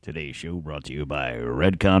Today's show brought to you by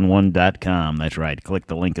redcon1.com. That's right. Click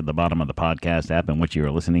the link at the bottom of the podcast app in which you are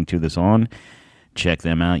listening to this on. Check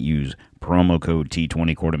them out. Use promo code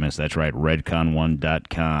T20 Quartermiss. That's right.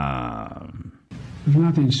 redcon1.com. There's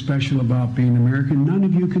nothing special about being American. None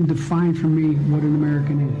of you can define for me what an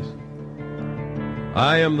American is.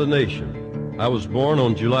 I am the nation. I was born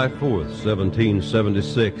on July 4th,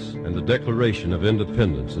 1776, and the Declaration of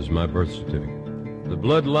Independence is my birth certificate. The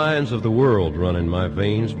bloodlines of the world run in my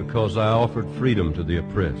veins because I offered freedom to the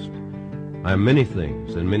oppressed. I am many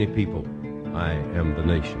things and many people. I am the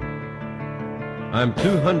nation. I am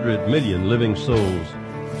 200 million living souls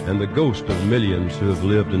and the ghost of millions who have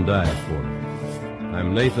lived and died for me. I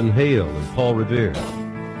am Nathan Hale and Paul Revere.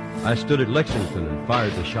 I stood at Lexington and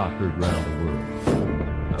fired the shot heard round the world.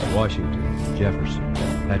 I'm Washington, Jefferson,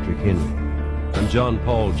 Patrick Henry. I'm John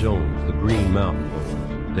Paul Jones, the Green Mountain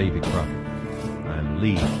Boys, Davy Crockett. I'm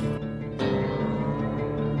Lee.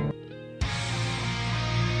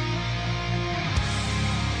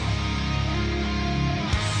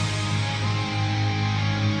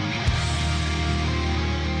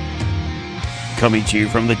 Coming to you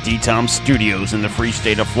from the D-Tom Studios in the free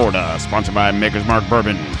state of Florida, sponsored by Maker's Mark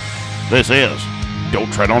Bourbon. This is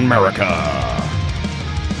Don't Tread on America.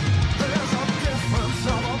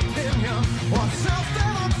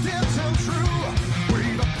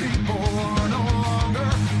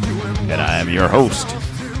 And I am your host,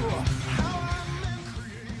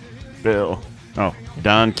 Bill. Oh,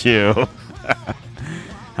 Don Q.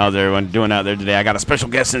 How's everyone doing out there today? I got a special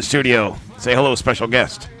guest in studio. Say hello, special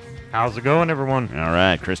guest. How's it going, everyone? All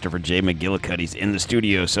right, Christopher J. McGillicuddy's in the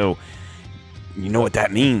studio, so you know what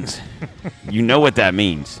that means. You know what that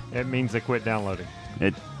means. It means they quit downloading.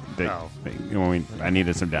 I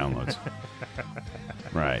needed some downloads.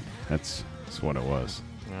 Right, that's what it was.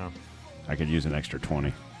 Yeah. I could use an extra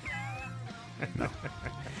 20. No.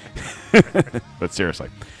 But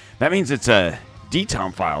seriously, that means it's a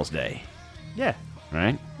D-Tom Files Day, Yeah.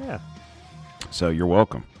 right? Yeah. So you're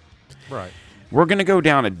welcome. Right. We're going to go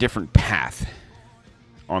down a different path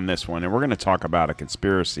on this one, and we're going to talk about a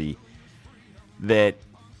conspiracy that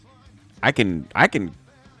I can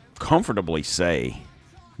comfortably say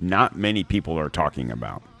not many people are talking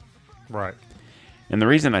about. Right. And the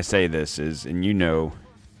reason I say this is, and you know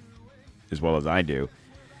as well as I do,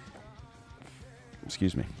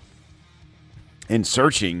 excuse me, in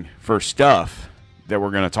searching for stuff that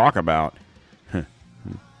we're going to talk about,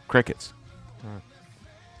 crickets.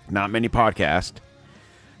 Not many podcasts,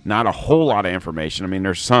 not a whole lot of information. I mean,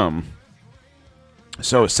 there's some.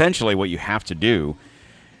 So essentially what you have to do,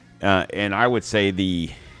 and I would say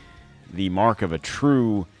the mark of a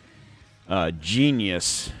true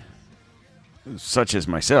genius, such as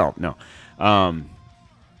myself,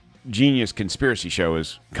 genius conspiracy show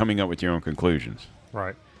is coming up with your own conclusions.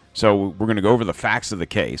 Right. So we're going to go over the facts of the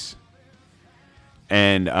case,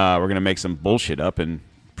 and we're going to make some bullshit up and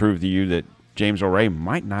prove to you that James O'Ray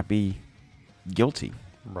might not be guilty.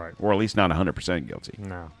 Right. Or at least not 100% guilty.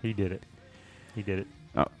 No, he did it. He did it.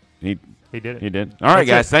 Oh, he did it. He did. All right,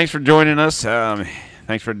 That's guys. Thanks for joining us.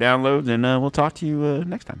 Thanks for the downloads, and we'll talk to you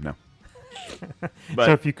next time. No. But,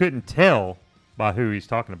 So if you couldn't tell by who he's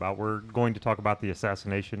talking about, we're going to talk about the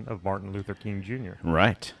assassination of Martin Luther King Jr.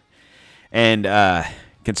 right. And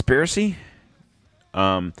conspiracy,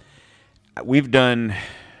 we've done,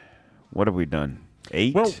 what have we done?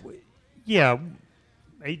 8? Well, yeah,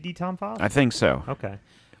 8 D-Tom Files? I think so. Okay.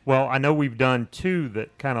 Well, I know we've done 2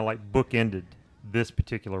 that kind of like bookended this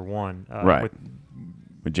particular one. Right.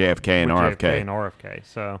 With JFK and with RFK. JFK and RFK.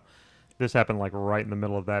 So this happened like right in the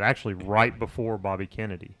middle of that, actually right before Bobby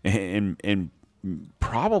Kennedy. And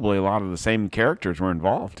probably a lot of the same characters were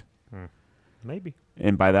involved. Maybe.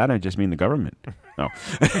 And by that, I just mean the government. No.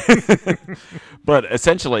 But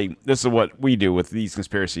essentially, this is what we do with these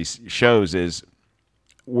conspiracy shows is,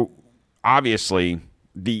 obviously,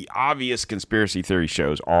 the obvious conspiracy theory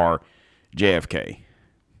shows are JFK,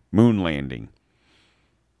 moon landing,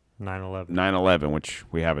 9/11. 9/11, which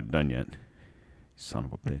we haven't done yet. Son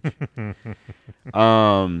of a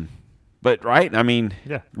bitch. But, right, I mean,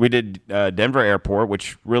 Yeah. we did Denver Airport,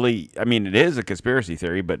 which really, I mean, it is a conspiracy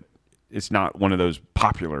theory, but it's not one of those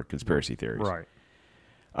popular conspiracy theories. Right.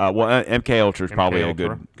 Well, MK Ultra is probably a Ultra.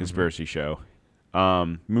 good conspiracy show.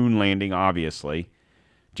 Moon landing, obviously.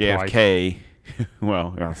 JFK,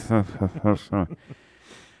 well,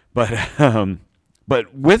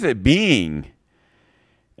 but with it being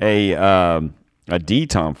a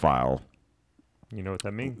D-Tom file, You know what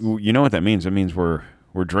that means? you know what that means? It means we're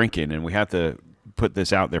drinking, and we have to put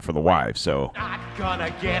this out there for the wives. Not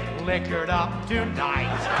gonna get liquored up tonight.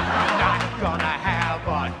 Not gonna have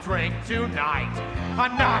a drink tonight.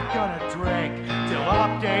 I'm not gonna drink till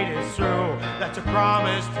update is through. That's a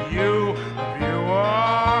promise to you, viewer.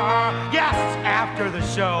 Yes, after the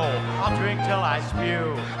show, I'll drink till I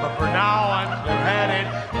spew. But for now, I'm clear-headed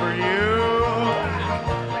for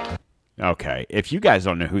you. Okay, if you guys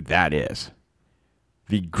don't know who that is,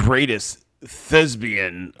 the greatest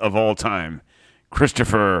thespian of all time,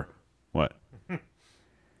 Christopher, what?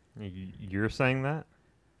 You're saying that?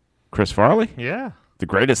 Chris Farley? Yeah. The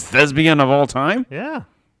greatest thespian of all time? Yeah.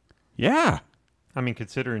 Yeah. I mean,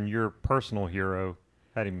 considering your personal hero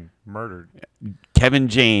had him murdered. Kevin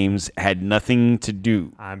James had nothing to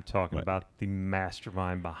do. I'm talking about the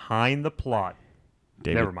mastermind behind the plot.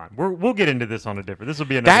 David. Never mind. We'll get into this on a different. This will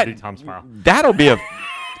be another D-Tom's file. That'll be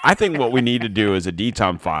I think what we need to do is a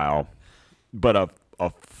D-Tom file, but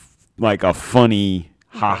a funny,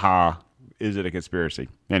 haha, is it a conspiracy?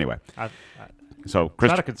 Anyway. So it's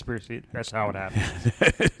not a conspiracy. That's how it happens.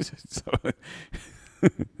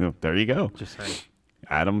 There you go. Just saying.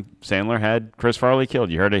 Adam Sandler had Chris Farley killed.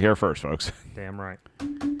 You heard it here first, folks. Damn right.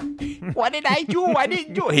 What did I do? I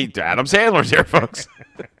didn't do it. Adam Sandler's here, folks.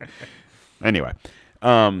 Anyway,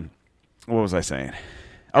 what was I saying?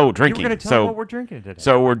 Oh, drinking. You were going to tell me what we're drinking today.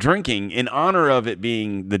 So we're drinking in honor of it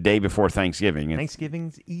being the day before Thanksgiving.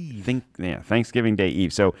 Thanksgiving's Eve. Thanksgiving Day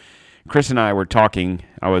Eve. So Chris and I were talking.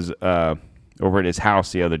 I was over at his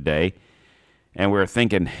house the other day, and we were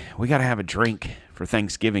thinking, we got to have a drink for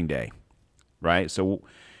Thanksgiving Day, right? So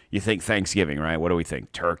you think Thanksgiving, right? What do we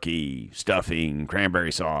think? Turkey, stuffing,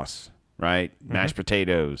 cranberry sauce, right? Mm-hmm. Mashed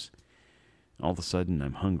potatoes. All of a sudden,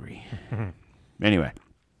 I'm hungry. Anyway,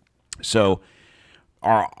 so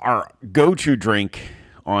our go-to drink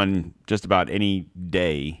on just about any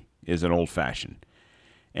day is an old-fashioned.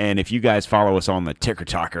 And if you guys follow us on the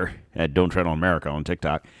TikToker at Don't Tread on America on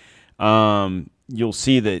TikTok, you'll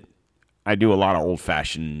see that I do a lot of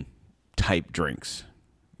old-fashioned type drinks.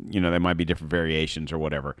 You know, there might be different variations or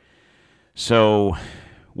whatever. So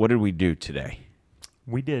what did we do today?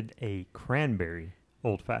 We did a cranberry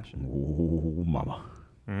old-fashioned. Ooh, mama.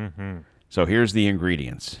 Mm-hmm. So here's the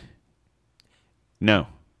ingredients. No.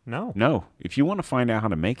 No. If you want to find out how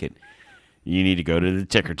to make it, you need to go to the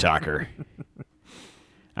TikToker.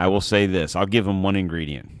 I will say this. I'll give them one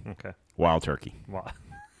ingredient. Okay. Wild turkey. Why?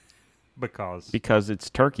 Because it's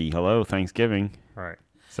turkey. Hello, Thanksgiving. All right.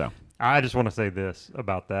 So I just want to say this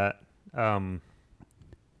about that.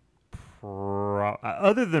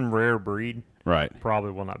 Other than rare breed, right,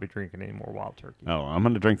 probably will not be drinking any more wild turkey. Oh, I'm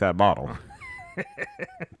going to drink that bottle.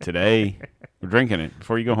 Today, we're drinking it.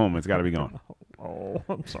 Before you go home, it's got to be gone. Oh,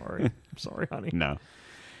 I'm sorry. I'm sorry, honey. No.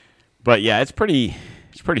 But yeah, it's pretty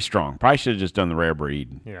strong. Probably should have just done the rare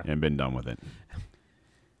breed and been done with it.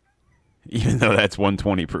 Even though that's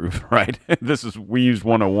 120 proof, right? We used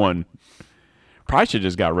 101. Probably should have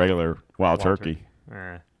just got regular wild turkey.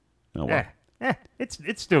 Oh, well. Yeah.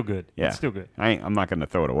 It's still good. Yeah. It's still good. I'm not going to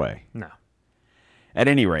throw it away. No. At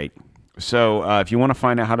any rate, so if you want to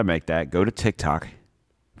find out how to make that, go to TikTok.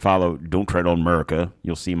 Follow Don't Tread on America.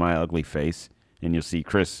 You'll see my ugly face, and you'll see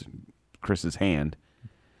Chris's hand.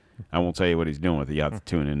 I won't tell you what he's doing with it. You have to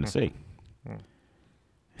tune in to see.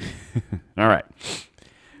 All right.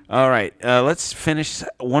 Let's finish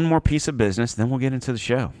one more piece of business, then we'll get into the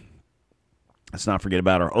show. Let's not forget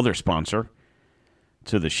about our other sponsor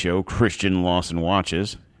to the show, Christian Lawson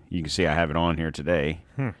Watches. You can see I have it on here today.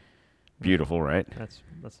 Beautiful, right? That's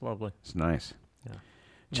lovely. It's nice. Yeah.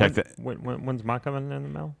 Check that. When's mine coming in the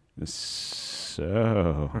mail?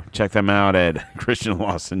 So check them out at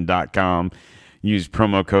ChristianLawson.com. Use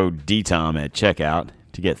promo code DTOM at checkout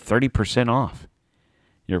to get 30% off.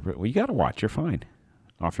 You got to watch. You're fine.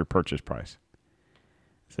 Off your purchase price.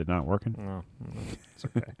 Is it not working? No, it's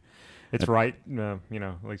okay. It's right, at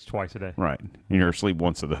least twice a day. Right. You're asleep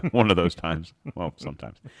one of those times. Well,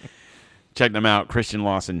 sometimes. Check them out,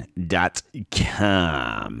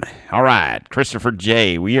 ChristianLawson.com. All right, Christopher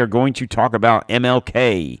J., we are going to talk about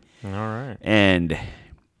MLK. All right. And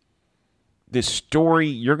this story,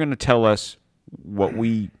 you're going to tell us what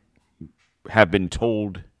we have been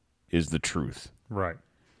told is the truth. Right.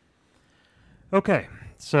 Okay,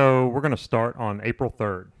 so we're going to start on April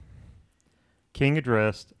 3rd. King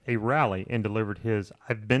addressed a rally and delivered his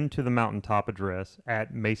I've Been to the Mountaintop address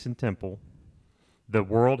at Mason Temple, the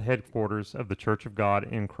world headquarters of the Church of God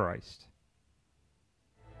in Christ.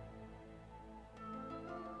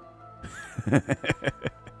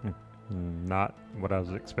 Not what I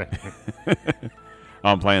was expecting.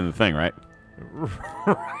 I'm playing the thing, right?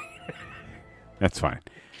 Right. That's fine.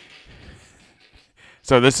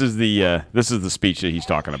 So this is the speech that he's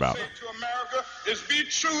talking about. To America is be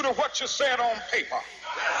true to what you said on paper.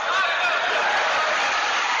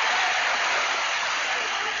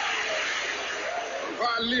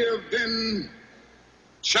 I lived in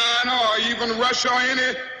China or even Russia or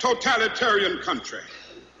any totalitarian country,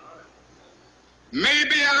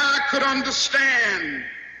 maybe I could understand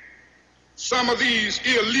some of these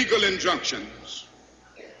illegal injunctions.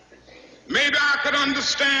 Maybe I could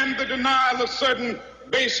understand the denial of certain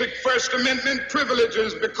basic First Amendment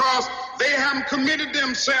privileges because they haven't committed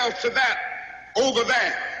themselves to that over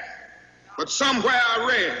there. But somewhere I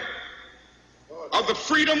read of the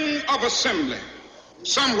freedom of assembly.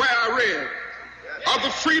 Somewhere I read of the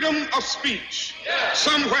freedom of speech.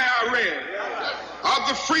 Somewhere I read of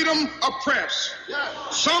the freedom of press.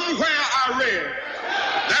 Somewhere I read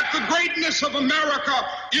that the greatness of America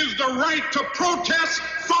is the right to protest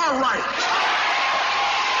far right.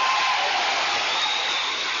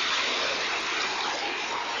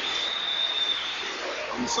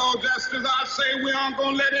 And so just as I say we aren't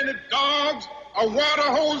going to let any dogs or water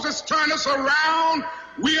hoses turn us around,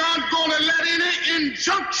 we aren't going to let any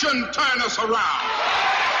injunction turn us around.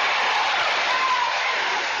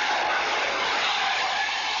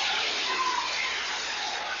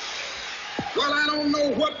 Well, I don't know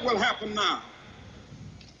what will happen now.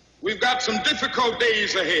 We've got some difficult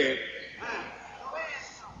days ahead.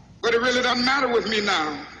 But it really doesn't matter with me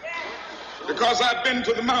now because I've been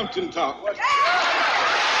to the mountaintop. I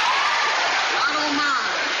don't mind.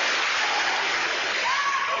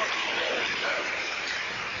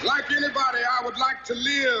 Like anybody, I would like to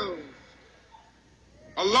live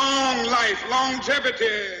a long life.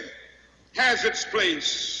 Longevity has its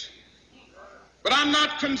place. But I'm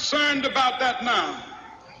not concerned about that now.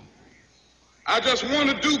 I just want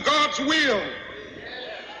to do God's will.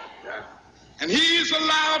 And He's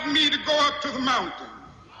allowed me to go up to the mountain.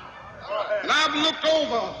 And I've looked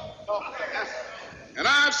over and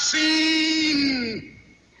I've seen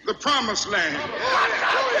the promised land.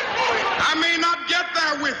 I may not get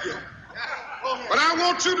there with you, but I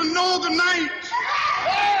want you to know tonight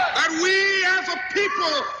that we as a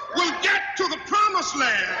people will get to the promised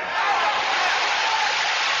land.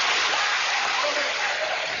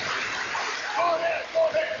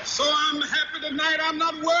 So I'm happy tonight. I'm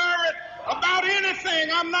not worried about anything.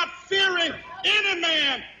 I'm not fearing any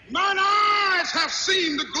man. Mine eyes have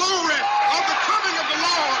seen the glory of the coming of the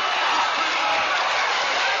Lord.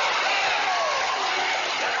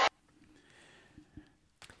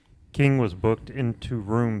 King was booked into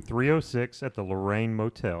room 306 at the Lorraine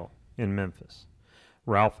Motel in Memphis.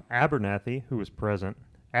 Ralph Abernathy, who was present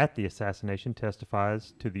at the assassination,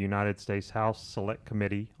 testifies to the United States House Select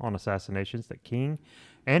Committee on Assassinations that King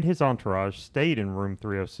and his entourage stayed in room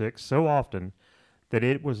 306 so often that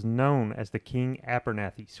it was known as the King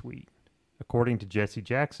Abernathy Suite. According to Jesse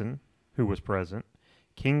Jackson, who was present,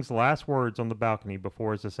 King's last words on the balcony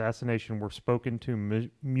before his assassination were spoken to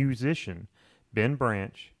musician Ben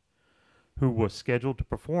Branch, who was scheduled to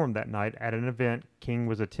perform that night at an event King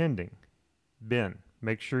was attending. Ben,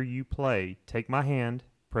 make sure you play Take My Hand,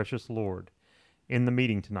 Precious Lord, in the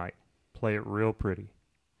meeting tonight. Play it real pretty.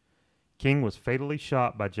 King was fatally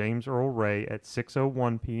shot by James Earl Ray at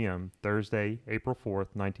 6:01 p.m. Thursday, April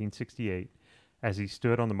 4th, 1968, as he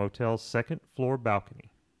stood on the motel's second-floor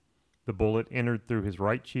balcony. The bullet entered through his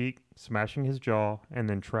right cheek, smashing his jaw, and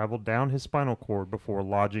then traveled down his spinal cord before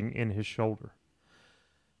lodging in his shoulder.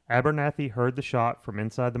 Abernathy heard the shot from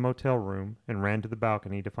inside the motel room and ran to the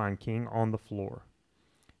balcony to find King on the floor.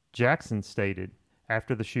 Jackson stated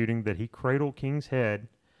after the shooting that he cradled King's head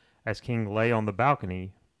as King lay on the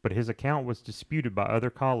balcony, but his account was disputed by other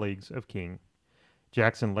colleagues of King.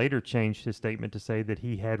 Jackson later changed his statement to say that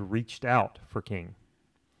he had reached out for King.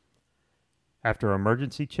 After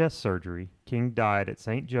emergency chest surgery, King died at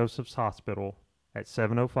St. Joseph's Hospital at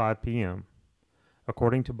 7:05 p.m.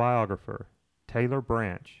 According to biographer Taylor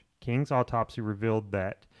Branch, King's autopsy revealed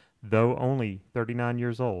that, though only 39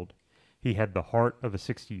 years old, he had the heart of a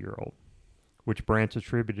 60-year-old, which Branch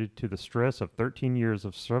attributed to the stress of 13 years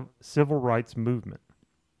of civil rights movement.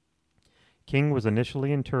 King was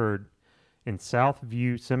initially interred in South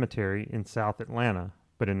View Cemetery in South Atlanta,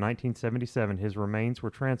 but in 1977 his remains were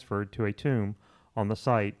transferred to a tomb on the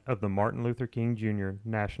site of the Martin Luther King Jr.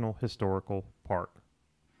 National Historical Park.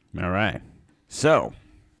 All right. So,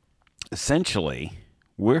 essentially,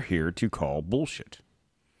 we're here to call bullshit.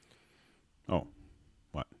 Oh,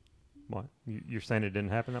 what? What? You're saying it didn't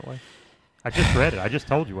happen that way? I just read it. I just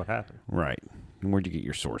told you what happened. Right. And where'd you get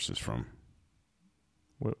your sources from?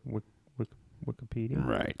 Wikipedia?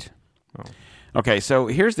 Right. Oh. Okay, so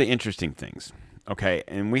here's the interesting things. Okay,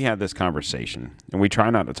 and we had this conversation, and we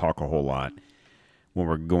try not to talk a whole lot when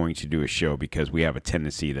we're going to do a show because we have a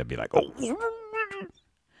tendency to be like, oh.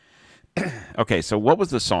 Okay, so what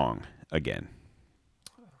was the song again?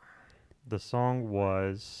 The song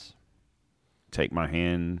was Take My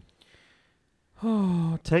Hand.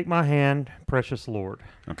 Take My Hand, Precious Lord.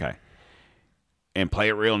 Okay. And play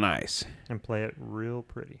it real nice. And play it real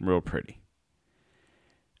pretty. Real pretty.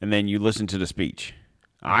 And then you listen to the speech.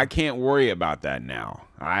 I can't worry about that now.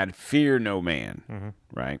 I fear no man.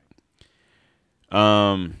 Right?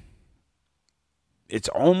 It's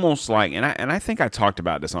almost like, and I think I talked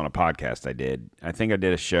about this on a podcast I did. I think I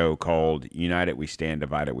did a show called United We Stand,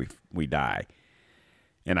 Divided We Die.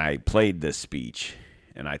 And I played this speech,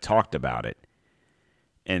 and I talked about it,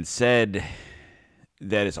 and said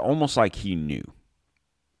that it's almost like he knew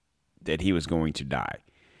that he was going to die.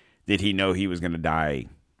 Did he know he was going to die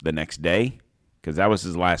the next day? Because that was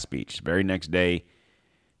his last speech. The very next day,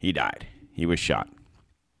 he died. He was shot.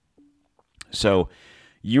 So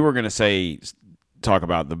you were going to talk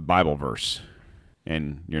about the Bible verse,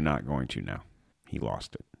 and you're not going to now. He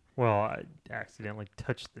lost it. Well, I accidentally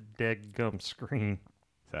touched the dead gum screen.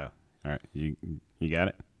 So, all right, you got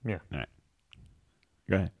it? Yeah. All right.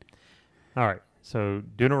 Go ahead. All right. So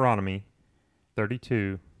Deuteronomy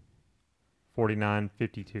 32, 49,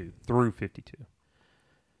 52 through 52.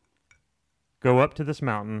 Go up to this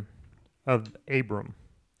mountain of Abram,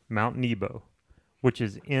 Mount Nebo, which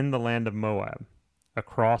is in the land of Moab,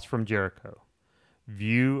 across from Jericho,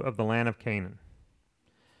 view of the land of Canaan,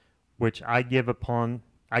 which I give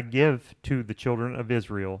to the children of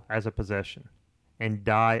Israel as a possession, and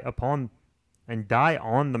die on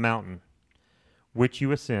the mountain which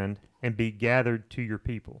you ascend, and be gathered to your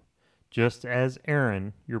people, just as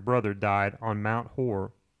Aaron your brother died on Mount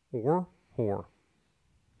Hor,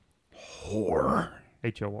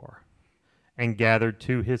 H-O-R, and gathered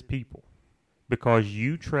to his people, because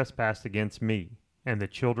you trespassed against me and the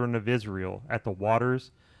children of Israel at the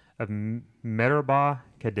waters of Meribah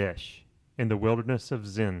Kadesh in the wilderness of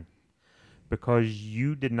Zin, because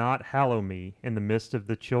you did not hallow me in the midst of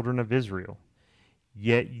the children of Israel.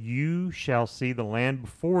 Yet you shall see the land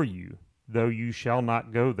before you, though you shall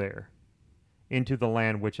not go there, into the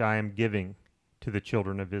land which I am giving to the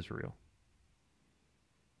children of Israel.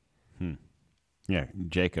 Yeah,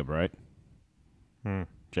 Jacob, right?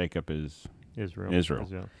 Jacob is Israel.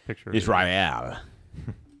 Picture Israel.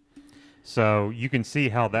 So you can see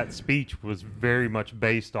how that speech was very much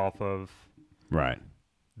based off of Right.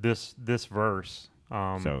 this verse.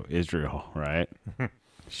 So Israel, right?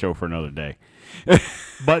 Show for another day.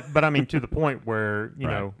 But I mean, to the point where, you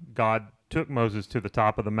Right. know, God took Moses to the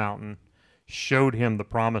top of the mountain, showed him the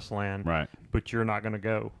promised land, Right. but you're not going to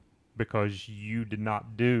go because you did not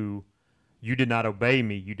obey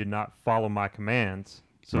me, you did not follow my commands.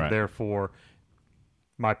 So Right. therefore,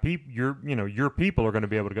 my people, your people are going to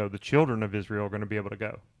be able to go. The children of Israel are going to be able to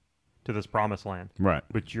go to this promised land. Right.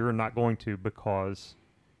 But you're not going to because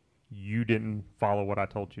you didn't follow what I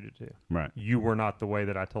told you to do. Right. You were not the way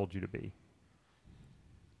that I told you to be.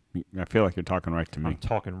 I feel like you're talking right to me. I'm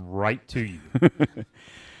talking right to you.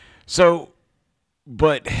 So,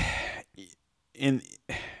 but in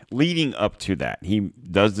leading up to that, he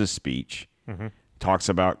does this speech, talks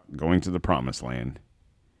about going to the promised land.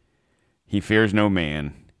 He fears no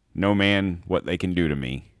man what they can do to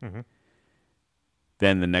me.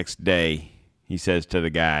 Then the next day, he says to the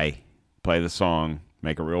guy, play the song,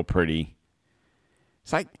 make it real pretty.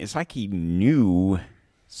 It's like he knew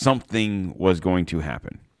something was going to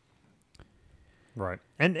happen. Right.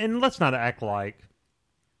 And let's not act like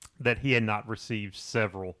that he had not received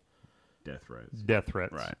several Death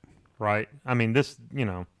threats. Right. Right. I mean, this,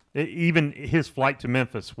 even his flight to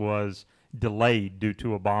Memphis was delayed due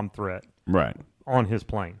to a bomb threat Right. on his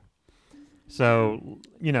plane. So,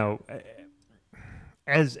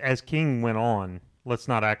 as King went on, let's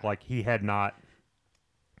not act like he had not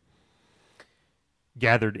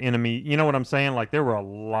gathered enemy. You know what I'm saying? Like, there were a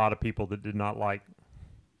lot of people that did not like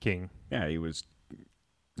King. Yeah, he was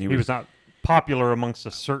not popular amongst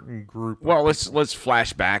a certain group. Well, let's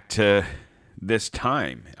flash back to this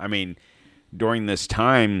time. I mean, during this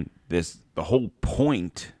time, the whole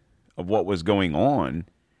point of what was going on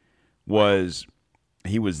was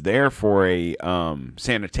he was there for a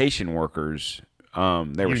sanitation workers. They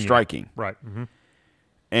were Union. striking, Right. Mm-hmm.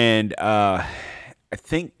 and I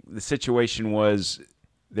think the situation was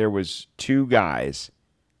there was two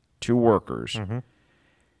workers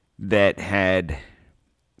that had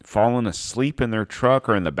fallen asleep in their truck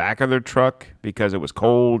or in the back of their truck because it was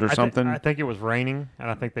cold or something. I think it was raining, and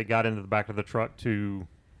I think they got into the back of the truck to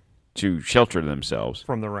shelter themselves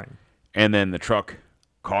from the rain. And then the truck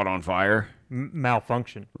caught on fire.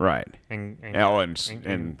 Malfunction. Right. And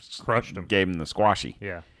crushed them. Gave them the squashy.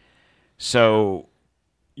 Yeah. So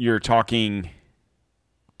you're talking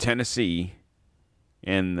Tennessee,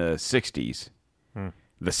 in the 60s.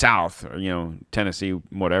 The South, or, Tennessee,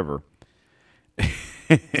 whatever.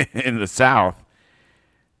 In the South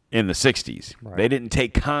in the 60s. Right. They didn't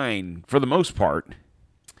take kind, for the most part,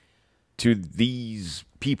 to these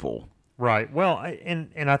people. Right. Well,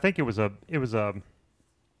 and I think it was a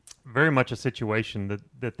very much a situation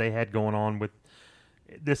that they had going on with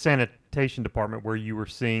the sanitation department, where you were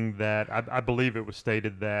seeing that I believe it was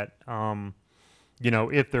stated that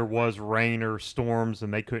if there was rain or storms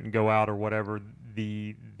and they couldn't go out or whatever,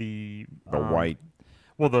 the White.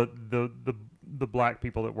 Well, the black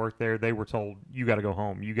people that worked there, they were told, you got to go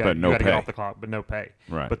home. You got But no to get pay. off the clock, but no pay.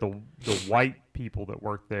 Right. But the white people that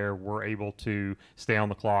worked there were able to stay on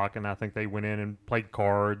the clock, and I think they went in and played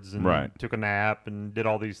cards and Right. took a nap and did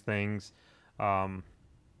all these things.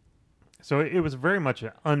 So it was very much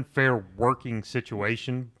an unfair working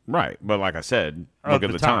situation. Right. But like I said, of look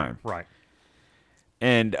at the time. Right.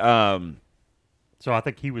 And So I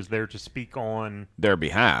think he was there to speak on. their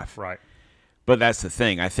behalf. Right. But that's the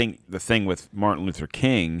thing. I think the thing with Martin Luther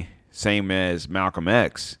King, same as Malcolm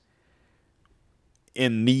X,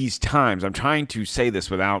 in these times, I'm trying to say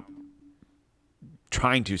this without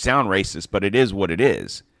trying to sound racist, but it is what it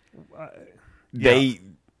is.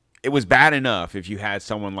 It was bad enough if you had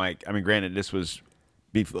someone like, I mean, granted, this was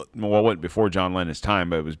before John Lennon's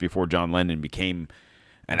time, but it was before John Lennon became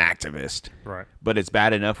an activist. Right. But it's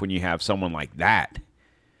bad enough when you have someone like that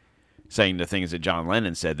saying the things that John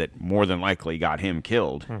Lennon said that more than likely got him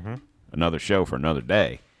killed. Mm-hmm. Another show for another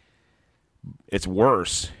day. It's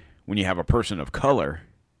worse when you have a person of color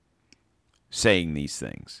saying these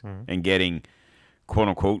things and getting, quote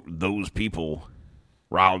unquote, those people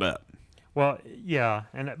riled up. Well, yeah,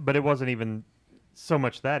 but it wasn't even so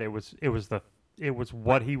much that it was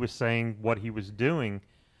what he was saying, what he was doing,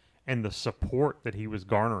 and the support that he was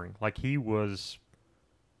garnering. Like, he was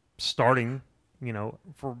starting,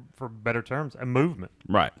 for better terms, a movement.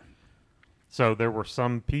 Right. So there were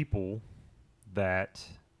some people that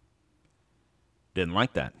Didn't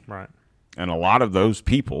like that. right. And a lot of those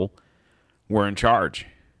people were in charge,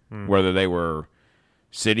 whether they were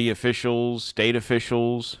city officials, state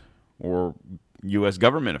officials, or U.S.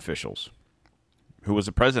 government officials. Who was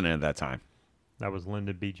the president at that time? That was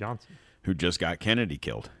Lyndon B. Johnson. Who just got Kennedy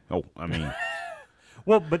killed. Oh, I mean,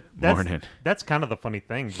 Well, but Morning. that's kind of the funny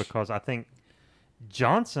thing, because I think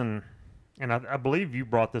Johnson, and I believe you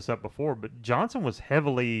brought this up before, but Johnson was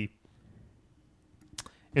heavily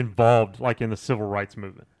involved, like, in the civil rights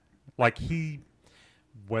movement. Like,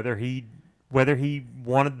 whether he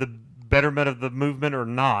wanted the betterment of the movement or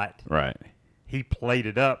not, right. he played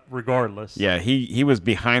it up regardless. Yeah, he was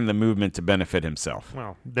behind the movement to benefit himself.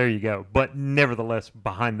 Well, there you go. But nevertheless,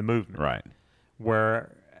 behind the movement. Right.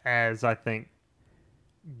 Whereas I think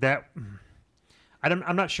that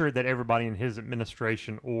I'm not sure that everybody in his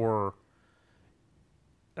administration or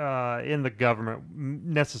in the government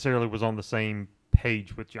necessarily was on the same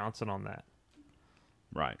page with Johnson on that.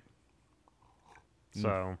 Right.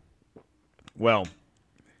 So, Well,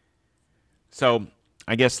 so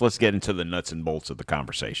I guess let's get into the nuts and bolts of the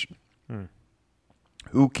conversation.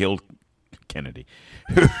 Who killed Kennedy?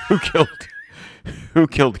 Who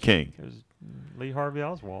killed King? it was Lee Harvey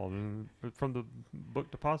Oswald from the Book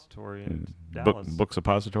Depository in Dallas. Book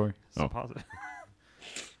suppository? Oh.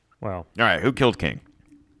 Well, All right, who killed King?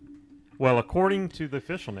 well, according to the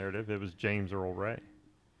official narrative, it was James Earl Ray.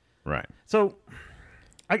 Right. So,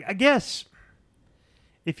 I guess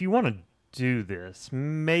if you want to do this,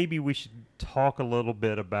 maybe we should talk a little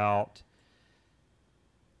bit about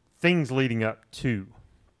things leading up to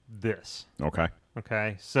this. Okay.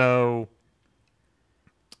 Okay, so,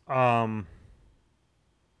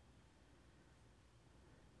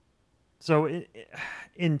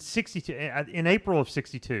 in 62, in April of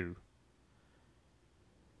 62,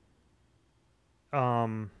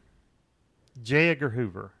 J. Edgar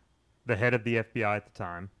Hoover, the head of the FBI at the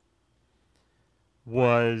time,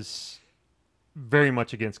 was very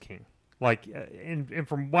much against King. Like, and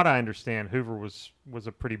from what I understand, Hoover was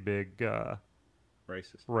a pretty big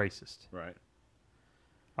racist. Right.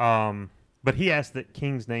 But he asked that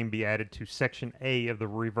King's name be added to Section A of the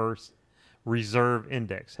Reserve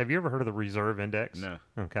Index. Have you ever heard of the Reserve Index? No.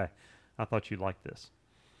 Okay. I thought you'd like this.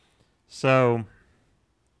 So,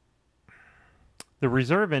 the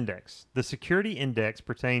Reserve Index, the security index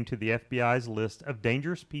pertaining to the FBI's list of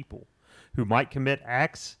dangerous people who might commit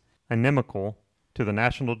acts inimical to the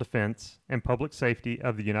national defense and public safety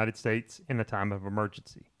of the United States in a time of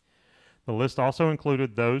emergency. The list also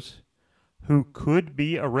included those who could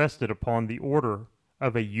be arrested upon the order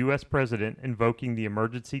of a U.S. president invoking the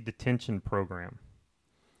Emergency Detention Program.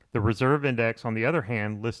 The Reserve Index, on the other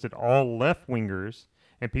hand, listed all left-wingers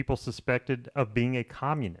and people suspected of being a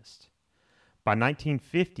communist. By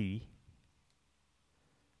 1950,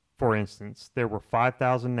 for instance, there were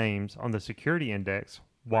 5,000 names on the Security Index,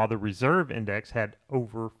 while the Reserve Index had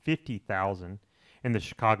over 50,000 in the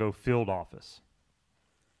Chicago field office.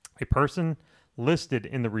 A person listed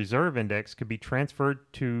in the Reserve Index could be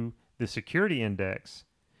transferred to the Security Index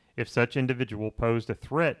if such individual posed a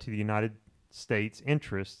threat to the United States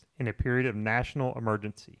interests in a period of national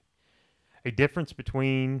emergency. A difference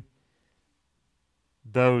between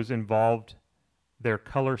those involved their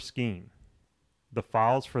color scheme. The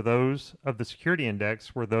files for those of the Security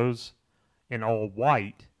Index were those in all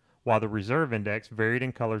white, while the Reserve Index varied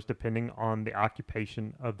in colors depending on the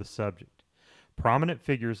occupation of the subject. Prominent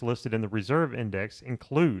figures listed in the Reserve Index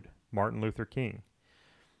include Martin Luther King.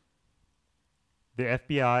 The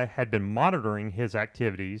FBI had been monitoring his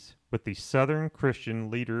activities with the Southern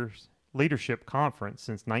Christian Leadership Conference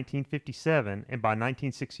since 1957, and by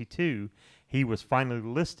 1962, he was finally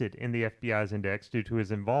listed in the FBI's index due to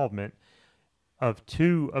his involvement of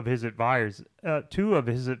two of his advisors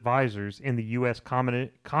in the U.S.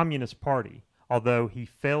 Communist Party, although he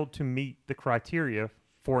failed to meet the criteria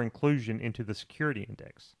for inclusion into the Security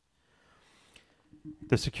Index.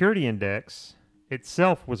 The Security Index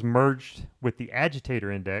itself was merged with the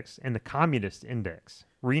Agitator Index and the Communist Index.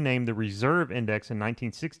 Renamed the Reserve Index in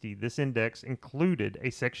 1960, this index included a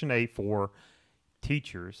Section A for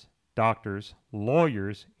teachers, doctors,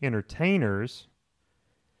 lawyers, entertainers,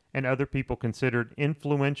 and other people considered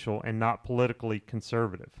influential and not politically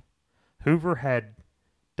conservative. Hoover had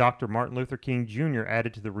Dr. Martin Luther King Jr.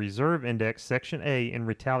 added to the Reserve Index Section A in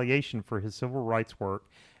retaliation for his civil rights work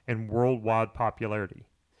and worldwide popularity.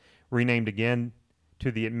 Renamed again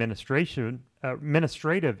to the Administrative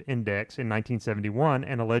Index in 1971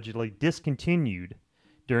 and allegedly discontinued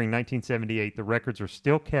during 1978, the records are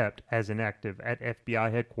still kept as inactive at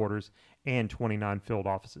FBI headquarters and 29 field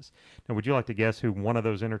offices. Now, would you like to guess who one of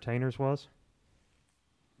those entertainers was?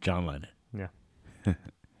 John Lennon. Yeah.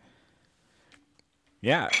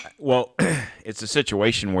 Yeah. Well, it's a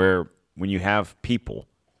situation where when you have people.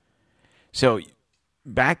 So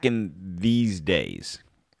back in these days,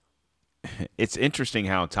 it's interesting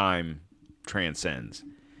how time transcends.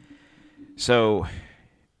 So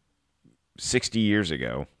 60 years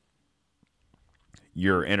ago,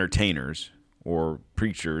 your entertainers or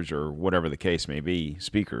preachers or whatever the case may be,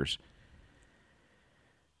 speakers,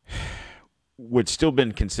 would still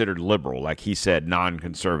been considered liberal, like he said,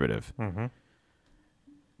 non-conservative. Mm-hmm.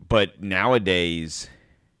 But nowadays,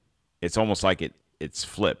 it's almost like it's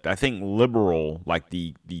flipped. I think liberal, like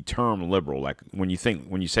the term liberal, like when you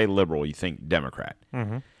say liberal, you think Democrat.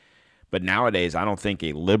 Mm-hmm. But nowadays, I don't think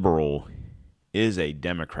a liberal is a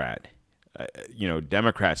Democrat.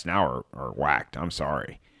 Democrats now are whacked. I'm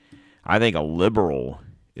sorry. I think a liberal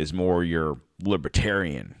is more your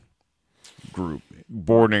libertarian group,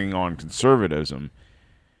 bordering on conservatism.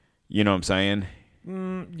 You know what I'm saying?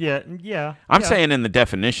 Yeah. I'm saying in the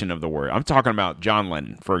definition of the word. I'm talking about John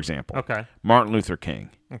Lennon, for example. Okay. Martin Luther King.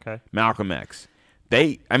 Okay. Malcolm X.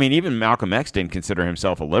 Even Malcolm X didn't consider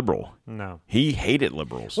himself a liberal. No. He hated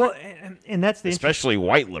liberals. Well, and that's the especially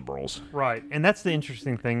white liberals. Right. And that's the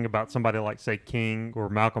interesting thing about somebody like, say, King or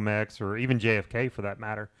Malcolm X or even JFK for that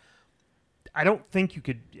matter. I don't think you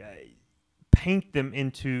could paint them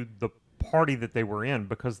into the party that they were in,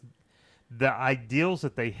 because the ideals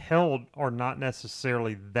that they held are not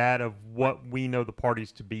necessarily that of what we know the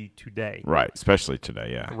parties to be today. Right, especially today,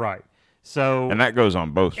 yeah. Right. So, and that goes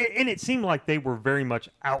on both. And it seemed like they were very much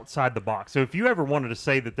outside the box. So if you ever wanted to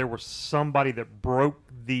say that there was somebody that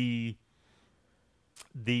broke the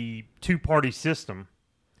two-party system,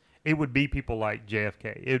 it would be people like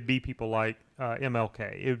JFK. It would be people like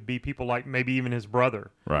MLK. It would be people like maybe even his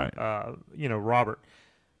brother, right? Robert.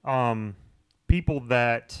 People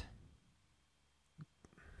that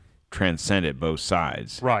transcended both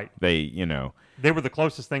sides. Right. They were the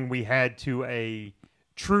closest thing we had to a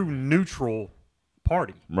true neutral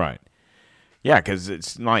party. Right. Yeah, because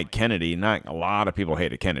it's like Kennedy. Not a lot of people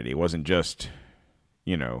hated Kennedy. It wasn't just,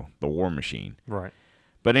 the war machine. Right.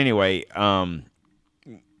 But anyway,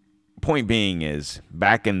 point being is,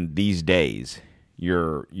 back in these days,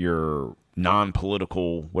 your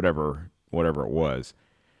non-political whatever it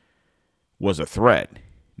was a threat.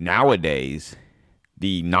 Nowadays,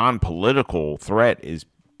 the non-political threat is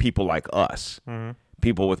people like us,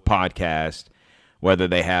 people with podcasts, whether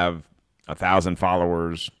they have 1,000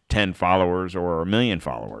 followers, 10 followers, or 1 million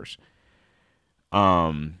followers.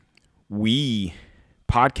 We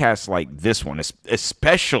podcasts like this one,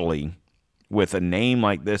 especially with a name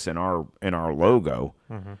like this in our logo,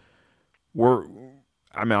 I'm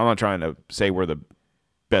not trying to say we're the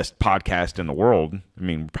best podcast in the world. I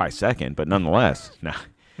mean, probably second, but nonetheless, nah.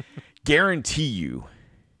 Guarantee you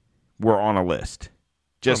we're on a list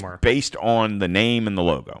just Somewhere. based on the name and the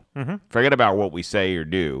logo. Mm-hmm. Forget about what we say or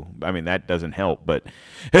do. I mean, that doesn't help, but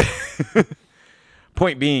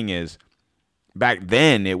point being is back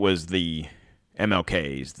then it was the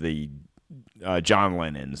MLKs, the John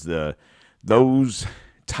Lennons, those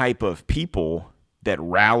type of people that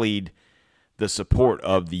rallied the support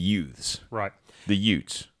of the youths. Right. The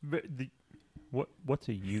Utes. What's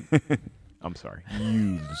a Ute? I'm sorry.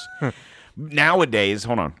 Youths. Nowadays,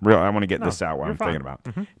 hold on. I want to get this out while I'm thinking about.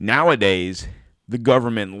 Mm-hmm. Nowadays, the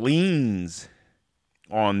government leans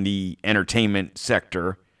on the entertainment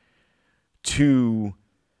sector to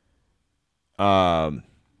what's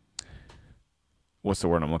the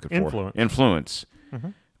word I'm looking for? Influence.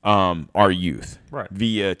 Our youth. Right.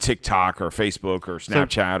 Via TikTok or Facebook or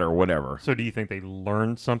Snapchat or whatever. So do you think they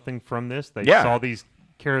learned something from this? They Yeah. saw these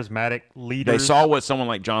charismatic leaders. They saw what someone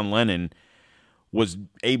like John Lennon was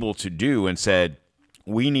able to do and said,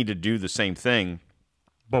 we need to do the same thing,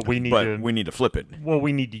 but we need to flip it. Well,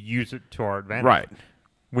 we need to use it to our advantage. Right.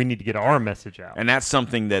 We need to get our message out. And that's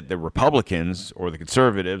something that the Republicans or the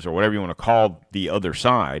conservatives or whatever you want to call the other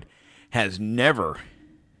side has never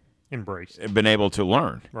embraced, been able to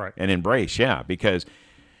learn and embrace. Yeah, because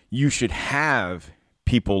you should have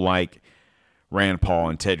people like Rand Paul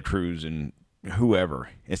and Ted Cruz and whoever,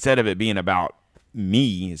 instead of it being about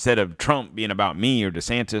me, instead of Trump being about me or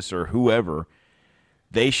DeSantis or whoever,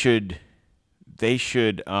 they should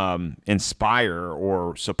inspire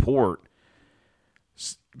or support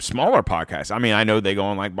smaller podcasts. I mean, I know they go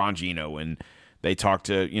on like Bongino and they talk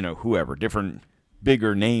to, whoever, different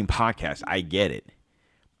bigger name podcasts. I get it.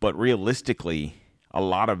 But realistically, a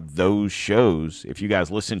lot of those shows, if you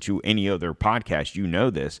guys listen to any other podcast, you know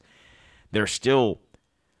this, they're still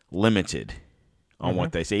limited on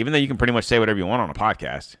what they say. Even though you can pretty much say whatever you want on a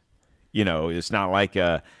podcast. It's not like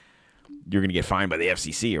you're going to get fined by the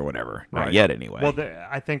FCC or whatever. Not yet, anyway. Well,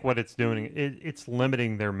 I think what it's doing, it's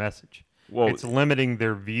limiting their message. Well, it's limiting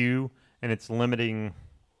their view, and it's limiting,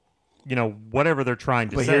 whatever they're trying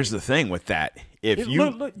to say. But here's the thing with that: when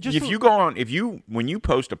you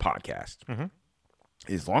post a podcast,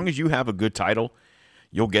 as long as you have a good title,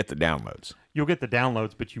 you'll get the downloads. You'll get the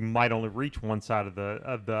downloads, but you might only reach one side of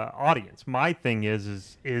the audience. My thing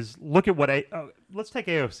is look at what let's take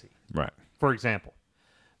AOC for example.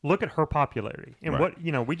 Look at her popularity and what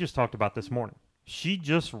we just talked about this morning. She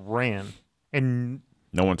just ran, and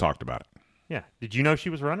no one talked about it. Yeah, did you know she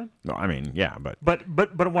was running? No, I mean, yeah, but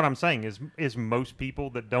what I'm saying is most people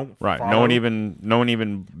that don't follow, no one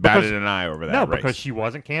even batted an eye over that. No, race. Because she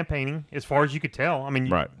wasn't campaigning, as far as you could tell. I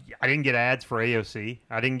mean, I didn't get ads for AOC.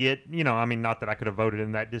 I didn't get not that I could have voted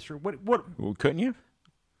in that district. What? Well, couldn't you?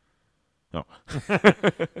 No.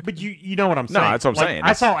 But you know what I'm saying. No, that's what I'm saying.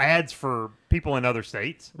 I saw ads for people in other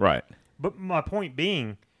states. Right. But my point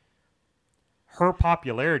being, her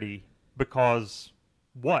popularity, because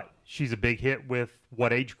what? She's a big hit with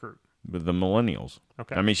what age group? With the millennials.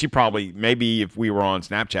 Okay. I mean, she probably, maybe if we were on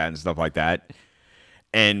Snapchat and stuff like that,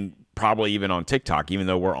 and probably even on TikTok, even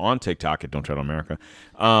though we're on TikTok at Don't Tread on America,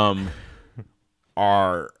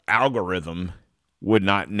 our algorithm would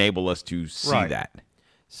not enable us to see that.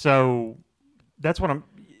 So that's what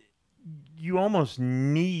you almost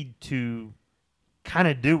need to kind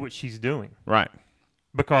of do what she's doing. Right.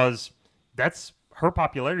 Because her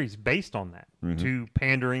popularity is based on that, to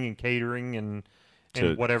pandering and catering and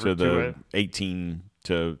whatever. To the 18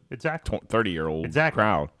 to 30-year-old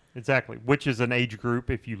crowd. Exactly. Which is an age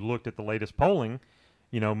group, if you looked at the latest polling,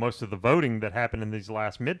 most of the voting that happened in these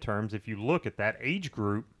last midterms, if you look at that age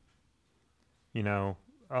group, the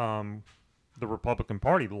Republican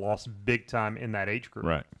Party lost big time in that age group.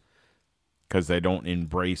 Right. Because they don't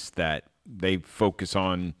embrace that. They focus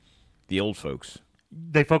on the old folks.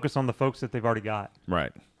 They focus on the folks that they've already got.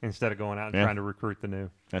 Right. Instead of going out and trying to recruit the new.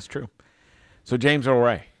 That's true. So, James Earl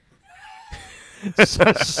Ray.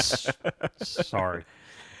 Sorry.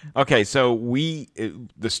 Okay, so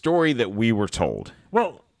the story that we were told.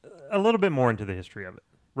 Well, a little bit more into the history of it,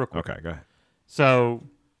 real quick. Okay, go ahead. So,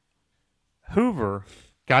 Hoover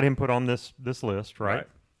got him put on this list, right?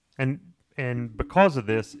 And because of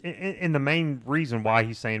this, and the main reason why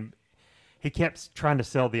he's saying, he kept trying to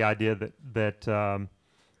sell the idea that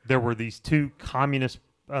there were these two communist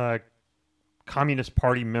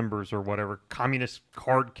party members or whatever, communist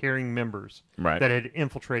card-carrying members that had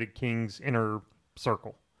infiltrated King's inner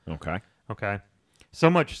circle. Okay. So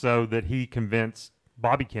much so that he convinced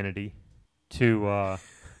Bobby Kennedy to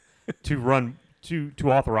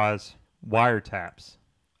authorize wiretaps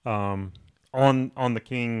on the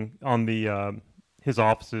King, on the his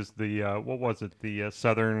offices, the what was it? The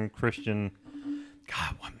Southern Christian.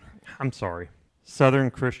 God, I'm sorry. Southern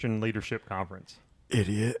Christian Leadership Conference.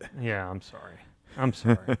 Idiot. Yeah, I'm sorry.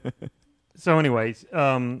 So, anyways,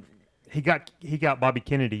 he got Bobby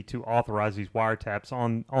Kennedy to authorize these wiretaps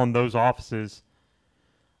on those offices,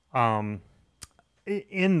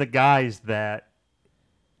 in the guise that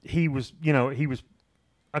he was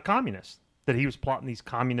a communist, that he was plotting these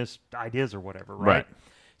communist ideas or whatever, right?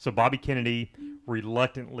 So Bobby Kennedy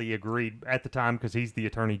reluctantly agreed at the time because he's the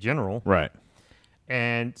Attorney General, Right.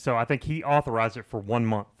 and so I think he authorized it for 1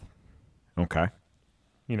 month. Okay.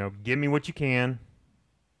 Give me what you can.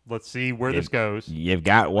 Let's see where this goes. You've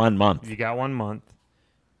got 1 month. You got 1 month.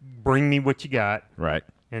 Bring me what you got, Right.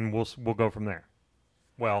 and we'll go from there.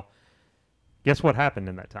 Well, guess what happened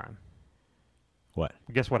in that time? What?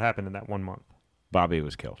 Guess what happened in that 1 month? Bobby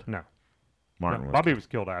was killed. No. Martin No, was Bobby was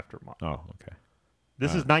killed after a month. Oh, okay.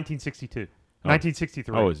 This is 1962.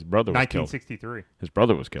 1963. Oh, his brother was 1963. His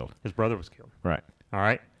brother was killed. His brother was killed. Right. All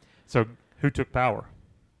right. So who took power?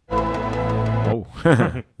 Oh,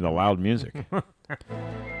 the loud music.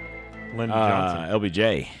 Lyndon Johnson.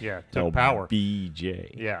 LBJ. Yeah, took power.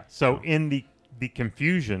 LBJ. Yeah. So in the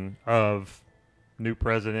confusion of new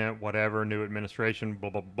president, whatever, new administration, blah,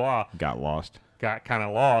 blah, blah, Got lost. got kind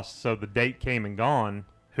of lost. So the date came and gone.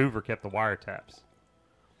 Hoover kept the wiretaps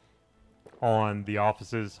on the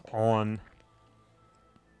offices, on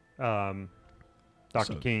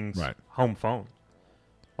Dr. King's right. home phone.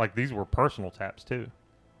 Like, these were personal taps, too.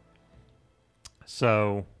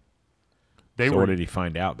 So What did he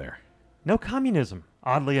find out there? no communism,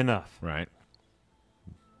 oddly enough. Right.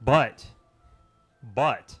 But,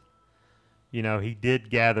 he did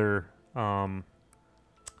gather,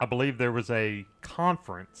 I believe there was a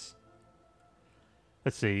conference.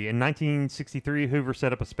 Let's see. In 1963, Hoover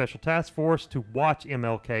set up a special task force to watch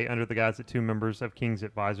MLK under the guise that 2 members of King's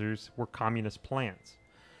advisors were communist plants.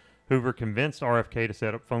 Hoover convinced RFK to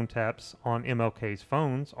set up phone taps on MLK's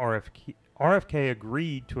phones. RFK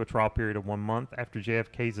agreed to a trial period of 1 month. After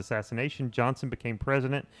JFK's assassination, Johnson became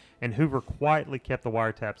president, and Hoover quietly kept the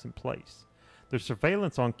wiretaps in place. The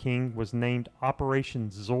surveillance on King was named Operation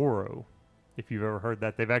Zorro, if you've ever heard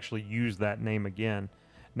that. They've actually used that name again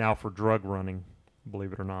now for drug running,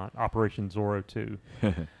 believe it or not. Operation Zorro 2.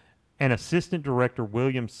 And Assistant Director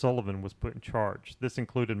William Sullivan was put in charge. This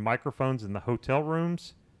included microphones in the hotel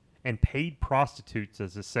rooms and paid prostitutes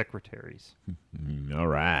as his secretaries. All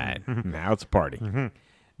right. Now it's a party.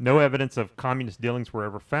 No evidence of communist dealings were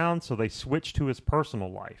ever found, so they switched to his personal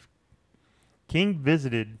life. King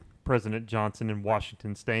visited President Johnson in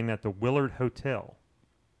Washington, staying at the Willard Hotel.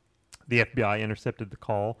 The FBI intercepted the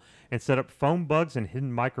call and set up phone bugs and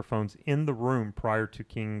hidden microphones in the room prior to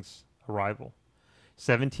King's arrival.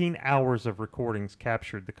 17 hours of recordings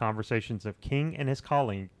captured the conversations of King and his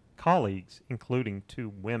colleagues, including 2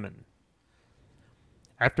 women.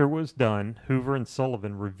 After it was done, Hoover and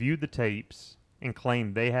Sullivan reviewed the tapes and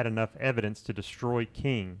claimed they had enough evidence to destroy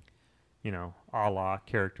King, a la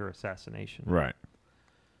character assassination. Right.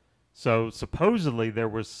 So supposedly there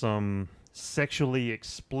was some sexually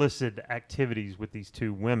explicit activities with these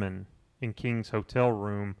 2 women in King's hotel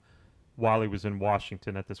room while he was in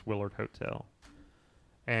Washington at this Willard Hotel.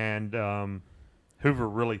 And Hoover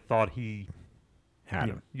really thought he Had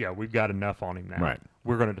him. Yeah, we've got enough on him now. Right.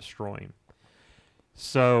 We're going to destroy him.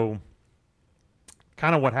 So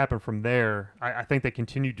kind of what happened from there, I think they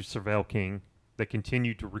continued to surveil King. They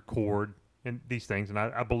continued to record these things. And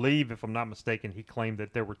I believe, if I'm not mistaken, he claimed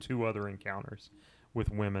that there were 2 other encounters with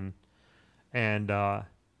women. And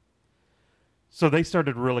so they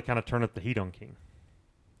started to really kind of turn up the heat on King.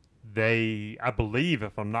 I believe,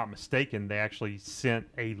 if I'm not mistaken, they actually sent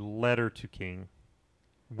a letter to King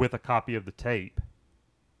with a copy of the tape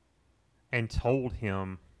and told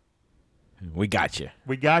him, We got you.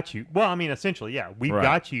 we got you. Well, I mean, essentially, yeah, we Right.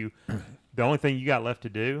 got you. The only thing you got left to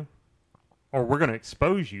do, or we're going to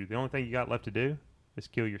expose you, the only thing you got left to do is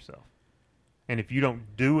kill yourself. And if you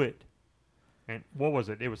don't do it, and what was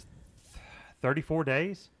it? It was 34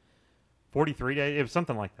 days? 43 days? It was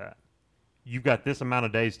something like that. You've got this amount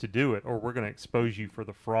of days to do it, or we're going to expose you for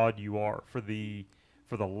the fraud you are, for the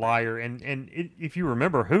liar. And if you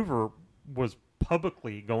remember, Hoover was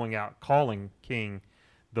publicly going out calling King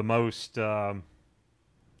the most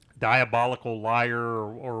diabolical liar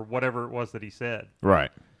or whatever it was that he said. Right.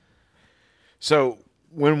 So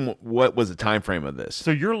what was the time frame of this? So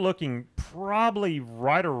you're looking probably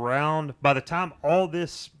right around, by the time all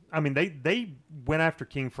this, I mean, they went after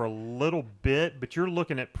King for a little bit, but you're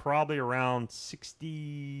looking at probably around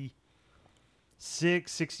 60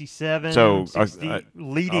 67, So 60,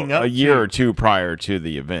 leading up a year to, or two prior to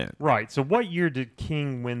the event. Right. So what year did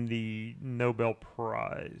King win the Nobel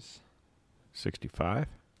Prize? 65.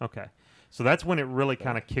 Okay. So that's when it really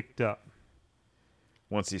kind of kicked up.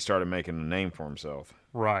 Once he started making a name for himself.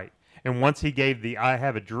 Right. And once he gave the I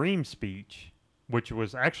Have a Dream speech, which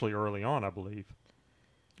was actually early on, I believe.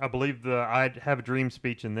 I believe the I Have a Dream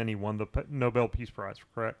speech, and then he won the Nobel Peace Prize,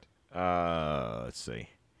 correct? Let's see.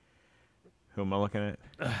 Who am I looking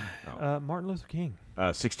at? Martin Luther King.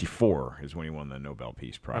 64 is when he won the Nobel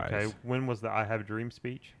Peace Prize. Okay. When was the I Have a Dream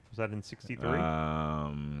speech? Was that in 63?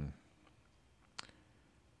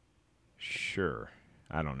 Sure.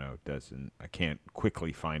 I don't know. It doesn't. I can't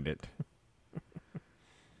quickly find it.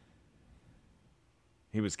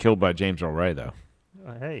 He was killed by James Earl Ray, though.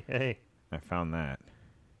 Hey. I found that.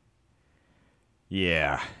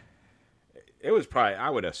 Yeah. It was probably, I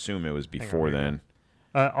would assume it was before then.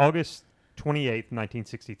 August 28th,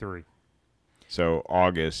 1963. So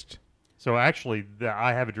August. So actually, the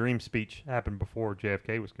I Have a Dream speech happened before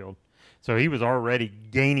JFK was killed. So he was already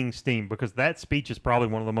gaining steam because that speech is probably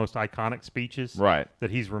one of the most iconic speeches Right. that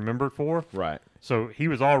he's remembered for. Right. So he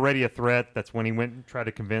was already a threat. That's when he went and tried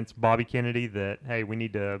to convince Bobby Kennedy that, hey, we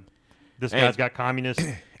need to, this guy's got communists.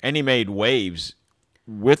 And he made waves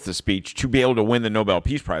with the speech to be able to win the Nobel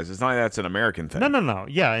Peace Prize. It's not like that's an American thing. No.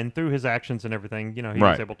 Yeah, and through his actions and everything, he Right.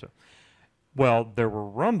 was able to. Well, there were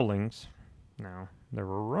rumblings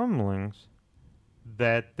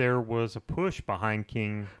that there was a push behind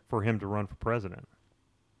King for him to run for president.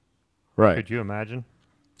 Right. Could you imagine?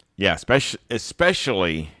 Yeah,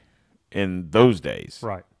 especially in those days.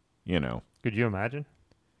 Right. Could you imagine?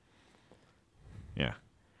 Yeah.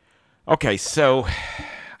 Okay, so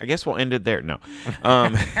I guess we'll end it there. No.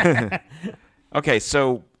 Okay,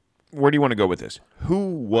 so where do you want to go with this?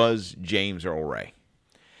 Who was James Earl Ray?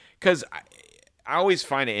 Because I always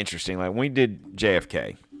find it interesting. Like when we did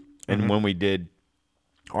JFK and when we did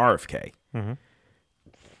RFK,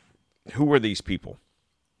 who were these people?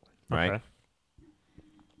 Right? Okay.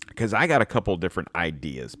 Because I got a couple different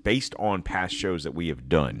ideas based on past shows that we have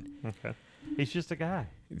done. Okay. He's just a guy.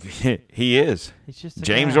 He is. He's just a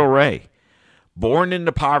James guy. Earl Ray. Born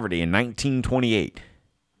into poverty in 1928.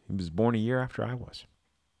 He was born a year after I was.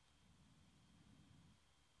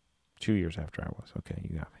 2 years after I was. Okay,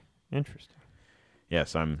 you got me. Interesting.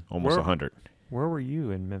 Yes, I'm almost 100. Where were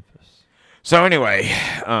you in Memphis? So anyway,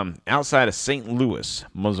 outside of St. Louis,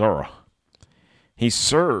 Missouri, he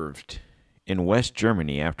served in West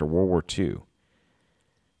Germany after World War II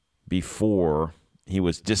before he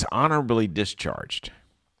was dishonorably discharged.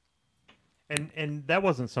 And that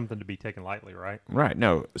wasn't something to be taken lightly, right? Right,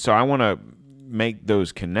 no. So I want to make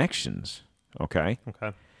those connections, okay?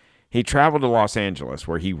 Okay. He traveled to Los Angeles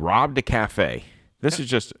where he robbed a cafe. This is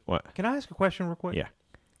just, what? Can I ask a question real quick? Yeah.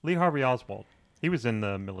 Lee Harvey Oswald. He was in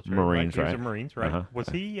the military. Marines, right? He was right. in Marines, right? Uh-huh. Was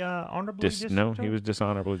he honorably discharged? No, he was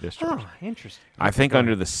dishonorably discharged. Oh, interesting. I think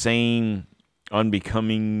under the same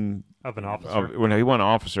unbecoming Of an officer. when he wasn't an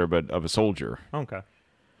officer, but of a soldier. Okay.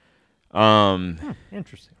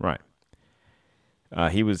 Interesting. Right.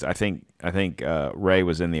 He was. I think. Ray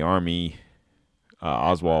was in the Army.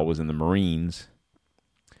 Oswald was in the Marines.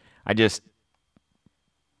 I just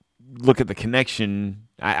look at the connection.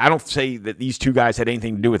 I don't say that these two guys had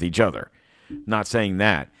anything to do with each other. Not saying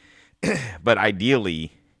that, but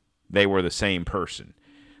ideally, they were the same person.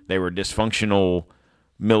 They were dysfunctional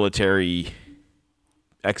military,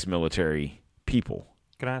 ex-military people.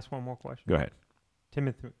 Can I ask one more question? Go ahead.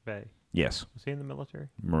 Timothy McVeigh. Yes, Was he in the military?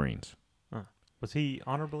 Marines. Was he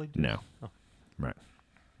honorably discharged? No. Oh. Right.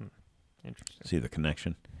 Interesting. See the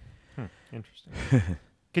connection? Interesting.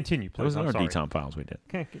 Continue, please. That was I'm another sorry. D-Tom Files we did.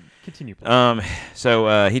 Okay, continue, please.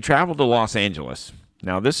 So he traveled to Los Angeles.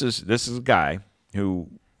 Now this is a guy who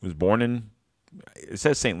was born in. It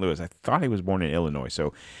says St. Louis. I thought he was born in Illinois.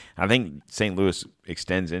 So I think St. Louis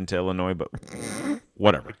extends into Illinois, but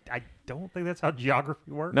whatever. I don't think that's how geography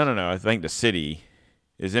works. No. I think the city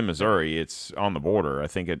is in Missouri. It's on the border. I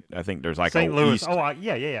think there's like St. a Louis. East. Oh,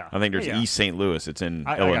 yeah. I think there's Yeah. East St. Louis. It's in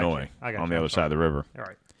I got you. Illinois I got on you. the I'm other side sorry. of the river. All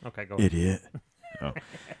right. Okay, go ahead. Idiot. Oh.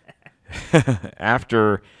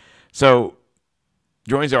 After, so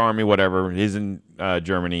joins the army, whatever. He's in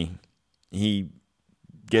Germany. He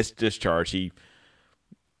gets discharged. He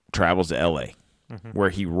travels to L.A.,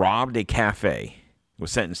 where he robbed a cafe,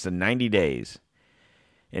 was sentenced to 90 days.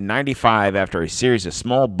 In 95, after a series of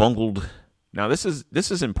small bungled... Now, this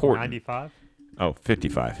is important. 95? Oh,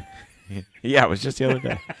 55. Yeah, it was just the other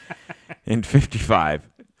day. In 55,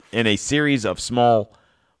 in a series of small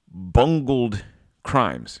bungled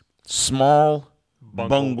crimes. Small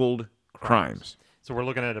bungled crimes. So we're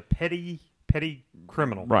looking at a petty petty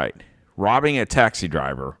criminal. Right. Robbing a taxi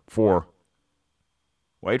driver for,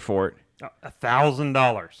 wait for it,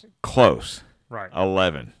 $1,000. close. Right.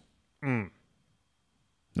 11.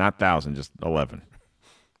 Not 1,000, just 11.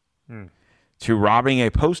 To robbing a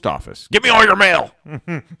post office. Give me all your mail.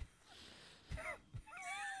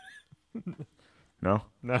 No?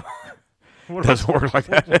 No. What Doesn't work like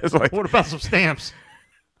that. It's like, What about some stamps?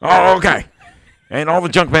 oh, okay. And all the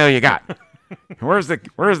junk mail you got. Where's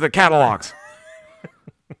the catalogs?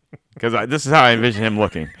 Because this is how I envision him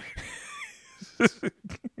looking.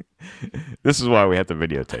 This is why we have to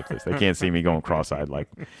videotape this. They can't see me going cross-eyed.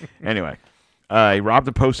 Anyway, he robbed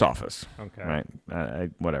a post office. Okay. Right.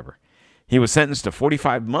 Whatever. He was sentenced to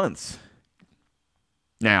 45 months.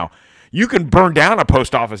 Now, you can burn down a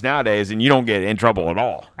post office nowadays and you don't get in trouble at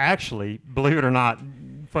all. Actually, believe it or not,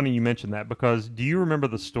 funny you mentioned that, because do you remember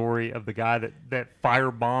the story of the guy that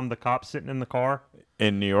firebombed the cop sitting in the car?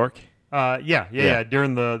 In New York? Yeah.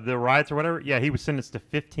 During the riots or whatever. Yeah, he was sentenced to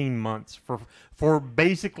 15 months for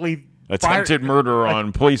basically Attempted murder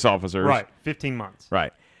on police officers. Right, 15 months.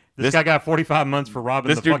 Right. This guy got 45 months for robbing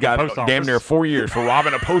This the dude fucking got post office. damn near 4 years for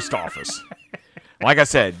robbing a post office. Like I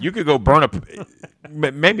said, you could go burn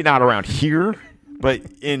maybe not around here, but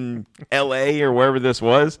in L.A. or wherever this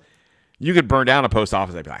was, you could burn down a post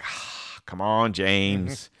office. They'd be like, come on,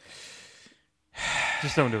 James.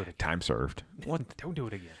 Just don't do it again. Time served. What? Don't do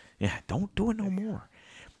it again. Yeah, don't do it no more.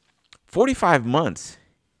 45 months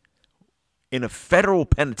in a federal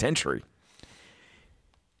penitentiary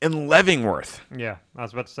in Leavenworth. Yeah, I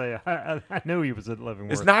was about to say, I knew he was at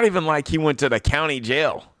Leavenworth. It's not even like he went to the county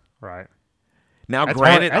jail. Right. Now, That's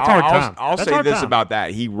granted, hard- that's hard time. I'll That's say hard this time. about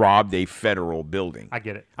that. He robbed a federal building. I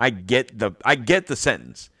get it. I get the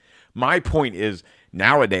sentence. My point is,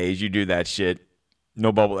 nowadays, you do that shit,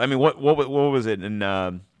 no bubble. I mean, what was it in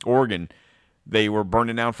Oregon? They were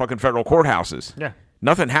burning down fucking federal courthouses. Yeah.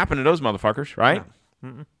 Nothing happened to those motherfuckers, right?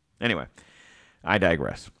 No. Anyway, I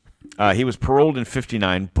digress. He was paroled in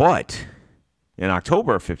 59, but in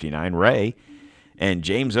October of 59, Ray and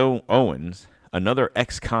James Owens, another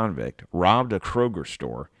ex-convict, robbed a Kroger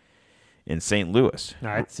store in St. Louis.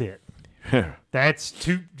 That's it. That's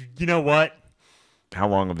too. You know what? How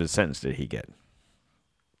long of his sentence did he get?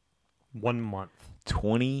 1 month.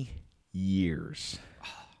 20 years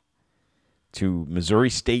to Missouri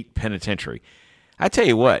State Penitentiary. I tell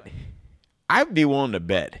you what, I'd be willing to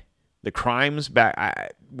bet the crimes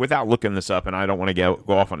back, without looking this up, and I don't want to go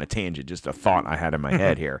off on a tangent, just a thought I had in my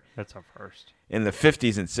head here. That's our first. In the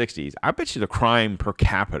 50s and 60s, I bet you the crime per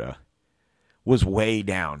capita was way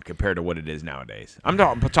down compared to what it is nowadays. I'm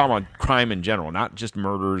talking about crime in general, not just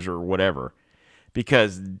murders or whatever,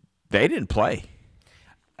 because they didn't play.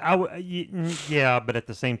 Yeah, but at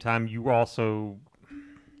the same time, you also,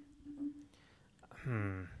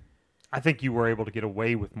 I think you were able to get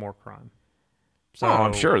away with more crime. So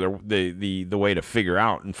I'm sure the way to figure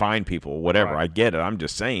out and find people, whatever. Right. I get it. I'm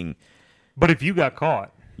just saying, but if you got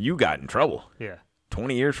caught, you got in trouble. yeah,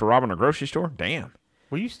 20 years for robbing a grocery store? Damn.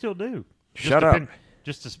 well, you still do. Shut up.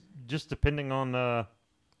 Just depending on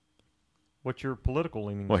what your political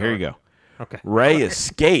leanings. Well, here are. you go. Okay. Ray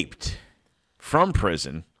escaped from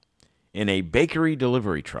prison in a bakery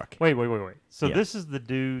delivery truck. Wait. So Yeah. this is the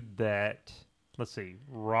dude that, let's see,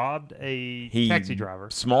 robbed a He taxi driver,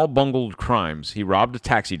 Small bungled crimes. He robbed a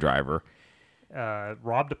taxi driver.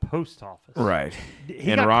 robbed a post office. Right.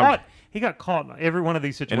 He And got robbed- caught. He got caught in every one of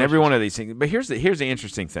these situations. And every one of these things. But here's the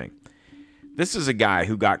interesting thing. This is a guy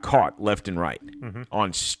who got caught left and right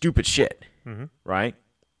on stupid shit, right?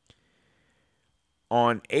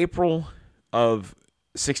 On April of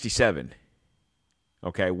 67,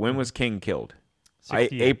 okay, when was King killed?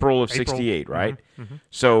 68. April of 68, right?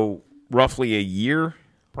 So roughly a year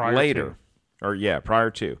Prior later,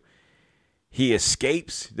 prior to, he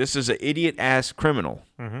escapes. This is an idiot-ass criminal,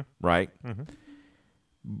 right?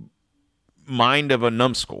 Mind of a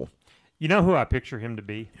numbskull. You know who I picture him to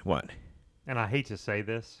be? What? And I hate to say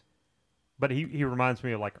this, but he reminds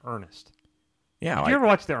me of like Ernest. Yeah, Did you ever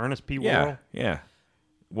watch the Ernest P. Worrell? yeah.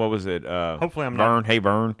 What was it? Hopefully I'm Vern. not- Hey,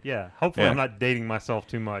 Vern. Yeah. Hopefully Yeah. I'm not dating myself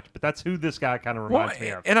too much, but that's who this guy kind of reminds me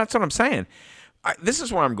of. And that's what I'm saying. This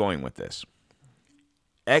is where I'm going with this.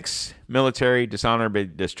 Ex-military dishonorable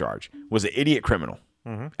discharge. Was an idiot criminal.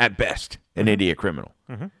 At best, an idiot criminal.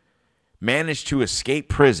 Managed to escape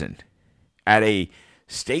prison at a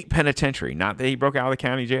state penitentiary. Not that he broke out of the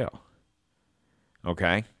county jail.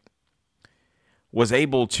 Okay? Was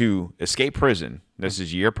able to escape prison. This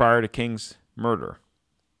is a year prior to King's murder.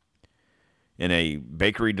 In a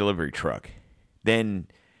bakery delivery truck. Then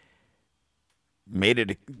made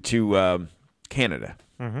it to Canada.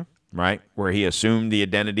 right? Where he assumed the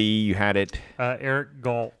identity. You had it. Eric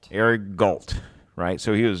Galt. Eric Galt, right?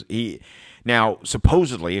 So now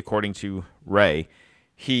supposedly, according to Ray,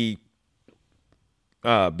 he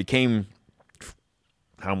became.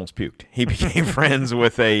 I almost puked. He became friends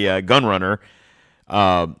with a gun runner,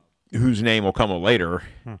 whose name will come later.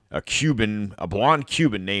 A blonde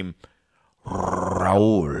Cuban named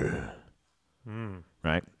Raul.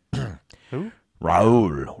 Right? Who?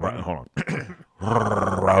 Raul. Hold on.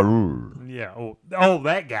 Raul. Yeah. Oh,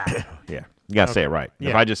 that guy. Yeah. You got to say it right. Yeah.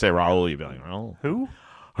 If I just say Raul, you'd be like, oh. Who?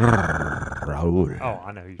 Raul. Oh,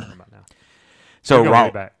 I know who you're talking about now. So We go way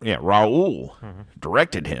back. Raul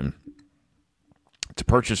directed him to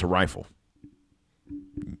purchase a rifle.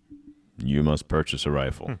 You must purchase a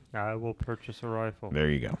rifle. I will purchase a rifle. There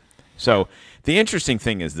you go. So the interesting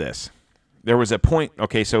thing is this. There was a point,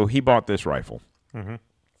 okay, so he bought this rifle.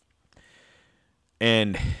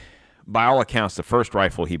 And by all accounts, the first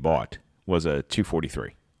rifle he bought was a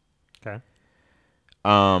 243. Okay.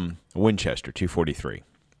 Winchester 243.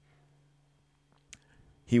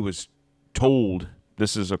 He was told,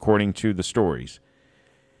 this is according to the stories,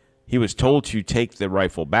 he was told to take the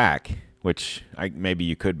rifle back, which maybe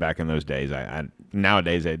you could back in those days.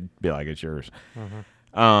 Nowadays, I'd be like, it's yours.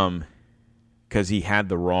 Because he had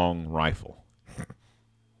the wrong rifle.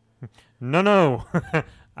 No.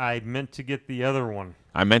 I meant to get the other one.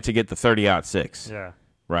 I meant to get the 30-06. Yeah.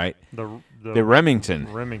 Right? The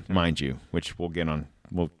Remington, Remington, mind you, which we'll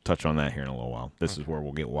touch on that here in a little while. This is where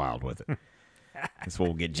we'll get wild with it. This is where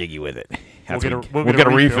we'll get jiggy with it. We'll get a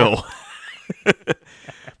refill.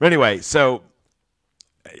 But anyway, so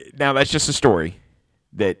now that's just a story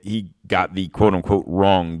that he got the quote-unquote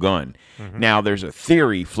wrong gun. Now there's a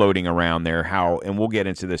theory floating around there and we'll get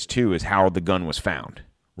into this too, is how the gun was found,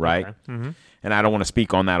 right? Okay. And I don't want to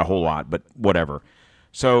speak on that a whole lot, but whatever.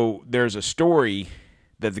 So there's a story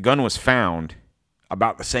that the gun was found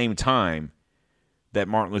about the same time that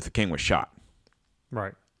Martin Luther King was shot.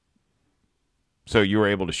 Right. So you were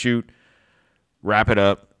able to shoot, wrap it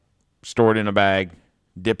up, store it in a bag,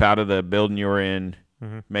 dip out of the building you were in,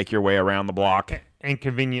 make your way around the block, And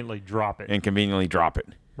conveniently drop it. and conveniently drop it.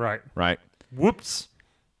 Right. Right? Whoops.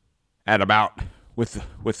 At about with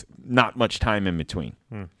not much time in between.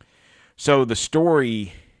 So the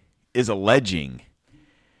story is alleging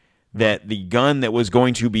that the gun that was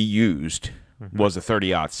going to be used was a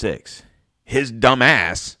 30-06. His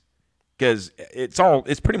dumbass, because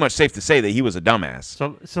it's pretty much safe to say that he was a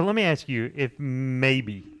dumbass. So let me ask you, if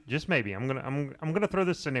maybe, just maybe, I'm gonna throw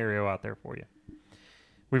this scenario out there for you.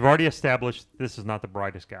 We've already established this is not the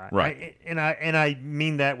brightest guy, Right. And I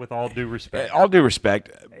mean that with all due respect. All due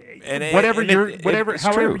respect, and However it's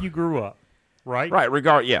true. you grew up, right? Right,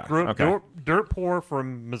 grew Up okay. dirt poor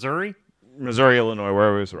from Missouri. Missouri, Illinois,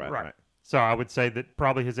 wherever it was, right. So I would say that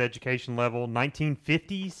probably his education level,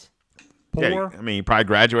 1950s, poor. Yeah, I mean, he probably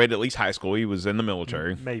graduated at least high school. He was in the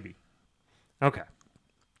military. Maybe. Okay.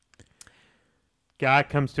 Guy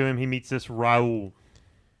comes to him. He meets this Raul,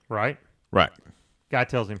 right? Right. Guy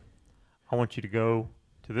tells him, I want you to go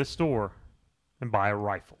to this store and buy a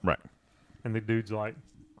rifle. Right. And the dude's like,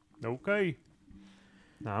 okay.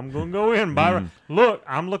 I'm going to go in and buy a Look,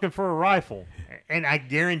 I'm looking for a rifle. And I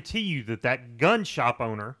guarantee you that gun shop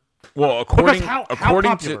owner. Well, according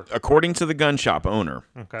to the gun shop owner,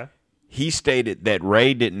 Okay. he stated that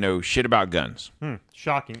Ray didn't know shit about guns.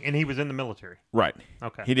 Shocking. And he was in the military. Right.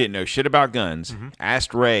 Okay. He didn't know shit about guns.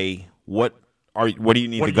 Asked Ray, what do you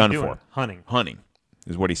need What the are gun you doing? for? Hunting. Hunting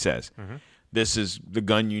is what he says. This is the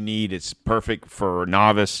gun you need. It's perfect for a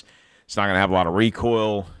novice. It's not going to have a lot of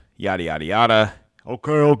recoil, yada, yada, yada.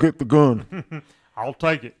 Okay, I'll get the gun. I'll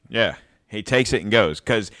take it. Yeah. He takes it and goes.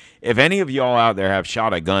 Because if any of y'all out there have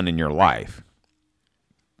shot a gun in your life,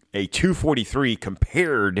 a 243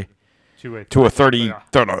 compared to a 30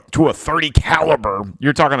 caliber,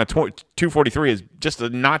 you're talking a 243 is just a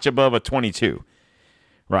notch above a 22,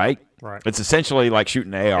 right? Right. It's essentially like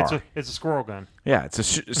shooting an AR. It's a squirrel gun. Yeah, it's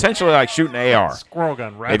essentially like shooting an AR. Squirrel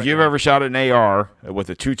gun, right? If you've ever shot an AR with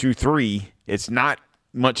a 223, it's not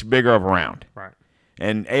much bigger of a round. Right.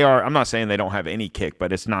 And AR, I'm not saying they don't have any kick,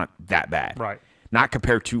 but it's not that bad. Right. Not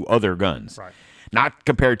compared to other guns. Right. Not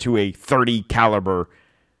compared to a 30 caliber.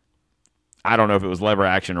 I don't know if it was lever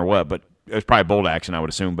action or what, but it was probably bolt action, I would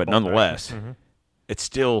assume. But nonetheless, it's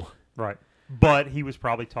still right. But he was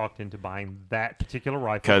probably talked into buying that particular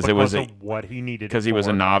rifle because of what he needed. Because he was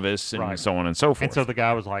a novice and so on and so forth. And so the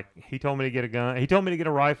guy was like, he told me to get a gun. He told me to get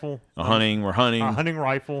a rifle. We're hunting. A hunting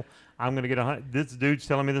rifle. I'm going to get this dude's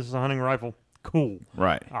telling me this is a hunting rifle. Cool.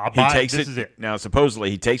 Right. I'll buy it. This is it. Now,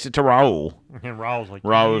 supposedly, he takes it to Raul. And Raul's like,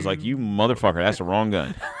 you motherfucker, that's the wrong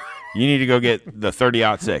gun. You need to go get the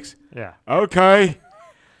 30-06. Yeah. Okay.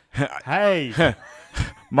 Hey.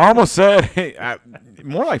 Mama said,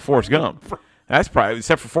 more like Forrest Gump. That's probably,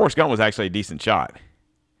 except for Forrest Gump was actually a decent shot.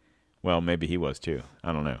 Well, maybe he was too.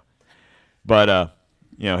 I don't know. But,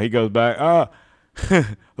 he goes back,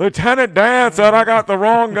 Lieutenant Dan said I got the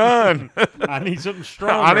wrong gun. I need something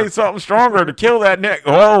stronger. I need something stronger to kill that neck.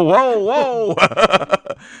 Whoa, whoa,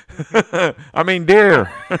 whoa. I mean,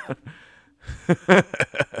 deer.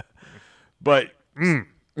 But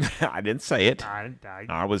I didn't say it.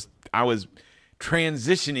 I was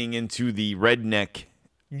transitioning into the redneck.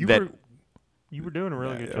 You were doing a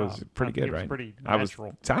really good job. It was pretty good, right? Pretty I was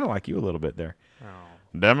natural. sounded like you a little bit there. Oh.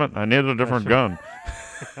 Damn it! I needed a different gun.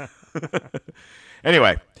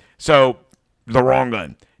 Anyway, so the wrong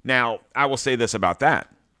gun. Now I will say this about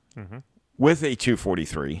that: with a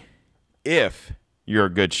 243, if you're a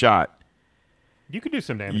good shot, you could do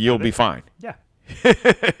some damage. You'll be fine. Yeah.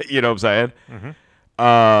 You know what I'm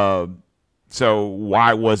saying? So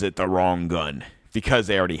why was it the wrong gun? Because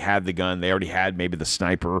they already had the gun. They already had maybe the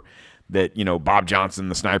sniper that, Bob Johnson,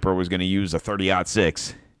 the sniper, was going to use a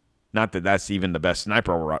 30-06. Not that that's even the best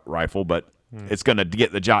sniper rifle, but it's going to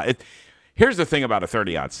get the job. Here's the thing about a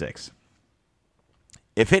 30-06.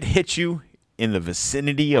 If it hits you in the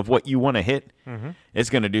vicinity of what you want to hit, it's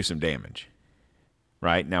going to do some damage.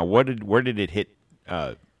 Right? Now, where did it hit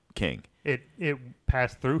King? It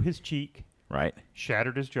passed through his cheek. Right.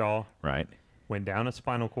 Shattered his jaw. Right. Went down his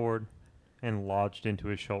spinal cord and lodged into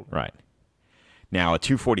his shoulder. Right. Now, a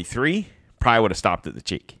 243 probably would have stopped at the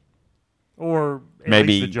cheek. Or at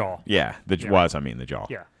maybe least the jaw. Yeah, the jaw.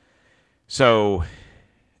 Yeah. So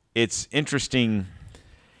it's interesting.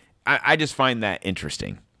 I just find that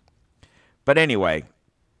interesting. But anyway,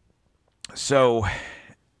 so,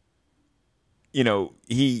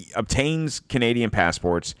 he obtains Canadian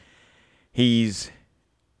passports. He's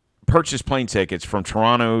purchased plane tickets from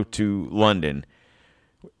Toronto to London,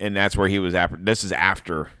 and that's where he was. This is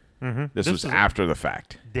after. This was after the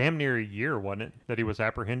fact. Damn near a year, wasn't it, that he was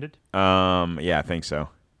apprehended? Yeah, I think so.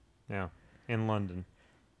 Yeah, in London.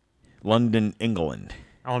 London, England.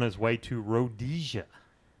 On his way to Rhodesia.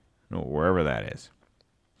 No, wherever that is.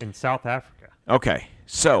 In South Africa. Okay,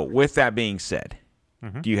 so with that being said,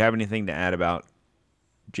 do you have anything to add about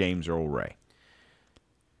James Earl Ray?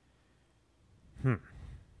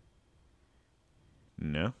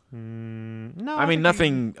 No? No. I mean,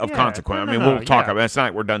 nothing of consequence. No, I mean, we'll talk about it. It's not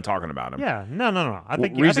like we're done talking about him. Yeah, no. I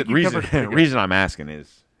think reason I'm asking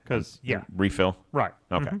is because refill. Right.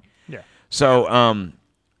 Okay. Yeah. So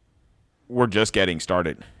we're just getting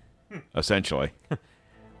started, essentially.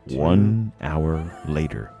 1 hour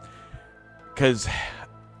later, because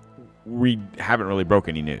we haven't really broke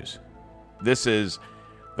any news. This is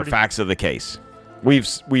the facts of the case.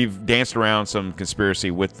 We've danced around some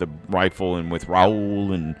conspiracy with the rifle and with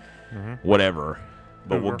Raul and whatever,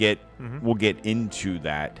 but we'll get into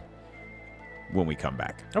that when we come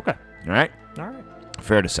back. Okay. All right. All right.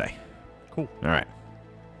 Fair to say. Cool. All right.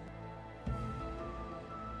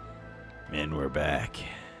 And we're back.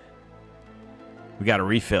 We got a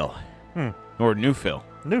refill or new fill.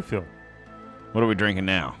 New fill. What are we drinking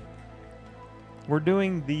now? We're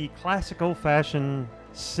doing the classic old-fashioned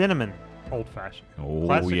cinnamon old-fashioned. Oh,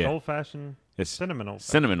 Classic yeah. old-fashioned It's cinnamon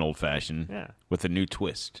old-fashioned. Cinnamon old-fashioned with a new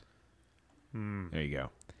twist. There you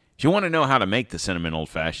go. If you want to know how to make the cinnamon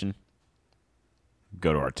old-fashioned,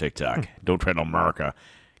 go to our TikTok. Don't Tread on America,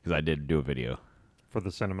 because I did do a video. For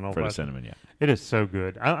the cinnamon For old-fashioned. the cinnamon, yeah. It is so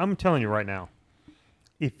good. I'm telling you right now,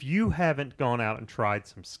 if you haven't gone out and tried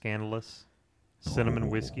some Scandalous cinnamon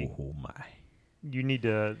whiskey, Oh, my. you need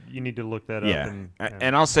to look that up. Yeah. And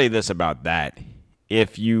And I'll say this about that.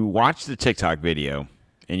 If you watch the TikTok video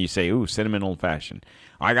and you say, ooh, cinnamon old-fashioned,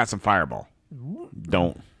 I got some Fireball.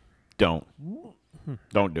 Don't do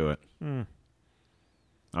it. I'm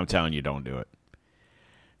telling you, don't do it.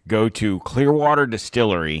 Go to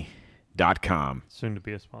clearwaterdistillery.com. soon to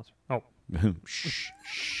be a sponsor. Oh,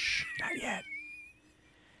 Shh, not yet.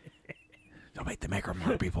 Don't make the Maker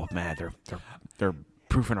Mark people mad. They're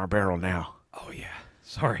proofing our barrel now. oh yeah.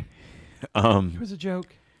 Sorry. It was a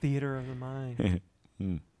joke. Theater of the mind.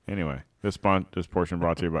 Anyway, this portion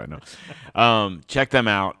brought to you by no. Check them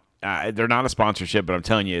out. They're not a sponsorship, but I'm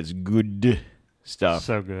telling you, it's good stuff.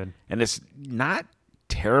 So good. And it's not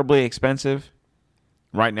terribly expensive.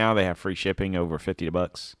 Right now, they have free shipping over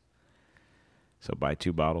 $50. So buy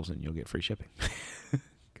 2 bottles and you'll get free shipping.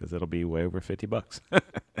 Because it'll be way over $50.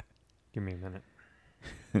 Give me a minute.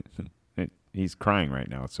 He's crying right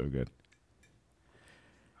now. It's so good.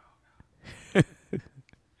 God,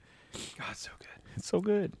 so good. It's so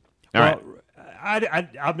good. All right.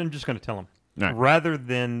 I'm just going to tell him. Right. Rather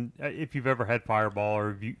than if you've ever had Fireball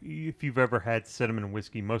or if you've ever had cinnamon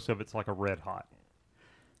whiskey, most of it's like a Red Hot.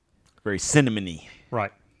 Very cinnamony.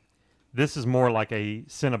 Right. This is more like a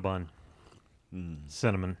Cinnabon.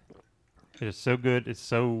 Cinnamon. It is so good. It's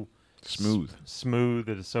so Smooth. smooth.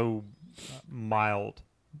 It is so mild.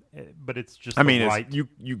 But it's just I mean, right.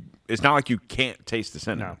 it's not like you can't taste the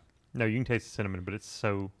cinnamon. No, you can taste the cinnamon, but it's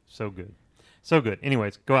so good. So good.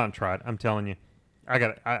 Anyways, go out and try it. I'm telling you. I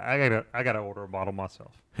gotta order a bottle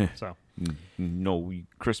myself. So No,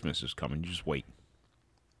 Christmas is coming. You just wait.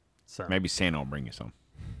 Maybe Santa will bring you some.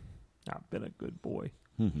 I've been a good boy.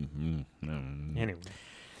 No. Anyway.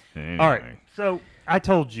 All right. So I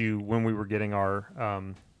told you when we were getting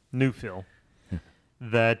our new fill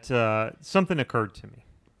that something occurred to me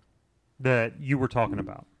that you were talking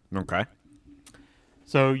about. Okay.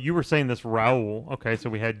 So you were saying this Raul. Okay, so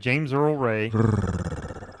we had James Earl Ray.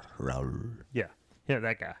 Raul. Yeah,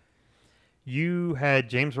 that guy. You had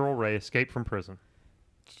James Earl Ray escape from prison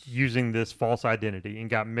using this false identity and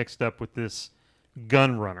got mixed up with this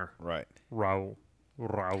gun runner, Right. Raul.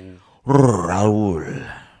 Raul.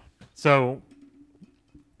 So,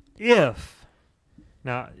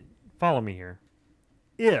 now, follow me here.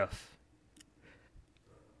 If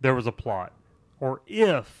there was a plot, or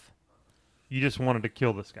if you just wanted to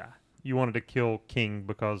kill this guy, you wanted to kill King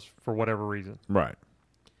because, for whatever reason, Right.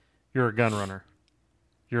 you're a gun runner,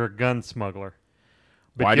 you're a gun smuggler.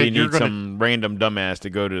 But Why do yet you you're need gonna- some random dumbass to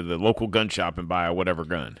go to the local gun shop and buy a whatever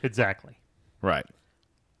gun? Exactly. Right.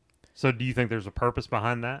 So, do you think there's a purpose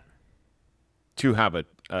behind that? To have a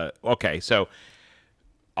okay, so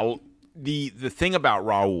the thing about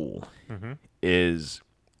Raul is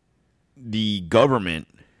the government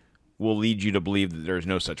will lead you to believe that there's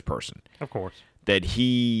no such person. Of course. That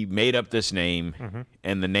he made up this name,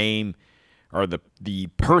 and the name or the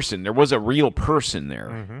person, there was a real person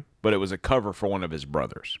there, but it was a cover for one of his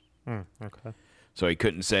brothers. Okay. So he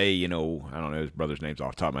couldn't say, I don't know his brother's names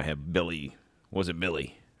off the top of my head. Billy. Wasn't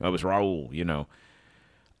Billy. That was Raul,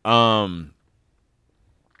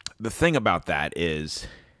 The thing about that is,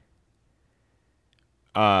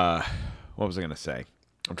 what was I going to say?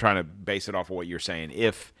 I'm trying to base it off of what you're saying.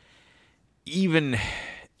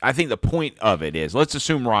 I think the point of it is, let's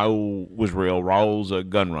assume Raul was real. Raul's a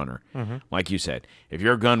gun runner. Like you said, if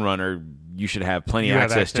you're a gun runner, you should have plenty You of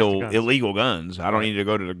have access access to to guns. illegal guns. I don't need to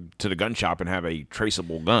go to the gun shop and have a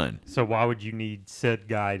traceable gun So, why would you need said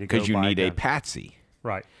guy to go because you buy need a gun? patsy.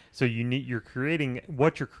 Right. So you're creating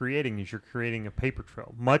a paper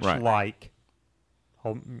trail, much Right. like,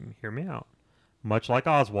 hear me out, much like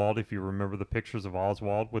Oswald. If you remember the pictures of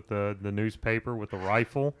Oswald with the newspaper with the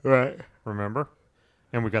rifle, Right. remember?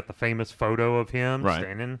 And we got the famous photo of him Right.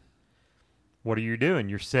 standing. What are you doing?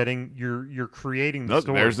 You're creating the Look,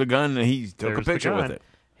 story. there's the gun. And he took a There's the picture with gun. it.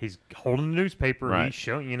 He's holding the newspaper. Right. He's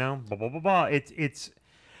showing, blah blah blah blah. It's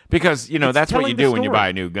Because, It's that's what telling you the do when you story. buy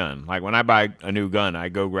a new gun. Like, when I buy a new gun, I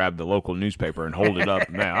go grab the local newspaper and hold it up.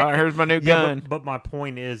 Now, here's my new gun. But my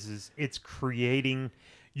point is it's creating.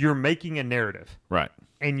 You're making a narrative. Right,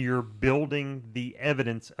 And you're building the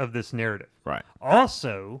evidence of this narrative. right.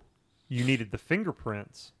 Also, you needed the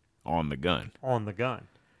fingerprints On the gun. on the gun.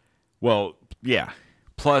 Well, yeah.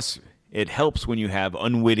 Plus, it helps when you have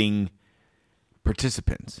unwitting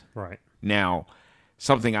participants. Right. Now,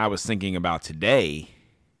 something I was thinking about today,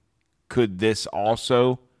 could this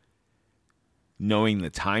also, knowing the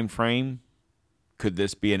time frame, could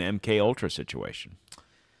this be an MK Ultra situation?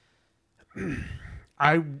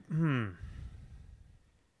 I mean,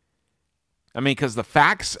 because the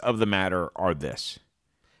facts of the matter are this.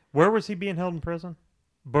 Where was he being held in prison?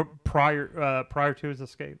 But prior to his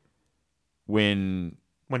escape, When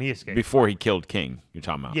when he escaped. before he killed King, you're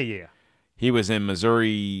talking about. Yeah. He was in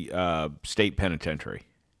Missouri State Penitentiary.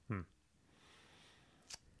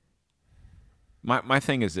 My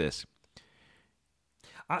thing is this.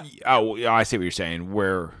 I see what you're saying.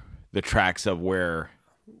 Where the tracks of where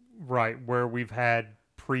Right, where we've had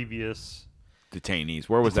previous. detainees.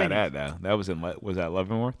 Where was that Detainees. at though? That was was that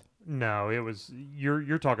Leavenworth? No, it was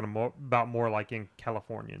you're talking about more like in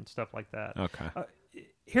California and stuff like that. Okay.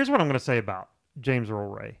 Here's what I'm going to say about James Earl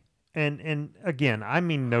Ray. And again, I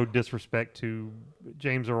mean no disrespect to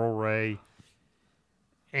James Earl Ray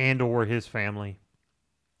and or his family.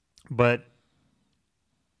 But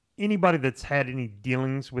anybody that's had any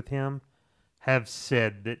dealings with him have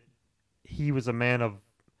said that he was a man of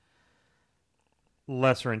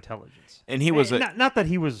lesser intelligence. And he was not that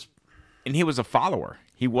he was a follower.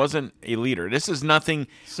 He wasn't a leader. This is nothing.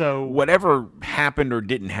 so Whatever happened or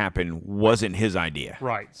didn't happen wasn't his idea.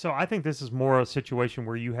 right. So I think this is more a situation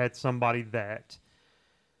where you had somebody that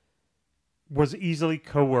was easily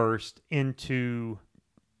coerced into,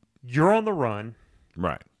 you're on the run.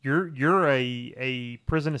 Right. You're a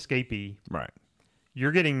prison escapee. Right.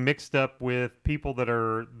 You're getting mixed up with people that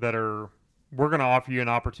are we're going to offer you an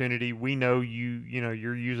opportunity. We know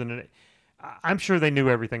you're using it. I'm sure they knew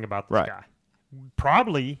everything about this guy.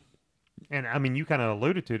 Probably, and I mean, you kind of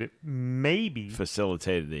alluded to it, maybe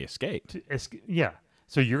facilitated the escape. Yeah.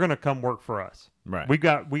 So you're going to come work for us. Right. We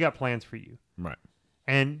got plans for you. Right.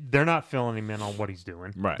 And they're not filling him in on what he's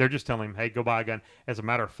doing. Right. They're just telling him, hey, go buy a gun. As a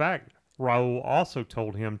matter of fact, Raul also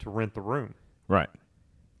told him to rent the room. Right.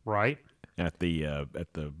 Right? At the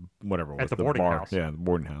whatever it was, at the boarding bar. house. Yeah, the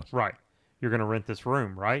boarding house. Right. You're going to rent this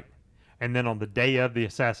room, right? And then on the day of the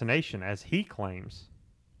assassination, as he claims,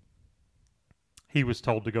 he was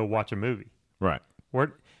told to go watch a movie. Right.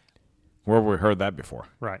 Where have we heard that before?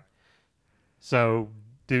 Right. So,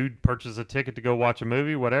 dude purchases a ticket to go watch a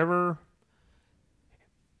movie, whatever.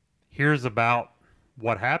 Hears about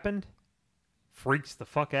what happened, freaks the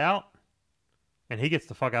fuck out, and he gets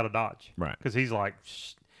the fuck out of Dodge. Right. Because he's like,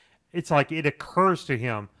 it's like it occurs to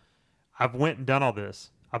him, I've went and done all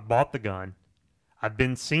this. I bought the gun. I've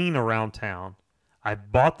been seen around town. I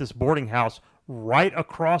bought this boarding house right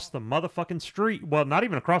across the motherfucking street. Well, not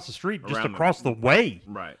even across the street, just across the way.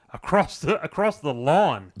 Right. Across the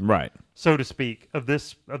lawn. Right. So to speak, of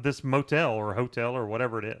this motel or hotel or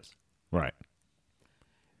whatever it is. Right.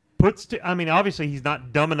 Obviously he's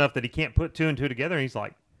not dumb enough that he can't put two and two together, and he's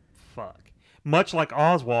like, fuck. Much like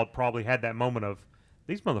Oswald probably had that moment of,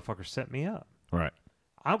 these motherfuckers set me up. Right.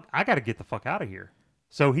 I got to get the fuck out of here.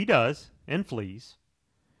 So he does and flees,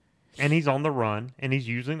 and he's on the run, and he's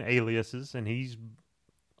using aliases, and he's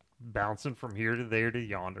bouncing from here to there to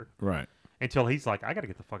yonder. Right. Until he's like, I got to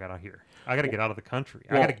get the fuck out of here. I got to get out of the country.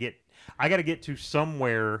 Well, I got to get to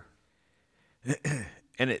somewhere.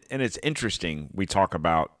 And it's interesting we talk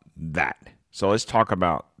about that. So let's talk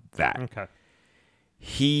about that. Okay.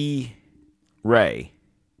 Ray,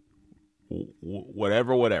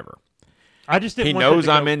 whatever. I just didn't. He want knows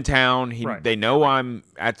them to I'm go, in town. Right. They know I'm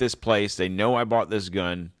at this place. They know I bought this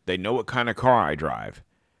gun. They know what kind of car I drive.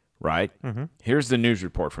 Right? Mm-hmm. Here's the news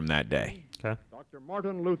report from that day. Okay. Dr.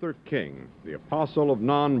 Martin Luther King, the apostle of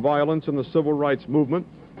nonviolence in the civil rights movement,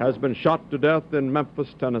 has been shot to death in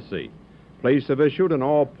Memphis, Tennessee. Police have issued an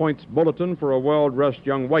all-points bulletin for a well-dressed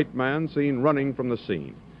young white man seen running from the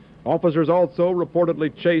scene. Officers also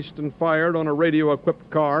reportedly chased and fired on a radio-equipped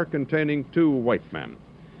car containing 2 white men.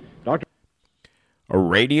 A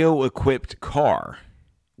radio-equipped car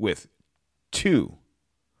with 2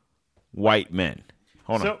 white men.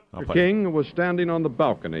 Hold on. Dr. King was standing on the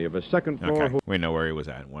balcony of a second-floor... Okay, we know where he was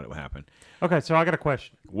at and what happened. Okay, so I got a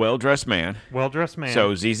question. Well-dressed man. Well-dressed man.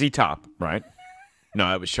 So ZZ Top, right?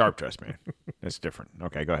 No, it was Sharp-dressed man. That's different.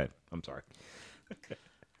 Okay, go ahead. I'm sorry.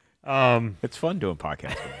 It's fun doing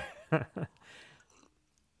podcasts with you.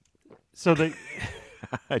 So they...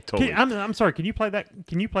 I totally... I'm sorry, can you play that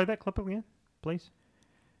clip again, please?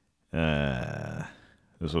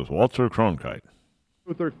 This was Walter Cronkite.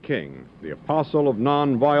 Luther King, the apostle of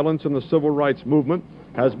nonviolence in the civil rights movement,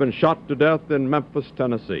 has been shot to death in Memphis,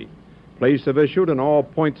 Tennessee. Police have issued an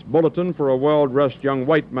all-points bulletin for a well-dressed young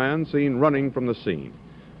white man seen running from the scene.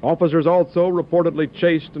 Officers also reportedly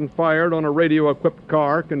chased and fired on a radio-equipped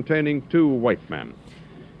car containing 2 white men.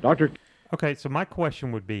 Okay, so my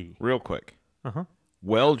question would be... Real quick. Uh-huh.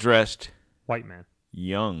 Well-dressed... White man.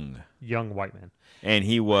 Young white man. And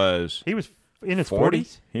he was... He was in his 40?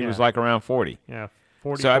 40s? He was like around 40. Yeah,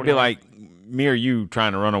 40. So I'd be 41. like, me or you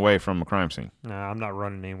trying to run away from a crime scene. No, I'm not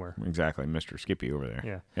running anywhere. Exactly, Mr. Skippy over there.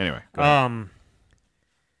 Yeah. Anyway, go ahead.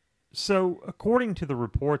 So according to the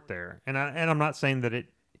report there, and I'm not saying that it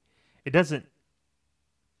doesn't,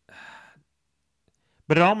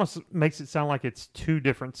 but it almost makes it sound like it's 2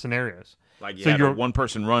 different scenarios. Like you so had one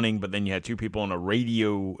person running, but then you had 2 people in a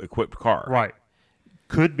radio-equipped car. Right.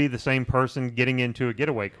 Could be the same person getting into a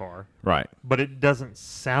getaway car. Right. But it doesn't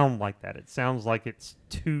sound like that. It sounds like it's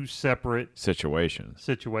 2 separate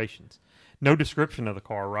situations. No description of the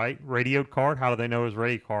car, right? Radioed car. How do they know it was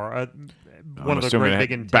radio car? One of the great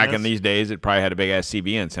big antennas. Back in these days, it probably had a big-ass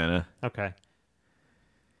CB antenna. Okay.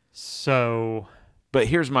 So... But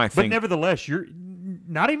here's my thing. But nevertheless, you're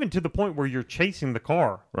not even to the point where you're chasing the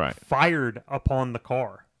car. Right. Fired upon the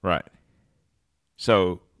car. Right.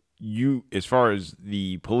 So you, as far as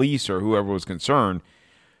the police or whoever was concerned,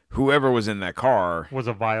 whoever was in that car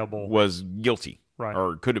was guilty. Right.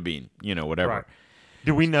 Or could have been, whatever. Right.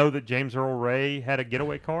 Do we know that James Earl Ray had a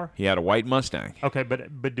getaway car? He had a white Mustang. Okay,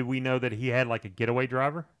 but do we know that he had like a getaway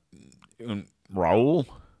driver? Raul?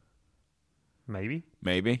 Maybe.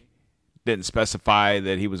 Didn't specify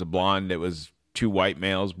that he was a blonde that was two white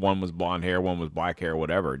males. One was blonde hair, one was black hair,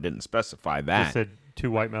 whatever. It didn't specify that. Just said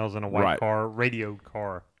two white males in a white Right. car, radioed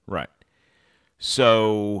car. Right.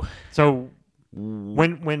 So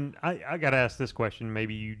when I got to ask this question,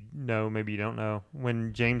 maybe you know, maybe you don't know.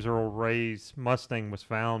 When James Earl Ray's Mustang was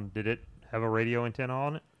found, did it have a radio antenna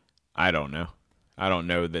on it? I don't know. I don't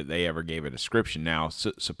know that they ever gave a description. Now,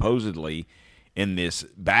 supposedly, in this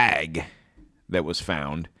bag that was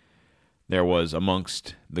found, there was,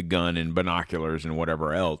 amongst the gun and binoculars and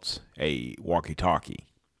whatever else, a walkie-talkie.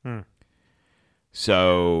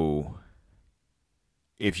 So,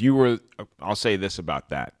 if you were, I'll say this about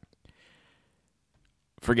that.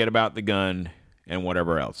 Forget about the gun and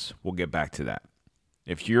whatever else. We'll get back to that.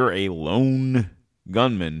 If you're a lone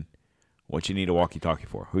gunman, what you need a walkie-talkie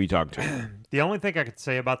for? Who are you talking to? The only thing I could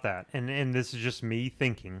say about that, and this is just me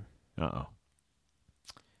thinking,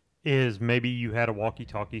 is maybe you had a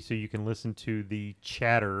walkie-talkie so you can listen to the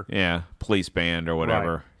chatter. Yeah, police band or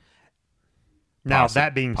whatever. Right. Now,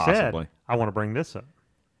 that being possibly. said, I want to bring this up.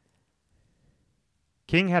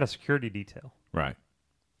 King had a security detail Right.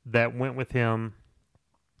 that went with him,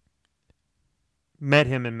 met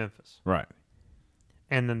him in Memphis, Right.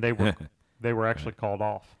 and then they were actually called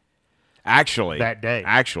off. Actually, That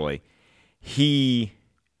day. He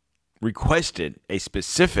requested a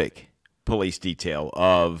specific police detail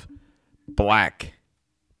of black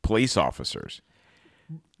police officers.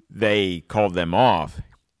 They called them off.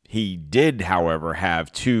 He did, however,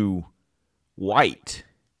 have two white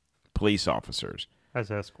police officers As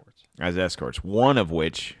escorts. One of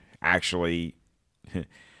which actually,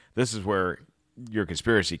 this is where your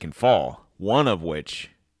conspiracy can fall. One of which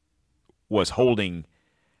was holding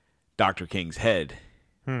Dr. King's head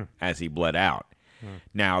as he bled out.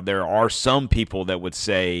 Now, there are some people that would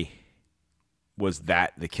say, was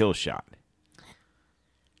that the kill shot?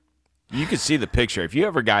 You could see the picture. If you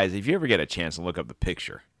ever get a chance to look up the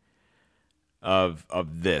picture of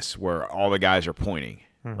this, where all the guys are pointing,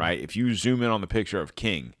 right? If you zoom in on the picture of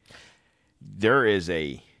King, there is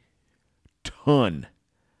a ton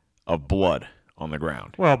of blood on the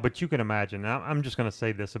ground. Well, but you can imagine. I'm just going to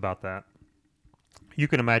say this about that. You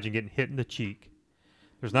can imagine getting hit in the cheek.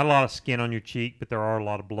 There's not a lot of skin on your cheek, but there are a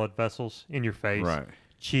lot of blood vessels in your face. Right.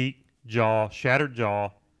 Cheek, jaw, shattered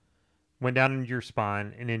jaw, went down into your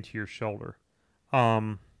spine and into your shoulder.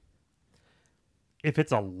 If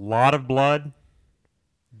it's a lot of blood,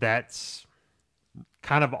 that's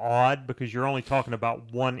kind of odd because you're only talking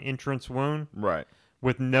about one entrance wound Right.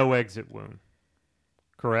 with no exit wound.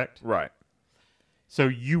 Correct? Right. So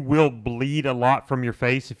you will bleed a lot from your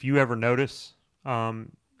face if you ever notice.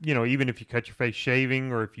 Even if you cut your face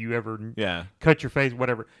shaving or if you ever cut your face,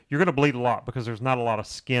 whatever, you're going to bleed a lot because there's not a lot of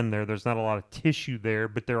skin there. There's not a lot of tissue there,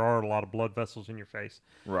 but there are a lot of blood vessels in your face.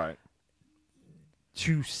 Right.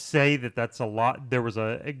 To say that that's a lot, there was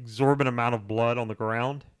an exorbitant amount of blood on the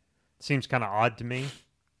ground, seems kind of odd to me.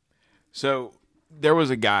 So there was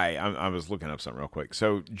a guy, I was looking up something real quick.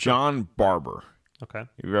 So John Barber. Okay. Have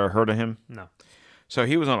you ever heard of him? No. So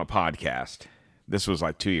he was on a podcast. This was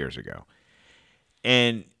like 2 years ago.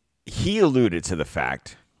 And he alluded to the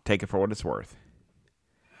fact, take it for what it's worth,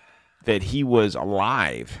 that he was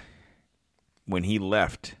alive when he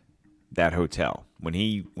left that hotel. When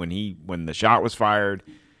the shot was fired,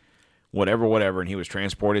 whatever, and he was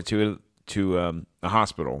transported to a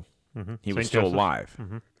hospital, he was St. still Joseph's.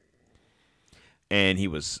 alive. And he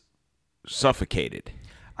was suffocated.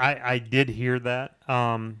 I did hear that.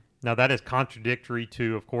 Now, that is contradictory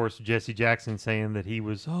to, of course, Jesse Jackson saying that he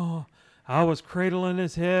was, I was cradling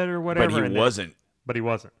his head or whatever. But he wasn't. But he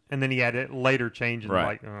wasn't. And then he had it later change and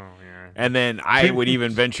Right. yeah. And then I would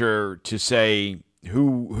even venture to say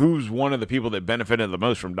who's one of the people that benefited the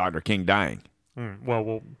most from Dr. King dying. Well,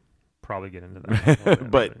 we'll probably get into that. A little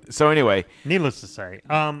bit, But so anyway, needless to say.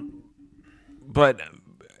 but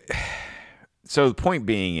so the point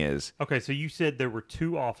being is Okay, so you said there were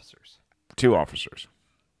two officers. two officers.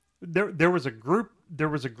 There was a group. There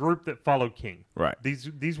was a group that followed King. Right.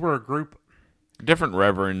 These were a group, Different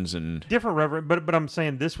reverends and different reverend, but I'm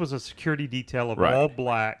saying this was a security detail of Right. all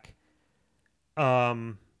black,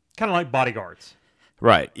 kind of like bodyguards.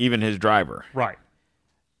 right, even his driver. Right.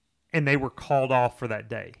 And they were called off for that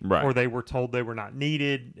day. Right. Or they were told they were not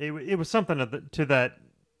needed. It was something to that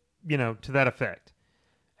effect.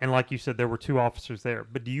 And like you said, there were two officers there.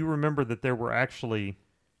 But do you remember that there were actually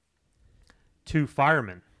two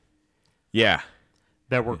firemen Yeah.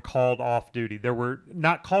 that were called off duty? They were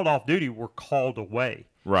not called off duty, were called away.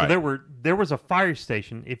 Right. So there was a fire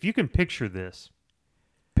station. If you can picture this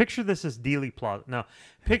as Dealey Plaza. Now,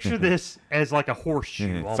 picture this as like a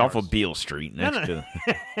horseshoe. It's off almost. of Beale Street next to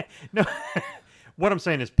No. what I'm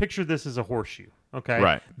saying is picture this as a horseshoe, okay?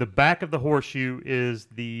 Right. The back of the horseshoe is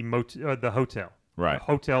the the hotel. Right.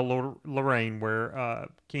 Hotel Lorraine, where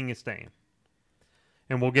King is staying.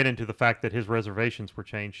 And we'll get into the fact that his reservations were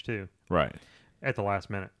changed too. Right. At the last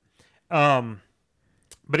minute. But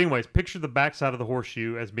anyways, picture the backside of the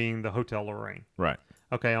horseshoe as being the Hotel Lorraine. Right.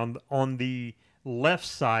 Okay, on the left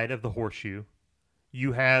side of the horseshoe,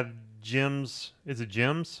 you have Jim's, is it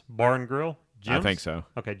Jim's Bar and Grill? Jim's? I think so.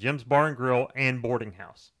 Okay, Jim's Bar and Grill and boarding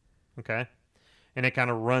house. Okay? And it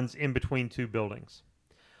kind of runs in between two buildings.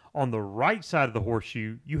 On the right side of the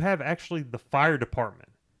horseshoe, you have actually the fire department.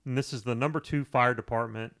 And this is the number 2 fire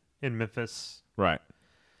department in Memphis. Right.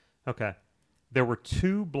 Okay. There were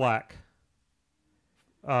 2 black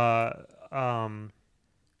firemen.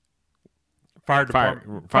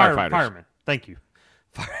 Thank you.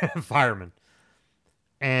 Firemen.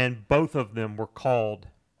 And both of them were called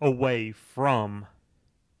away from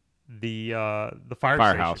the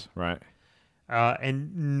firehouse, station. right?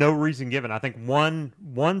 And no reason given. I think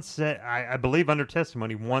one said, I believe under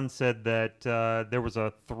testimony, one said that there was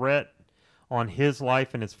a threat on his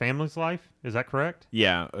life and his family's life. Is that correct?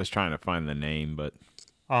 Yeah, I was trying to find the name, but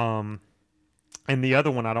and the other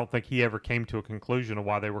one, I don't think he ever came to a conclusion of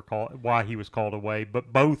why he was called away.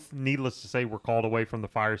 But both, needless to say, were called away from the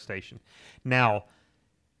fire station. Now,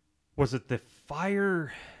 was it the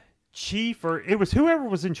fire chief or it was whoever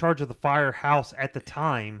was in charge of the firehouse at the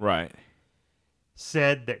time? Right.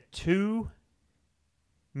 Said that 2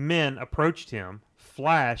 men approached him,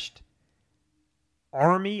 flashed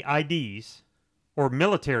Army IDs, or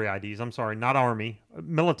military IDs, I'm sorry, not Army,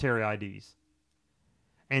 military IDs,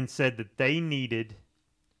 and said that they needed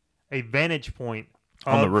a vantage point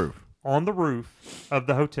on the roof. On the roof of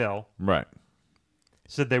the hotel. Right.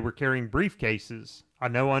 Said they were carrying briefcases. I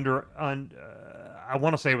know I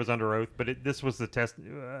want to say it was under oath, but this was the test.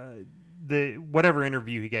 The whatever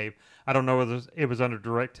interview he gave, I don't know whether it was under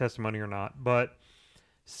direct testimony or not, but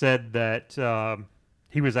said that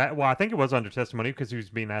he was at. Well, I think it was under testimony because he was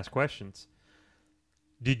being asked questions.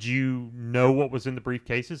 Did you know what was in the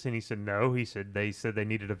briefcases? And he said no. He said they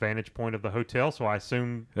needed a vantage point of the hotel, so I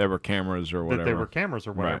assumed there were cameras or whatever. That there were cameras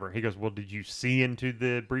or whatever. Right. He goes, well, did you see into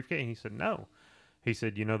the briefcase? And he said no. He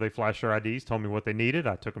said, they flashed their IDs, told me what they needed.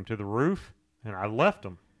 I took them to the roof, and I left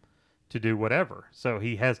them to do whatever. So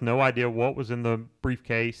he has no idea what was in the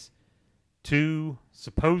briefcase. 2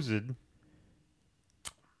 supposed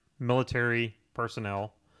military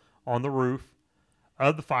personnel on the roof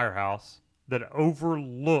of the firehouse that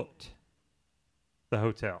overlooked the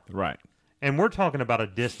hotel. Right. And we're talking about a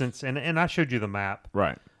distance, and I showed you the map.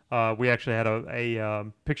 Right. We actually had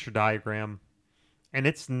a picture diagram, and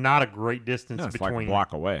it's not a great distance No, it's between... like a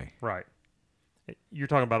block away. Right. You're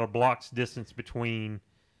talking about a block's distance between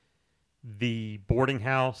the boarding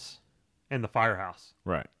house and the firehouse.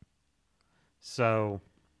 Right. So,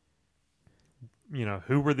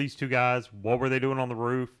 who were these 2 guys? What were they doing on the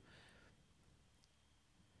roof?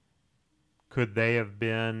 Could they have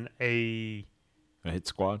been a hit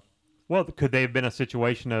squad? Well, could they have been a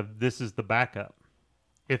situation of this is the backup?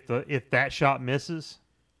 If that shot misses,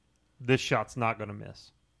 this shot's not going to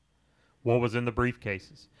miss. What was in the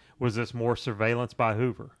briefcases? Was this more surveillance by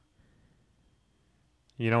Hoover?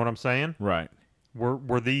 You know what I'm saying? Right.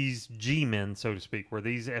 Were these G-men, so to speak? Were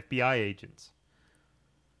these FBI agents?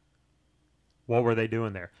 What were they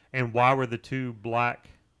doing there? And why were the 2 black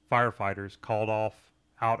firefighters called off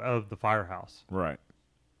out of the firehouse? Right.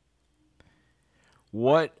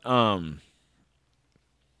 What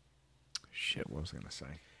shit, what was I going to say?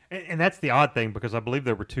 And that's the odd thing, because I believe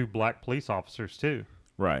there were 2 black police officers too.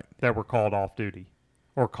 Right. That were called off duty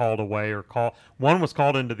or called away one was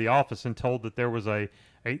called into the office and told that there was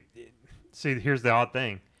see, here's the odd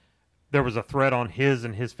thing. There was a threat on his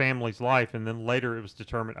and his family's life, and then later it was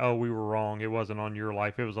determined, we were wrong. It wasn't on your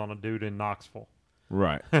life. It was on a dude in Knoxville.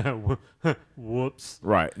 Right. Whoops.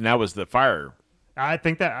 Right. And that was the fire. I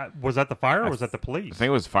think was that the fire or was that the police? I think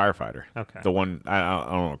it was the firefighter. Okay. The one, I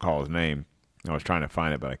don't recall his name. I was trying to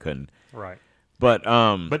find it, but I couldn't. Right. But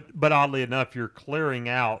oddly enough, you're clearing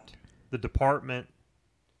out the department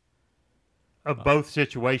of both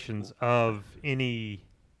situations of any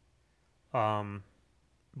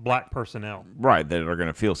black personnel. Right, that are going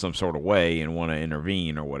to feel some sort of way and want to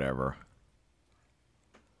intervene or whatever.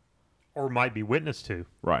 Or might be witness to.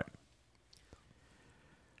 Right.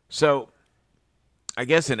 So, I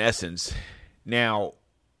guess in essence, now,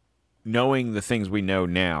 knowing the things we know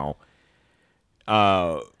now,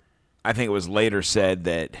 I think it was later said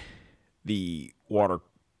that the Walter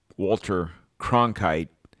Cronkite,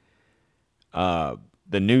 the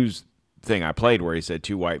news thing I played where he said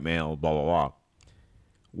 2 white male, blah, blah, blah,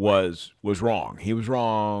 was wrong. He was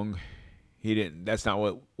wrong. He didn't. That's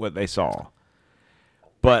not what they saw.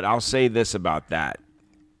 But I'll say this about that.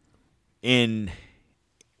 In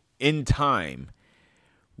time,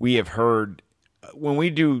 we have heard when we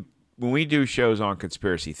do shows on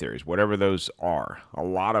conspiracy theories, whatever those are, a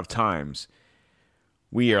lot of times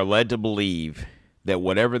we are led to believe that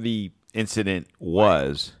whatever the incident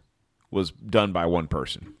was done by one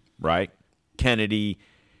person, right? Kennedy,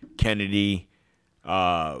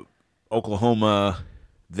 Oklahoma,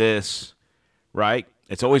 this, right?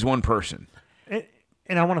 It's always one person.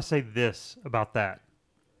 And I want to say this about that.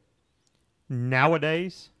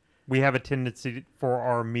 Nowadays, we have a tendency for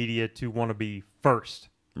our media to want to be first.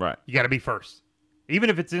 Right. You got to be first. Even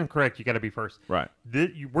if it's incorrect, you got to be first. Right.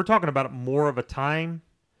 We're talking about more of a time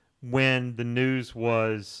when the news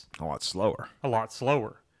was A lot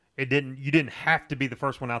slower. You didn't have to be the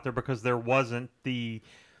first one out there because there wasn't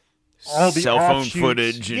all the cell phone offshoots.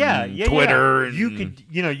 footage and Twitter. And you could,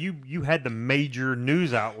 you had the major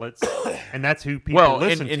news outlets, and that's who people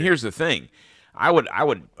listen to. And here's the thing. I would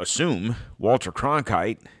assume Walter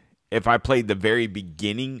Cronkite, if I played the very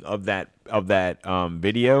beginning of that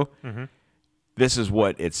video, this is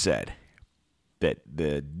what it said. That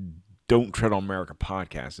the Don't Tread on America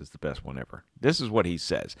podcast is the best one ever. This is what he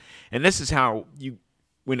says. And this is how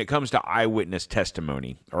when it comes to eyewitness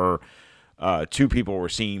testimony or two people were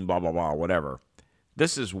seen, blah, blah, blah, whatever,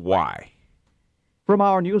 this is why. From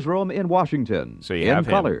our newsroom in Washington, So you in have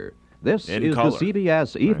him. color, this In is color. the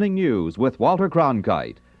CBS Evening News with Walter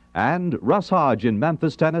Cronkite and Russ Hodge in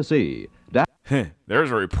Memphis, Tennessee.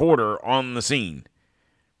 There's a reporter on the scene,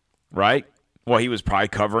 right? Well, he was probably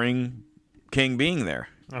covering King being there,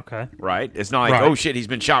 Okay. right? It's not like, Right. oh, shit, he's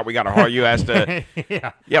been shot. We got to hire you as to...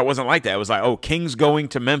 Yeah. Yeah, it wasn't like that. It was like, oh, King's going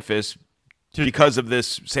to Memphis because of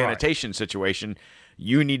this sanitation situation.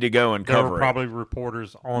 You need to go and There cover were probably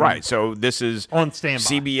reporters on Right, so this is on standby.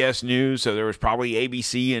 CBS News, so there was probably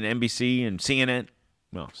ABC and NBC and CNN.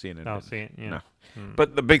 Well, CNN. Oh, didn't. see it, yeah. No.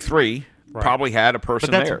 But the big three Right. probably had a But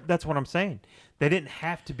person that's there. that's what I'm saying. They didn't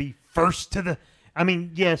have to be first to the. I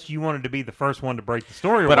mean, yes, you wanted to be the first one to break the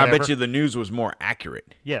story, or But whatever. I bet you the news was more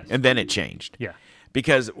accurate. Yes. And then it changed. Yeah.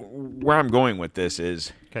 Because where I'm going with this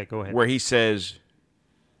is Okay, go ahead. where he says,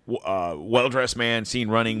 well-dressed man seen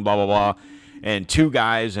running, blah, blah, blah, and two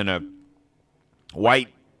guys in a white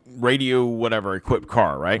radio, whatever, equipped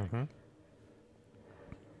car, right? Mm-hmm.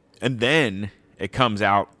 And then it comes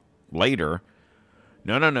out later,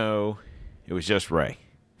 no, it was just Ray.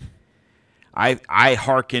 I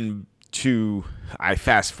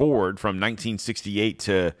fast forward from 1968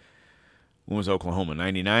 to, when was Oklahoma,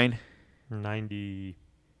 99?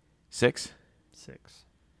 96, 6?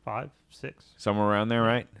 5, 6. Somewhere around there,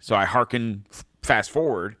 right? So I fast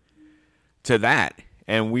forward to that,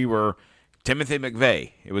 and we were Timothy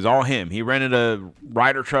McVeigh. It was all him. He rented a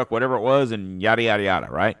Ryder truck, whatever it was, and yada, yada, yada,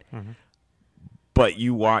 right? Mm-hmm. But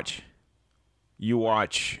you watch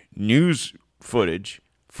news footage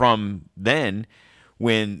from then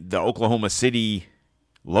when the Oklahoma City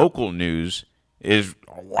local news is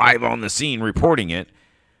live on the scene reporting it.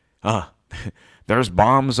 There's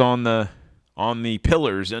bombs on the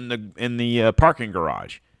pillars in the parking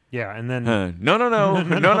garage. Yeah, and then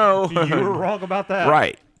No. you were wrong about that.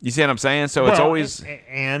 Right. You see what I'm saying? So it's Well, always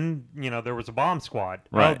and there was a bomb squad.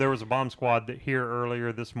 Right. Oh, there was a bomb squad here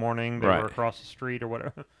earlier this morning. They Right. were across the street or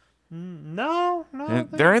whatever. No.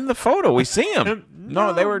 they're in the photo. We see them.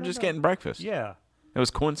 No, they were no, just no. getting breakfast. Yeah, It was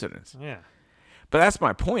coincidence. yeah. But that's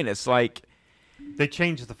my point. It's like They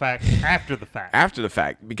changed the fact after the fact. after the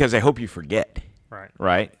fact because they hope you forget, Right.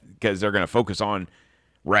 right? Because they're going to focus on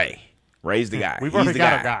Ray. Ray's the guy. We've He's already the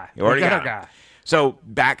got guy. our guy. You already We've got got our him. guy. So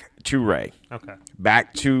back to Ray. Okay.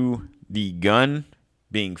 Back to the gun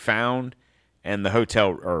being found and the hotel,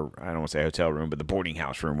 or I don't want to say hotel room, but the boarding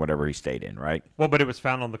house room, whatever he stayed in, right? Well, but it was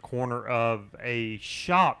found on the corner of a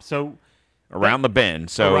shop. So Around the bend.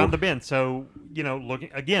 So around the bend. So,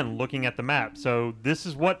 looking at the map. So this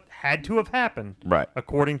is what had to have happened, Right.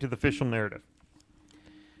 according to the official narrative.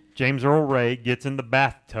 James Earl Ray gets in the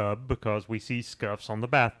bathtub because we see scuffs on the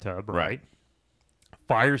bathtub, right?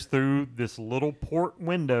 Fires through this little port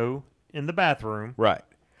window in the bathroom. Right.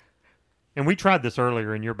 And we tried this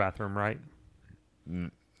earlier in your bathroom, right?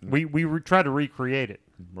 We tried to recreate it.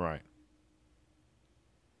 Right.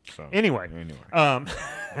 So Anyway.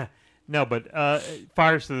 No, but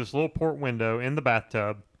fires through this little port window in the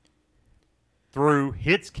bathtub.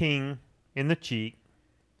 Hits King in the cheek.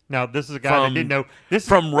 Now, this is a guy that didn't know. This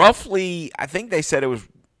from roughly, I think they said it was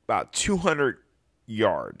about 200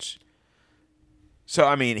 yards. So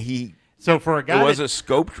I mean, he So for a guy It was a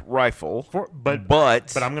scoped rifle, but I'm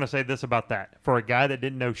going to say this about that. For a guy that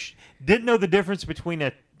didn't know the difference between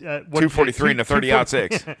a 243 and a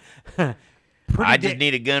 30-06. I just da-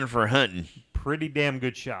 need a gun for hunting. pretty damn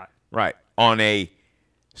good shot. Right. On a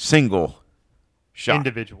single shot.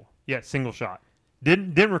 Individual. Yeah, single shot.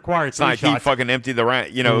 Didn't require It's three not like he shots. fucking emptied the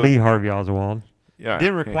round, Lee Harvey Oswald. Yeah.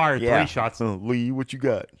 Didn't require Yeah. 3 shots. Lee, what you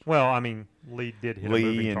got? Well, I mean, Lee did hit a Lee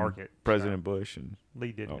moving and target. President Bush. And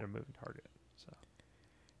Lee did hit a moving target. So.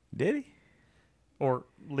 Did he? Or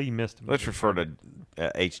Lee missed a moving Let's refer target.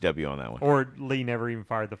 to HW on that one. Or Lee never even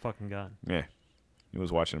fired the fucking gun. Yeah. He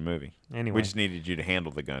was watching a movie. Anyway. We just needed you to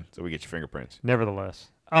handle the gun so we get your fingerprints. Nevertheless.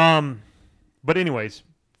 But anyways,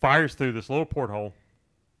 fires through this little porthole,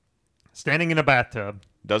 standing in a bathtub,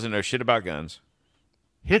 Doesn't know shit about guns.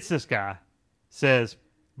 hits this guy, says,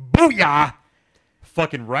 "Booyah!"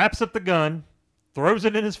 Fucking wraps up the gun, throws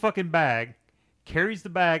it in his fucking bag, carries the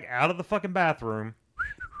bag out of the fucking bathroom,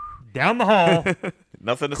 down the hall,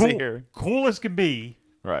 Nothing to see here. cool as can be,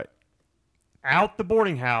 Right. out the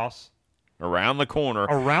boarding house, Around the corner.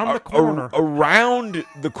 Around the corner. Around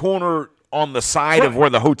the corner on the side of Right. where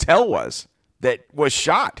the hotel was that was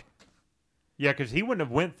shot. yeah, because he wouldn't have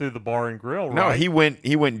went through the bar and grill, right? No, he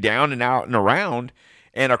went down and out and around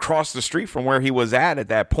and across the street from where he was at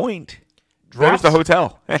that point. There's Drops- the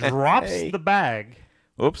hotel. drops Hey. the bag.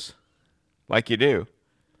 Oops. Like you do.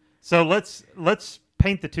 So let's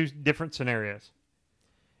paint the 2 different scenarios.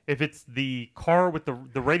 If it's the car with the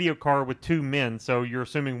radio car with 2 men, so you're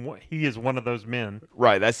assuming he is one of those men.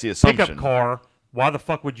 Right, that's the assumption. Pickup car, why the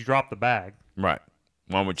fuck would you drop the bag? Right.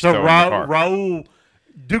 Why would you So throw it in the car? Raul,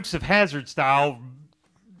 Dukes of Hazzard style,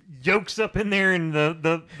 yokes up in there in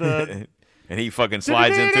the and he fucking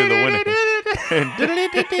slides in through the window.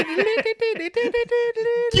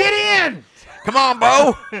 Get in! Come on,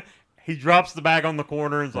 Bo. He drops the bag on the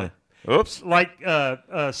corner and is like, Oops.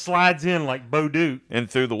 slides in like Bo Duke, And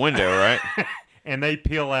through the window, right? and they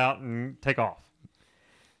peel out and take off.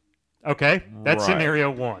 Okay, that's Right. scenario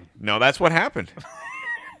 1. No, that's what happened.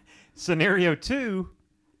 Scenario 2,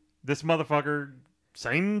 this motherfucker,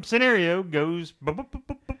 same scenario, goes boop, boop, boop,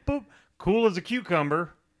 boop, boop, boop, cool as a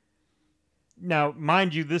cucumber. Now,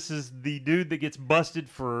 mind you, this is the dude that gets busted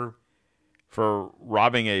for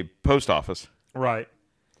robbing a post office right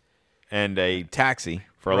and a taxi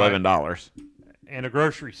for Right. $11 and a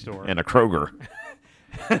grocery store. and a Kroger.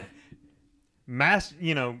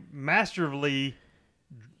 Masterfully,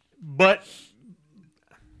 but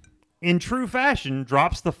in true fashion,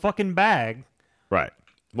 drops the fucking bag. Right.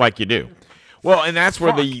 Like you do. Well, and that's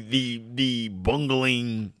where Fuck. the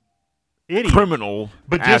bungling Idiot. criminal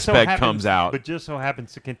aspect comes out. But just so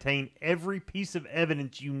happens to contain every piece of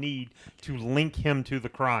evidence you need to link him to the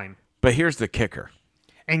crime. But here's the kicker.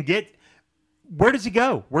 And where does he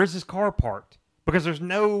go? Where's his car parked? Because there's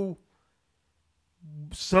no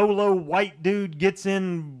solo white dude gets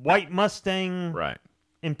in white Mustang Right.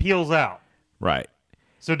 and peels out. Right.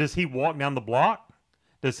 So does he walk down the block?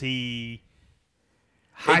 Does he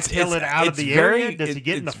hightail it out of it's the very- area? Does he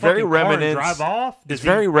get in the it's very fucking car and reminiscent- drive off? Does It's he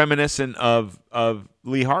very reminiscent of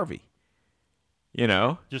Lee Harvey. You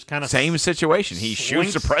know? just kind of Same situation. He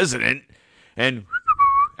shoots the slinks- president and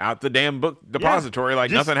out the damn book depository like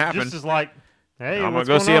just, nothing happened. Just as like, hey, I'm going what's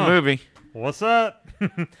to go going see a on? movie. What's up?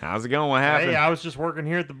 How's it going? What happened? Hey, I was just working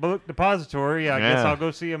here at the book depository. I guess Yeah. I'll go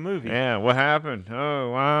see a movie. Yeah, what happened? Oh,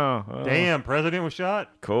 wow. Oh, Damn, president was shot.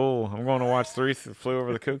 cool. I'm going to watch Three Flew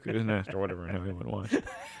Over the Cuckoo's Nest or whatever. No, he wouldn't watch.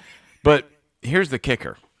 But here's the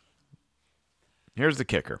kicker.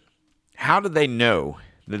 How did they know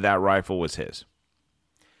that rifle was his?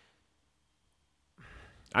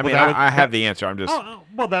 I mean, that was- I have the answer. I'm just. Oh,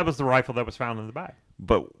 well, that was the rifle that was found in the bag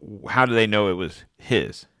But how do they know it was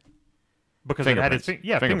his? because it had his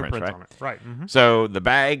Fingerprints, fingerprints right? on it. Right. Mm-hmm. So the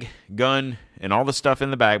bag, gun, and all the stuff in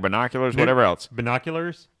the bag, binoculars, whatever else,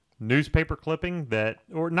 Binoculars, newspaper clipping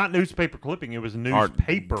or not newspaper clipping. It was are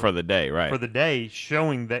newspaper for the day, right? for the day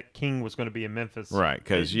showing that King was going to be in Memphis. Right,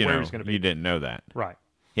 because where he was going to be. you didn't know that. Right.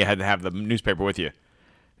 You had to have the newspaper with you.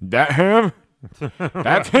 That him?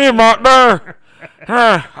 That's him out there.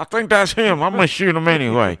 Huh, I think that's him. I'm going to shoot him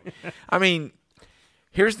anyway. I mean,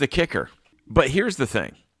 here's the kicker. But here's the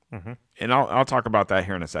thing. Mm-hmm. And I'll talk about that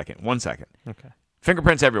here in a second. 1 second. Okay.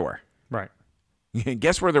 Fingerprints everywhere. Right.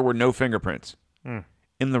 Guess where there were no fingerprints?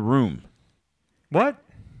 In the room. What?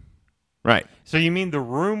 Right. So you mean the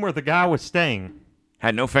room where the guy was staying?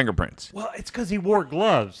 Had no fingerprints. Well, it's because he wore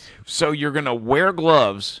gloves. So you're going to wear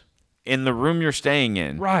gloves in the room you're staying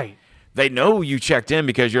in. Right. They know you checked in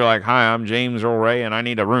because you're like, hi, I'm James Earl Ray, and I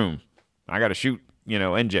need a room. I got to shoot,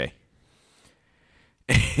 NJ.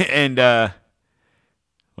 And,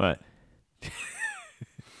 what?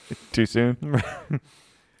 Too soon?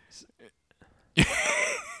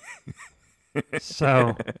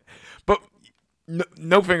 So, But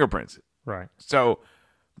no fingerprints. right. So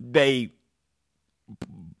they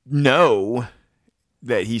know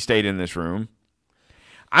that he stayed in this room.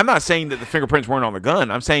 I'm not saying that the fingerprints weren't on the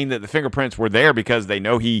gun. I'm saying that the fingerprints were there because they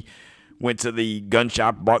know he went to the gun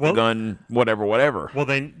shop, bought the gun, whatever. Well,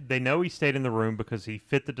 they know he stayed in the room because he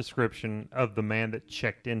fit the description of the man that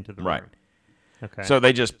checked into the Right. room. Okay. So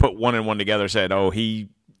they just put one and one together, said, oh, he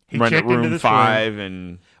rented checked into room this 5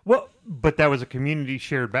 and... Well, but that was a community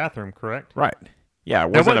shared bathroom, correct? Right. Yeah,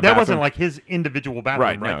 it That, wasn't a that bathroom. wasn't like his individual bathroom,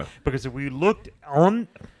 Right, right? no. Because if we looked on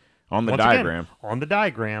on the once again, diagram. on the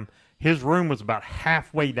diagram, his room was about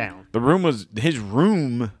halfway down. His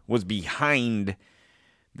room was behind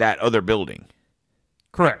that other building.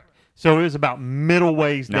 Correct. So it was about middle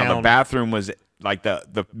ways Now down. the bathroom was like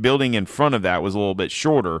the building in front of that was a little bit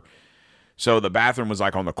shorter. So the bathroom was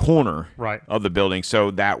like on the corner Right. of the building. So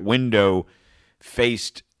that window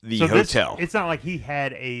faced the So hotel. It's not like he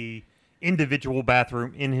had a individual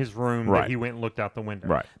bathroom in his room Right. that he went and looked out the window.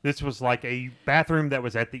 Right. This was like a bathroom that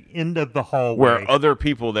was at the end of the hallway. where other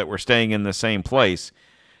people that were staying in the same place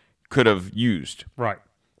could have used. Right.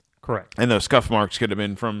 Correct. And those scuff marks could have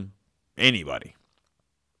been from anybody.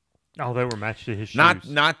 Oh, they were matched to his shoes.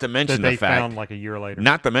 Not to mention that they the fact found like a year later.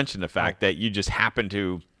 Not to mention the fact that you just happen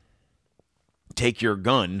to take your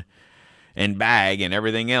gun and bag and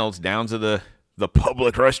everything else down to the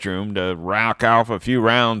public restroom to rack off a few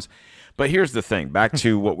rounds. But here's the thing. Back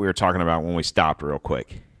to what we were talking about when we stopped real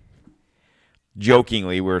quick.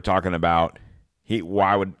 Jokingly, we were talking about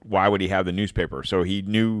why would he have the newspaper? So he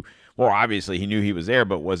knew, well, obviously he knew he was there,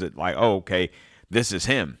 but was it like, oh, okay, this is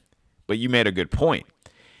him? But you made a good point.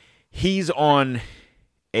 He's on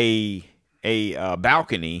a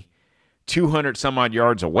balcony 200 some odd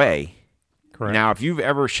yards away. Correct. Now, if you've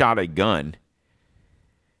ever shot a gun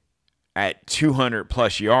at 200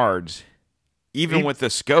 plus yards, even with the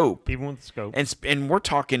scope, and we're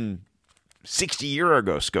talking 60-year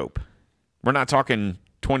ago scope. We're not talking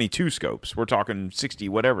 22 scopes. We're talking 60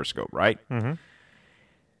 whatever scope, right? Mm-hmm.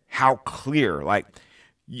 How clear? Like,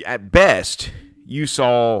 at best, you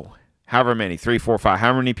saw however many, 3, 4, 5,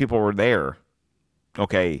 however many people were there.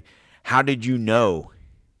 Okay, how did you know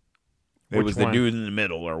it Which was one? the dude in the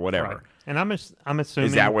middle or whatever? Right. And I'm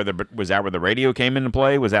assuming Was that where the radio came into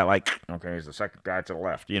play? Was that like, okay, here's the second guy to the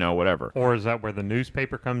left, whatever? Or is that where the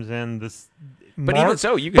newspaper comes in? But even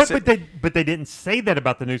so, you could say, but they didn't say that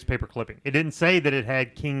about the newspaper clipping. It didn't say that it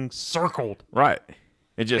had King circled. Right.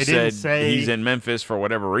 It just It didn't said say- he's in Memphis for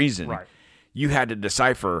whatever reason. Right. You had to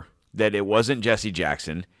decipher that it wasn't Jesse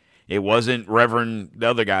Jackson. It wasn't Reverend, the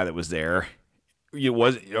other guy that was there.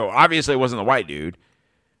 Obviously it wasn't the white dude.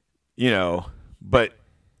 But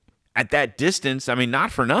at that distance, I mean,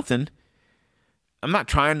 not for nothing. I'm not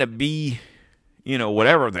trying to be,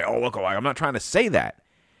 whatever they all look alike. I'm not trying to say that.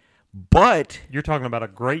 But You're talking about a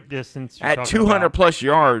great distance. You're at talking 200 about- plus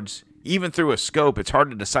yards, even through a scope, it's hard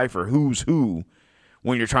to decipher who's who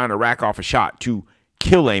when you're trying to rack off a shot to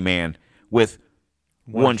kill a man with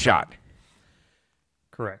one shot.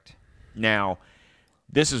 Correct. Now,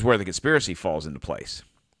 this is where the conspiracy falls into place.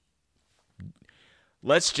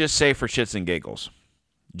 Let's just say for shits and giggles,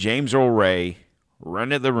 James Earl Ray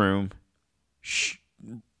rented the room,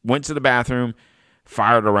 went to the bathroom,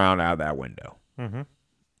 fired a round out of that window. Mm-hmm.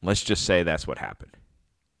 Let's just say that's what happened.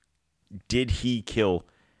 Did he kill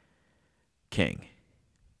King?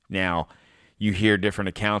 Now, you hear different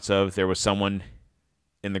accounts of there was someone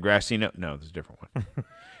in the grassy. No, there's a different one.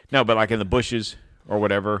 No, but like in the bushes or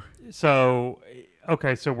whatever. So,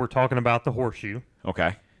 okay, so we're talking about the horseshoe.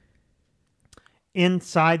 Okay.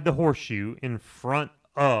 Inside the horseshoe, in front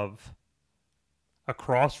of,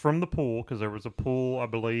 across from the pool, because there was a pool, I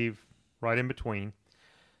believe, right in between.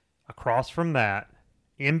 Across from that,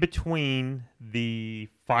 in between the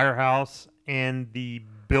firehouse and the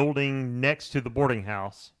building next to the boarding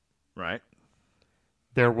house, Right.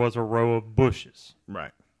 there was a row of bushes.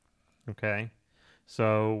 Right. Okay.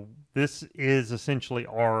 So this is essentially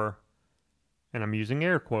our, and I'm using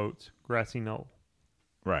air quotes, grassy knoll.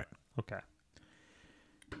 Right. Okay.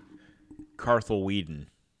 Carthel Whedon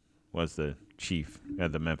was the chief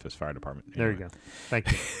of the Memphis Fire Department. There you go.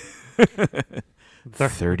 Thank you.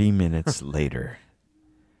 30 minutes later.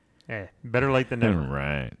 Better late than never.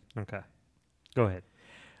 Right. Okay. Go ahead.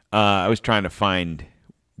 I was trying to find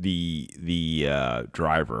the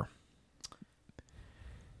driver.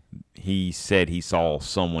 He said he saw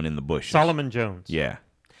someone in the bushes. Solomon Jones. Yeah.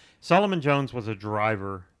 Solomon Jones was a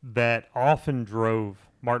driver that often drove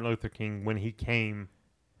Martin Luther King when he came,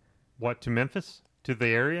 to Memphis? To the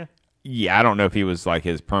area? Yeah, I don't know if he was like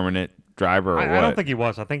his permanent driver or what. I don't think he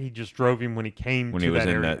was. I think he just drove him when he came when to he was that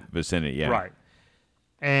in area. that vicinity. Yeah, Right.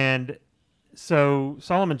 And so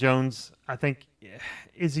Solomon Jones, I think,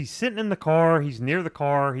 is he sitting in the car? He's near the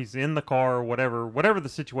car. He's in the car, or whatever the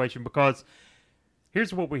situation. Because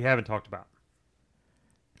here's what we haven't talked about.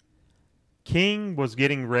 King was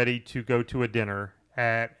getting ready to go to a dinner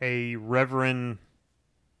at a Reverend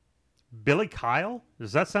Billy Kyle.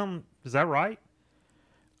 Is that right?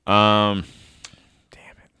 Damn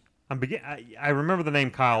I remember the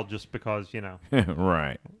name Kyle just because, it.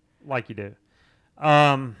 Right. like you do.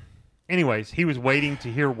 Anyways, he was waiting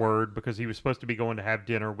to hear word because he was supposed to be going to have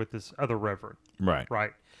dinner with this other reverend. Right.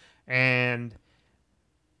 Right. And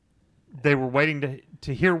they were waiting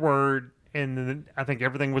to hear word, and then I think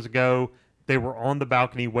everything was a go. They were on the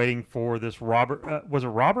balcony waiting for this Robert. Was it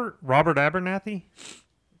Robert? Robert Abernathy?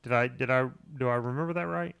 Do I remember that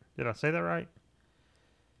right? Did I say that right?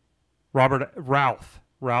 Ralph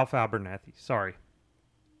Abernathy. Sorry.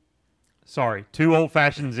 2 old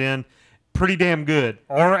fashions in. Pretty damn good.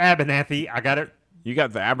 R. Abernathy. I got it. You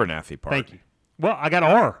got the Abernathy part. Thank you. Well, I got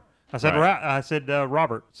R. I said Right. I said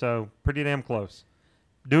Robert. So pretty damn close.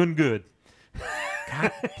 Doing good.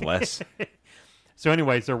 God bless. So,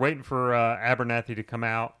 anyways, they're waiting for Abernathy to come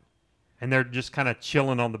out, and they're just kind of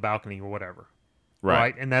chilling on the balcony or whatever.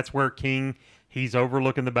 Right. And that's where King, he's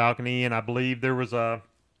overlooking the balcony, and I believe there were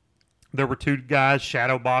 2 guys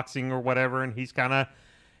shadow boxing or whatever, and he's kind of,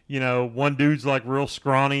 one dude's like real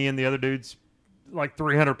scrawny, and the other dude's like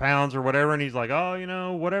 300 pounds or whatever, and he's like,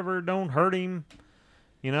 oh, whatever, don't hurt him,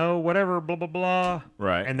 whatever, blah, blah, blah.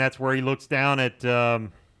 Right. And that's where he looks down at...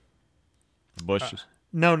 Bushes.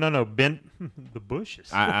 No, Ben, the bushes.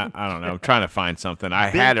 I don't know. I'm trying to find something. I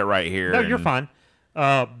had it right here. No, you're fine.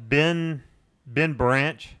 Ben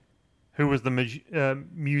Branch, who was the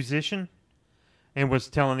musician, and was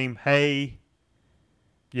telling him, hey,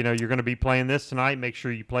 you're going to be playing this tonight. Make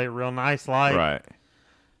sure you play it real nice, like.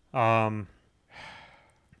 Right.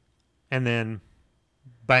 And then,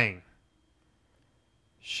 bang.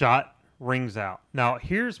 Shot rings out. Now,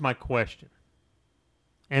 here's my question.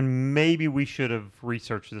 And maybe we should have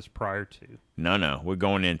researched this prior to. No. We're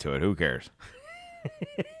going into it. Who cares?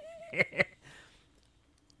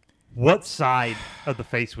 What side of the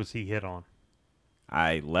face was he hit on?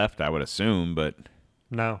 I left, I would assume, but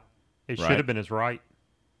No. It Right. should have been his right.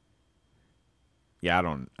 yeah, I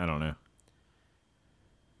don't know.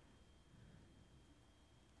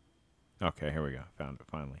 Okay, here we go. Found it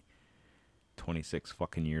finally. 26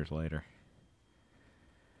 fucking years later.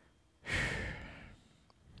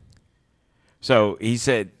 So he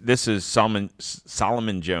said this is Solomon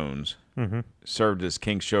Jones, served as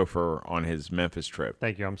King's chauffeur on his Memphis trip.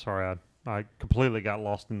 Thank you. I'm sorry. I completely got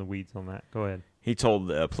lost in the weeds on that. Go ahead. He told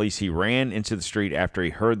the police he ran into the street after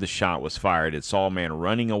he heard the shot was fired and saw a man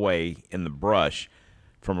running away in the brush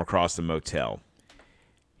from across the motel.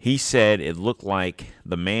 He said it looked like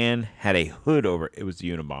the man had a hood over. It was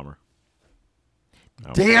the Unabomber.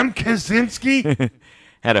 Damn Kaczynski!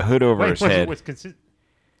 Had a hood over his head.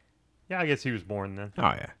 Yeah, I guess he was born then. Oh,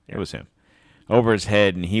 yeah. It was him. Over his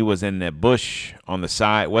head, and he was in the bush on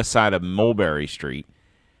the west side of Mulberry Street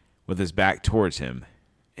with his back towards him.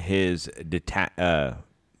 His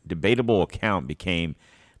debatable account became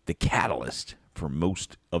the catalyst for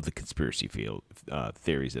most of the conspiracy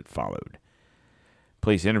theories that followed.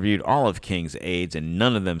 Police interviewed all of King's aides, and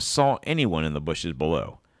none of them saw anyone in the bushes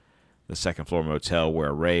below the second-floor motel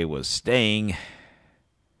where Ray was staying,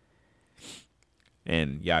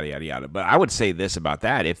 and yada, yada, yada. But I would say this about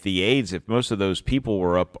that. If most of those people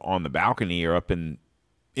were up on the balcony or up in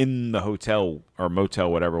the hotel or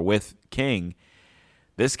motel, whatever, with King,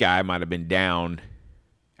 this guy might have been down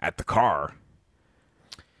at the car,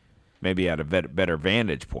 maybe at a better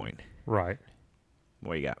vantage point. Right.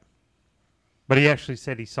 What you got? But he actually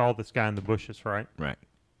said he saw this guy in the bushes, right? Right.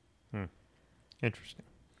 Interesting.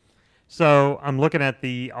 So I'm looking at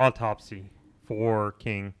the autopsy for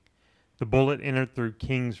King. The bullet entered through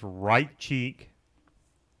King's right cheek,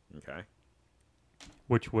 Okay.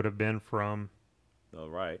 which would have been from All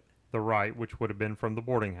right. the right, which would have been from the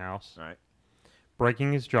boarding house, All right.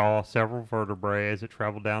 breaking his jaw, several vertebrae as it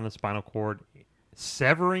traveled down the spinal cord,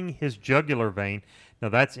 severing his jugular vein. Now,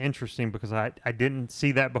 that's interesting because I didn't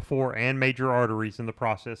see that before, and major arteries in the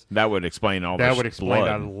process. That would explain all That this would explain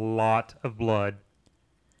blood. a lot of blood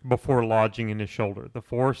before lodging in his shoulder. The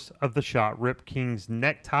force of the shot ripped King's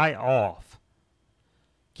necktie off.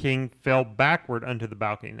 King fell backward onto the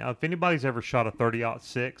balcony. Now, if anybody's ever shot a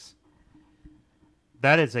 30-06,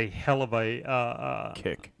 that is a hell of a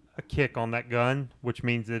kick. A kick on that gun, which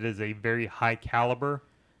means it is a very high caliber.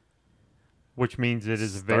 which means it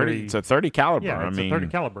is very. It's a 30 caliber. Yeah, I it's mean, a 30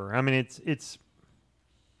 caliber. I mean, it's.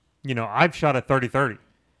 I've shot a 30-30,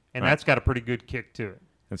 and Right. that's got a pretty good kick to it.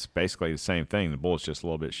 it's basically the same thing. The bullet's just a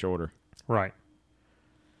little bit shorter. Right.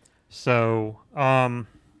 So,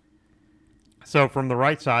 so from the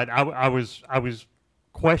right side, I was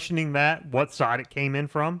questioning what side it came in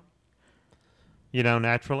from.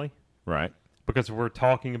 Naturally, Right. because we're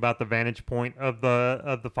talking about the vantage point of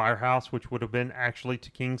the firehouse, which would have been actually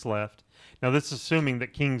to King's left. Now, this is assuming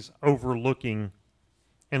that King's overlooking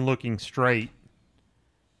and looking straight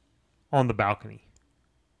on the balcony.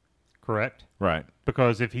 Correct? Right.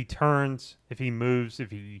 Because if he turns, if he moves,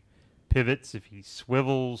 if he pivots, if he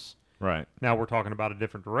swivels, Right. now we're talking about a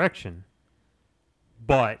different direction.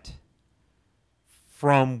 But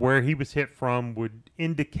from where he was hit from would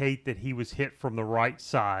indicate that he was hit from the right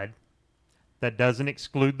side. That doesn't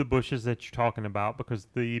exclude the bushes that you're talking about, because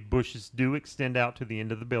the bushes do extend out to the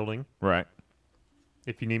end of the building. Right.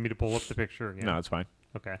 If you need me to pull up the picture again. No, it's fine.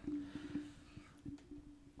 Okay.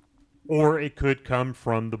 Or it could come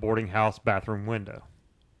from the boarding house bathroom window.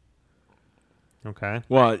 Okay.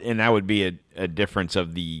 Well, and that would be a difference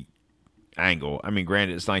of the angle. I mean,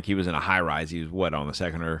 granted, it's like he was in a high rise. He was on the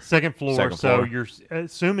second floor? Second Second so floor. you're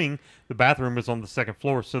assuming the bathroom is on the second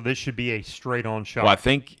floor, so this should be a straight-on shot. Well, I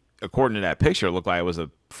think according to that picture, it looked like it was a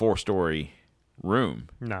 4-story room.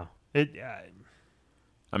 No.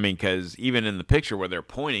 I mean, because even in the picture where they're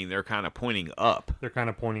pointing, they're kind of pointing up. They're kind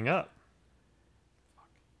of pointing up.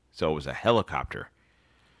 So it was a helicopter.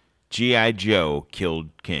 G.I. Joe killed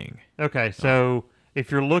King. Okay, so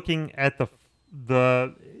if you're looking at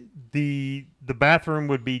the bathroom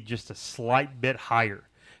would be just a slight bit higher.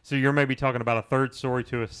 So you're maybe talking about a third story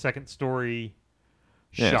to a second story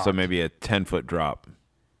Yeah, shot, so maybe a 10-foot drop.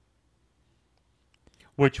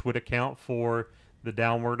 which would account for the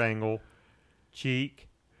downward angle, cheek,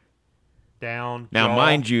 down. Now, jaw.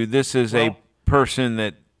 mind you, this is a Well- person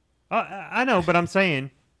that... I know, but I'm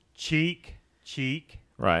saying cheek,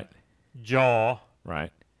 Right, jaw,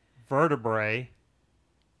 right. vertebrae,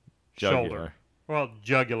 Jugular. shoulder. Well,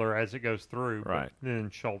 jugular as it goes through, but Right. then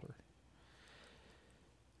shoulder.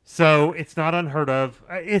 So it's not unheard of.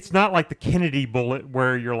 It's not like the Kennedy bullet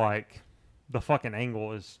where you're like, the fucking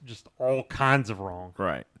angle is just all kinds of wrong.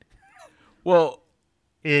 Right. Well,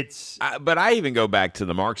 It's but I even go back to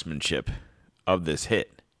the marksmanship of this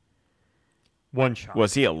hit. one shot.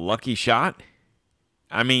 Was he a lucky shot?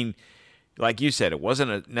 I mean, like you said, it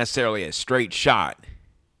wasn't necessarily a straight shot.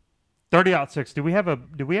 30-06. Do we have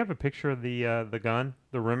a picture of the gun,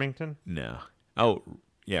 the Remington? No. Oh,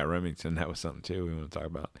 yeah, Remington. That was something too we want to talk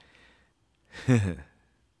about.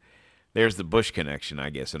 There's the Bush connection, I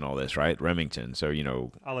guess, in all this, right? Remington. So,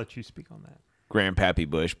 I'll let you speak on that. Grandpappy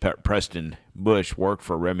Bush, Preston Bush, worked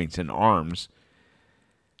for Remington Arms.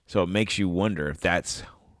 So it makes you wonder if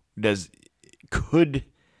could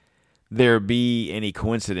there be any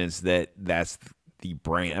coincidence that that's the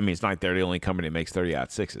brand? I mean, it's not like they're the only company that makes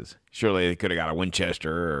 30-06s. Surely they could have got a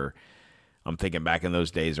Winchester, or I'm thinking back in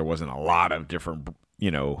those days there wasn't a lot of different,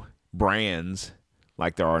 brands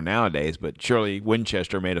like there are nowadays, but surely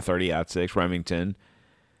Winchester made a 30-06, Remington.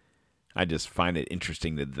 I just find it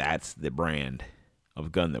interesting that that's the brand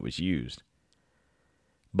of gun that was used.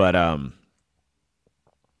 But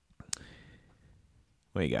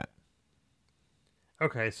what you got?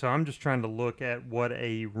 Okay, so I'm just trying to look at what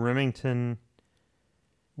a Remington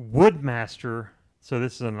Woodmaster. So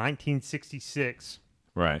this is a 1966.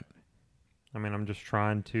 Right. I mean, I'm just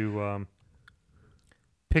trying to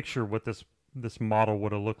picture what this model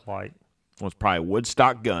would have looked like. Well, it's probably a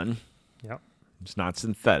Woodstock gun. Yep. It's not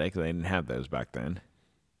synthetic. They didn't have those back then.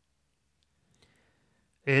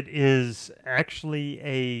 It is actually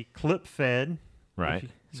a clip fed. Right. you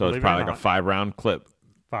So it's believe it or probably like a not. 5-round clip.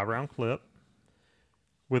 5-round clip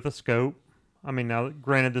with a scope. I mean, now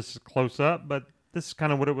granted this is close up, but this is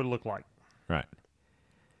kind of what it would look like. Right.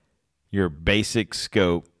 Your basic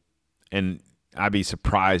scope, and I'd be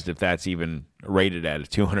surprised if that's even rated at a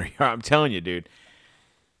 200 yard. I'm telling you, dude.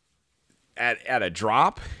 At a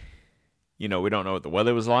drop, we don't know what the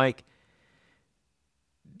weather was like.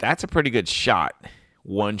 That's a pretty good shot.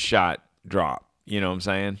 One shot drop. You know what I'm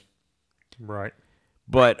saying? Right.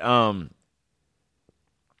 But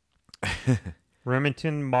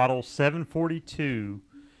Remington Model 742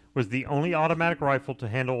 was the only automatic rifle to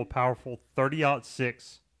handle a powerful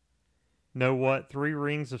 30-06. Know what? 3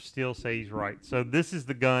 rings of steel say he's right. So this is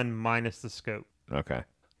the gun minus the scope. okay.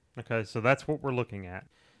 Okay, so that's what we're looking at.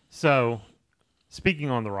 So, speaking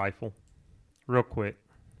on the rifle, real quick,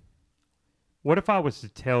 what if I was to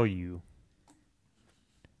tell you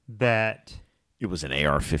that It was an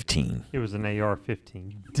AR-15. it was an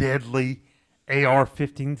AR-15? Deadly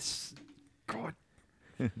AR-15. God.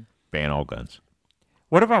 Ban all guns.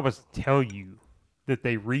 What if I was to tell you that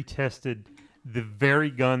they retested the very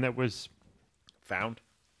gun that was Found.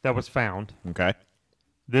 found? Okay.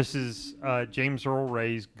 This is James Earl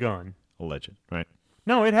Ray's gun. Alleged. Right.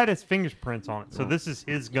 No, it had his fingerprints on it, so this is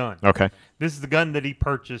his gun. Okay. This is the gun that he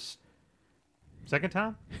purchased second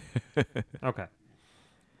time? Okay.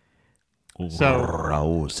 So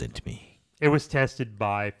Roused me. it was tested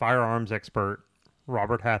by firearms expert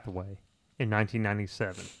Robert Hathaway in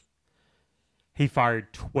 1997. He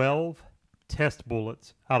fired 12 test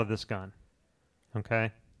bullets out of this gun.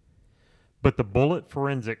 Okay? But the bullet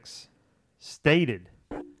forensics stated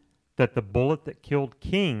that the bullet that killed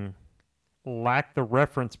King lacked the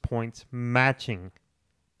reference points matching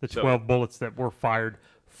the 12 bullets that were fired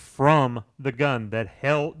from the gun that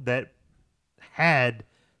had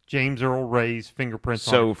James Earl Ray's fingerprints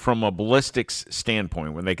on it. So from a ballistics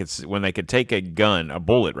standpoint, when they could take a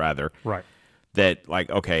bullet rather, Right. that like,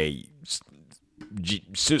 okay,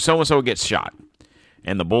 so and so gets shot,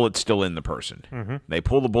 and the bullet's still in the person. Mm-hmm. They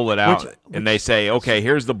pull the bullet out, and they say, okay,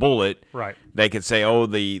 here's the bullet. Right. They could say, oh,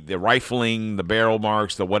 the rifling, the barrel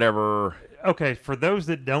marks, the whatever. Okay, for those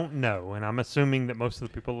that don't know, and I'm assuming that most of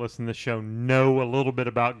the people listening to the show know a little bit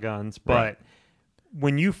about guns, but Right.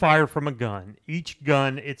 when you fire from a gun, each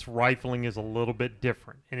gun, its rifling is a little bit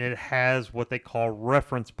different, and it has what they call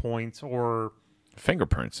reference points, or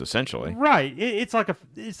Fingerprints, essentially. right. It's like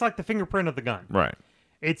the fingerprint of the gun. Right.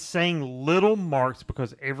 It's saying little marks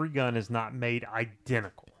because every gun is not made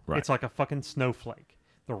identical. Right. It's like a fucking snowflake.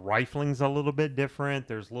 The rifling's a little bit different.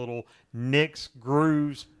 There's little nicks,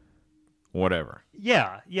 grooves. Whatever.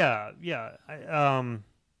 Yeah.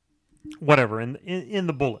 Whatever in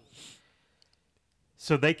the bullet,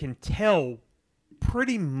 so they can tell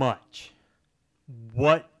pretty much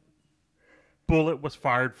what bullet was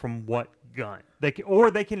fired from what gun. They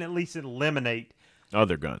can at least eliminate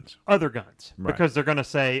Other guns. other guns Right. because they're going to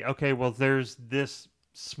say, okay, well, there's this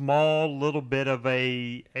small little bit of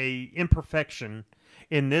a imperfection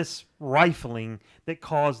in this rifling that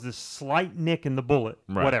caused this slight nick in the bullet,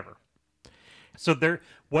 Right. whatever. So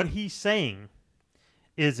what he's saying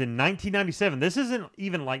is in 1997, this isn't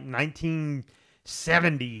even like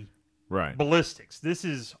 1970 Right. ballistics. This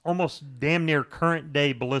is almost damn near current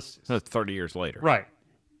day ballistics. That's 30 years later. Right.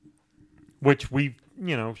 Which we,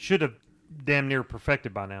 should have damn near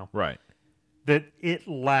perfected by now. Right. That it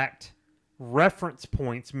lacked reference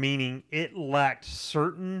points, meaning it lacked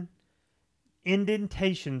certain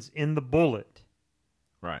indentations in the bullet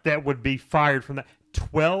Right. that would be fired from that.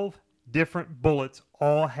 12 different bullets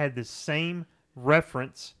all had the same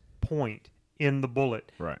reference point in the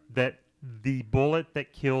bullet Right. that the bullet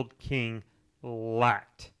that killed King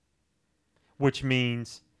lacked. Which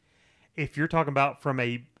means if you're talking about from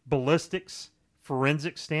a ballistics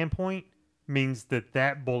forensic standpoint, means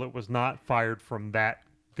that bullet was not fired from that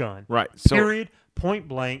gun. Right. So, Period. Point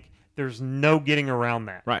blank. There's no getting around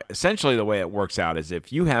that. Right. Essentially, the way it works out is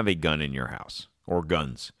if you have a gun in your house or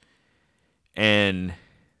guns, and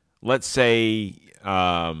let's say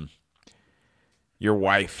your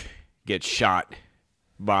wife gets shot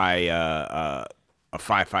by a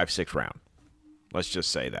 5.56 round. Let's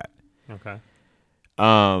just say that. Okay.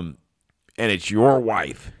 And it's your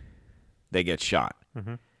wife that gets shot.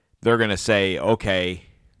 Mm-hmm. They're going to say, okay,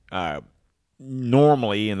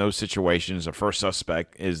 normally in those situations, the first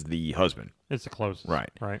suspect is the husband. It's the closest. Right.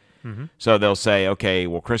 Right. Mm-hmm. So they'll say, okay,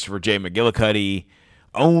 well, Christopher J. McGillicuddy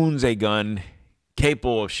owns a gun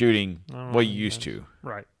capable of shooting, well, you used to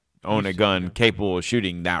Right. own a gun capable of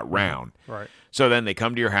shooting that round. Right. So then they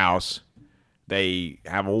come to your house, they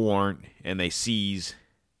have a warrant, and they seize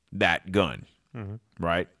that gun,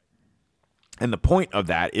 right? And the point of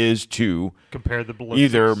that is to Compare the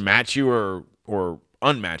ballistics. either match you or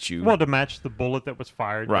unmatch you. Well, to match the bullet that was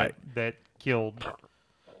fired Right. that killed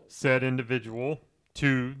said individual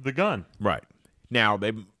to the gun. Right. Now,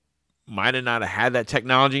 they might have not have had that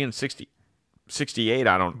technology in 68.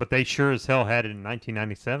 I don't. But they sure as hell had it in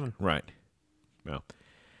 1997. Right. Well.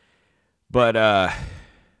 But,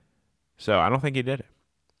 so I don't think he did it.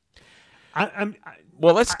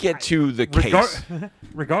 Well, let's get to the case.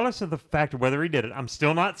 Regardless of the fact of whether he did it, I'm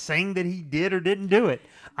still not saying that he did or didn't do it.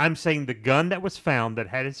 I'm saying the gun that was found that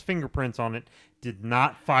had his fingerprints on it did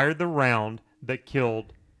not fire the round that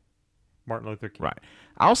killed Martin Luther King. Right.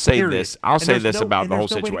 I'll say Period. this. I'll And say there's this no- about and the whole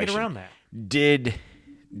there's no way to get situation. around that.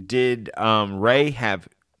 Did Ray have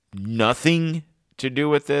nothing to do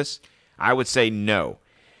with this? I would say no.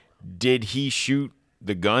 Did he shoot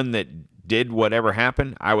the gun that did whatever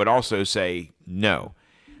happened? I would also say no.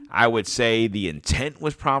 I would say the intent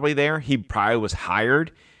was probably there. He probably was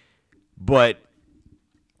hired But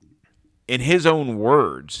in his own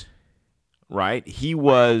words, right, he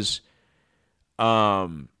was,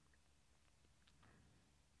 so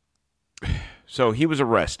he was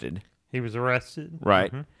arrested. He was arrested.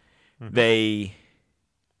 Right.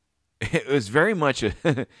 It was very much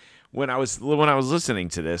when I was listening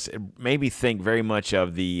to this, it made me think very much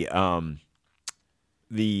of the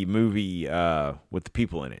movie with the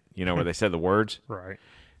people in it, where they said the words. Right.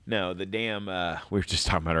 No, the damn we were just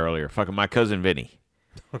talking about earlier. Fucking My Cousin Vinny.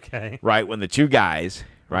 Okay. Right, when the two guys,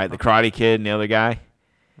 right, the Karate Kid and the other guy,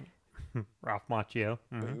 Ralph Macchio.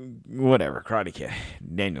 whatever, Karate Kid,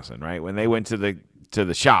 Danielson, right, when they went to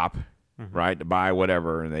the shop, right, to buy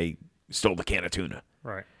whatever, and they stole the can of tuna.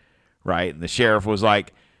 Right. Right, and the sheriff was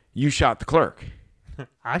like, "You shot the clerk."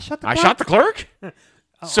 I shot the I clerk? shot the clerk?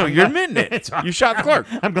 So I'm you're glad- admitting it. Sorry. You shot the clerk.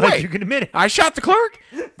 I'm glad Wait, you can admit it. I shot the clerk?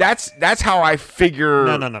 That's how I figure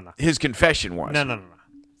No. his confession was. No.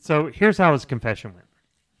 So here's how his confession went.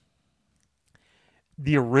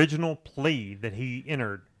 The original plea that he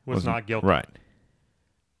entered was not guilty. Right.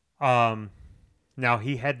 Now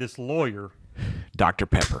he had this lawyer. Dr.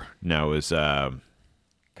 Pepper. No, it was God,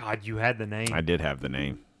 you had the name. I did have the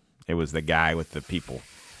name. It was the guy with the people.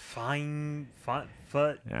 Hold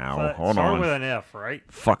Now, hold start on. with an F, right?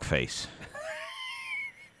 Fuckface.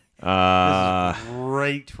 This is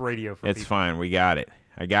great radio for It's people. fine. We got it.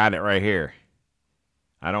 I got it right here.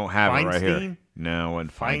 I don't have it right here. Feinstein? No, and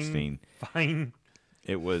Feinstein. Fine.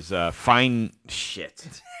 It was fine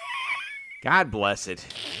shit. God bless it.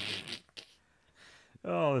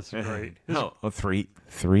 Oh, this is great. Oh,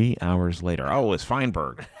 3 hours later. Oh, it was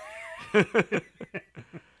Feinberg.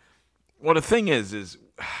 Well, the thing is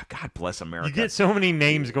God bless America. You get so many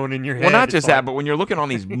names going in your head. Well, not it's just like- that, but when you're looking on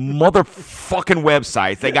these motherfucking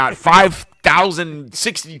websites, they got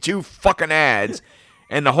 5,062 fucking ads,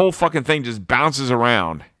 and the whole fucking thing just bounces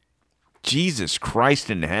around. Jesus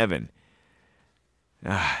Christ in heaven.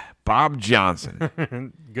 Bob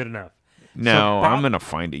Johnson. Good enough. No, So Bob- I'm going to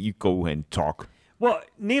find it. You go ahead and talk. Well,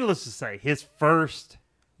 needless to say, his first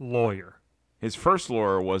lawyer. His first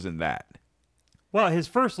lawyer wasn't that. Well, his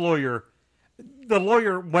first lawyer, the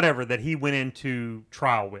lawyer, whatever, that he went into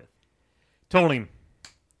trial with, told him,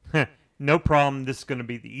 no problem, this is going to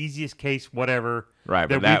be the easiest case, whatever, Right,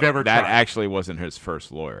 that but that, we've ever that tried. actually wasn't his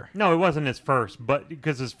first lawyer. No, it wasn't his first, but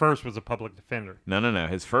because his first was a public defender. No.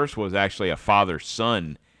 His first was actually a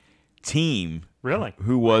father-son team. Really?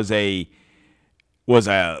 Who was the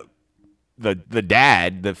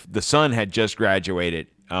dad, the son had just graduated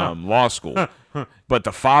law school, but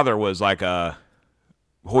the father was like a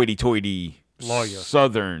hoity-toity Lawyer.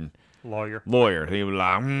 Southern Lawyer. He was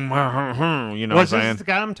like, you know Was what I'm this saying? the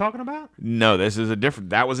guy I'm talking about? No,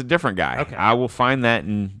 that was a different guy. Okay. I will find that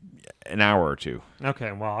in an hour or two.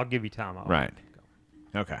 Okay, well, I'll give you time. Right.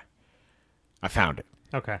 Okay. I found it.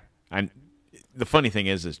 Okay. And the funny thing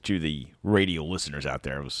is to the radio listeners out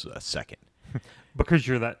there, it was a second. Because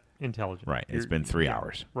you're that intelligent. Right. It's You're- been 3 yeah.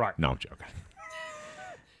 hours. Right. No, I'm joking.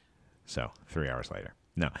 So 3 hours later.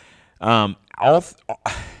 No.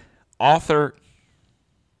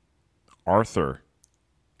 Arthur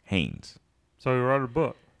Haynes. So he wrote a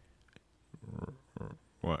book.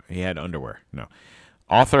 What? He had underwear. No.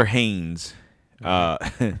 Arthur Haynes. I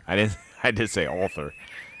did say author.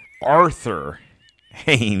 Arthur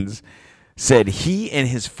Haynes said he and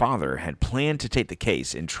his father had planned to take the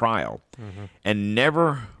case in trial and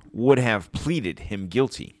never would have pleaded him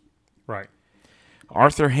guilty. Right.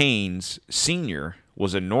 Arthur Haynes Sr.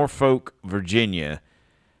 was in Norfolk, Virginia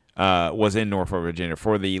for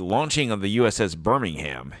the launching of the USS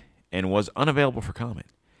Birmingham and was unavailable for comment.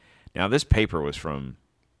 Now, this paper was from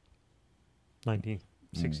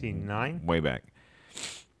 1969. way back.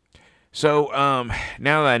 So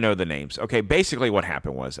now that I know the names, okay, basically what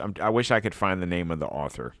happened was, I wish I could find the name of the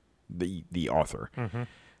author, the author.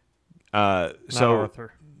 Not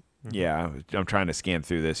Arthur. Yeah, I'm trying to scan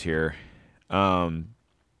through this here.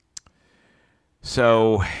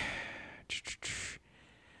 So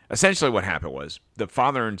essentially what happened was the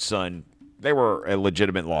father and son, they were a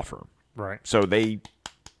legitimate law firm. Right. So they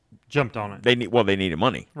Jumped on it. they needed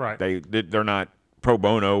money. Right. They're not pro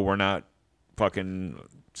bono. We're not fucking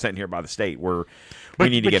sent here by the state. We But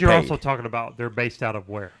need to get you're paid. also talking about they're based out of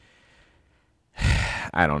where?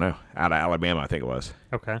 I don't know. Out of Alabama, I think it was.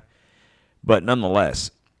 Okay. But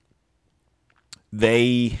nonetheless,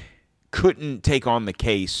 they couldn't take on the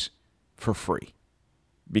case for free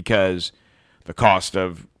because the cost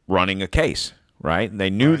of running a case, right? They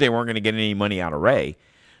knew they weren't going to get any money out of Ray,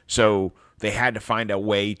 so they had to find a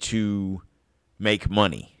way to make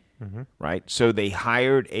money, right? So they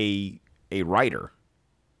hired a writer,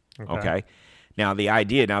 okay? Now,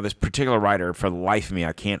 this particular writer, for the life of me,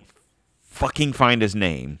 I can't fucking find his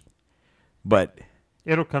name, but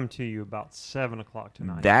It'll come to you about 7 o'clock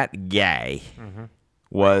tonight. that guy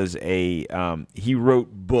was he wrote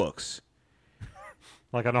books.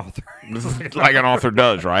 Like an author. Like an author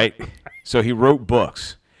does, right? So he wrote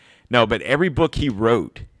books. No, but every book he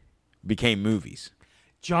wrote became movies.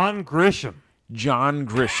 John Grisham. John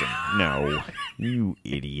Grisham. No, you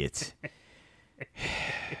idiot.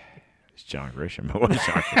 It's John Grisham. It was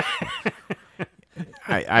John Grisham.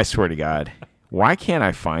 I swear to God, why can't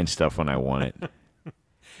I find stuff when I want it?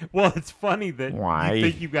 Well, it's funny that Why? you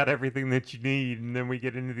think you've got everything that you need, and then we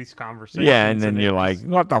get into these conversations. Yeah, and then you're like,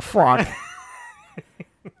 what the fuck?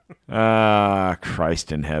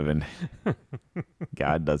 Christ in heaven.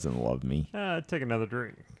 God doesn't love me. Take another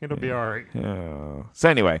drink. It'll be all right. So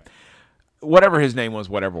anyway, whatever his name was,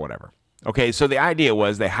 whatever. Okay, so the idea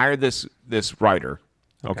was they hired this writer,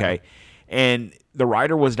 okay, and the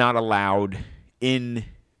writer was not allowed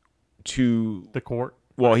into The court.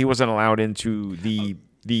 Well, he wasn't allowed into the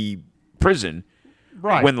prison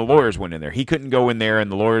Right. when the lawyers went in there. He couldn't go in there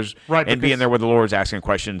and the lawyers Right, and be because- in there with the lawyers asking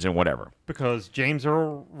questions and whatever. Because James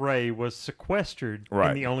Earl Ray was sequestered, Right.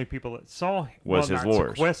 and the only people that saw him Was his not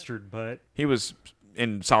lawyers. sequestered, but He was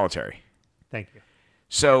in solitary. thank you.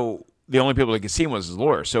 So the only people that could see him was his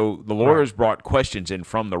lawyer. So the lawyers brought questions in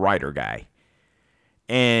from the writer guy.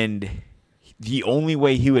 And the only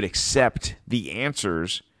way he would accept the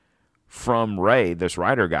answers from Ray, this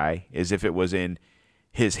writer guy, is if it was in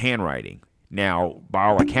his handwriting. Now, by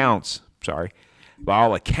all accounts,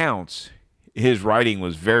 his writing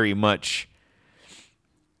was very much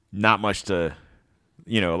not much to,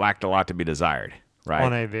 lacked a lot to be desired, right?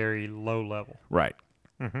 On a very low level. Right.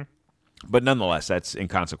 But nonetheless, that's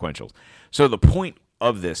inconsequential. So the point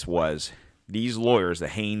of this was these lawyers, the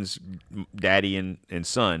Haynes daddy and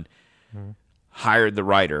son, hired the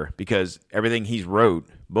writer because everything he's wrote,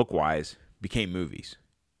 book-wise, became movies.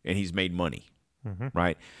 And he's made money,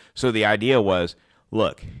 right? So the idea was,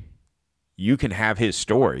 look, you can have his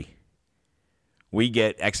story. We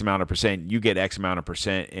get X amount of percent, you get X amount of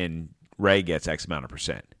percent, and Ray gets X amount of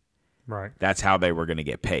percent. Right. That's how they were going to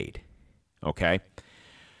get paid. Okay?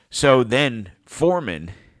 So then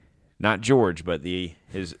Foreman, not George, but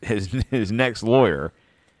his next lawyer.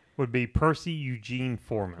 Would be Percy Eugene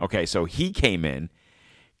Foreman. Okay, so he came in,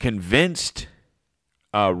 convinced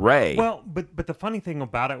Ray. Well, but the funny thing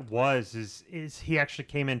about it is he actually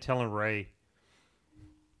came in telling Ray,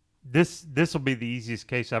 this will be the easiest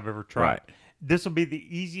case I've ever tried. Right. This will be the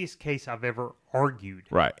easiest case I've ever argued.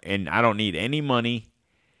 Right, and I don't need any money,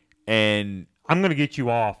 and I'm going to get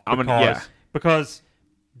you off because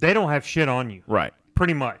they don't have shit on you. Right.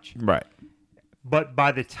 Pretty much. Right. But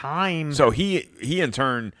by the time... So he in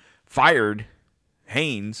turn fired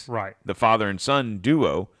Haynes, Right. the father and son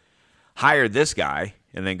duo, hired this guy,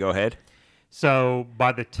 and then go ahead. So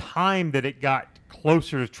by the time that it got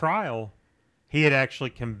closer to trial, he had actually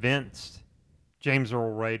convinced James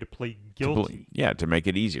Earl Ray to plead guilty. To make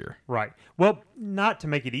it easier. Right. Well, not to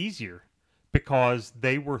make it easier, because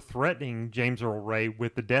they were threatening James Earl Ray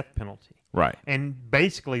with the death penalty. Right. And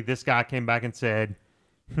basically, this guy came back and said,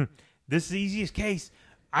 "This is the easiest case.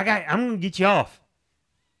 I'm going to get you off.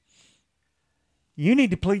 You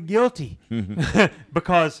need to plead guilty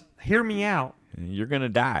because hear me out. You're going to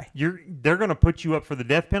die. They're going to put you up for the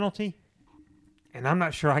death penalty, and I'm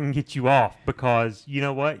not sure I can get you off because you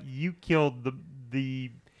know what? You killed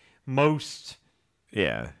the most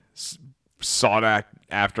sought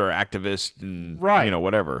after activist and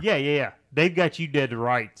whatever. Yeah. They've got you dead to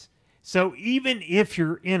rights. So even if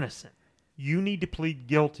you're innocent, you need to plead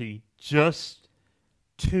guilty just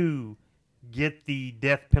to get the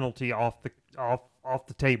death penalty off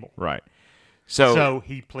the table. Right. So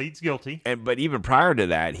he pleads guilty. But even prior to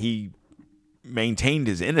that, he maintained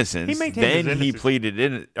his innocence. He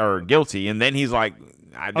pleaded guilty, and then he's like,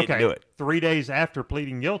 I didn't do it. 3 days after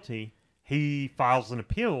pleading guilty, he files an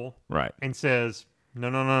appeal. Right. And says,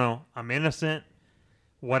 no, I'm innocent,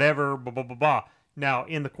 whatever, blah, blah, blah, blah. Now,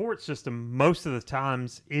 in the court system, most of the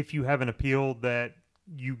times, if you have an appeal that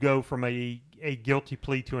you go from a guilty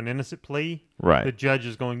plea to an innocent plea, right, the judge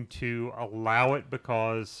is going to allow it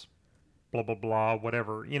because blah, blah, blah,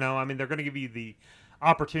 whatever. They're going to give you the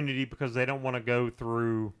opportunity because they don't want to go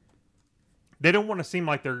through... They don't want to seem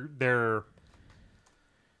like they're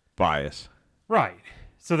biased. Right.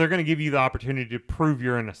 So they're going to give you the opportunity to prove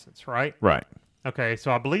your innocence, right? Right. Okay,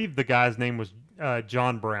 so I believe the guy's name was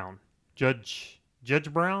John Brown. Judge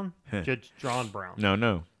Brown? Judge John Brown.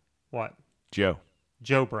 No. What? Joe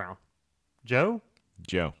Brown. Joe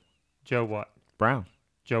what? Brown.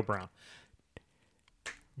 Joe Brown.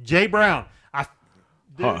 Jay Brown. I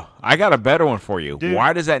Huh. I got a better one for you. Dude.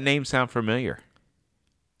 Why does that name sound familiar?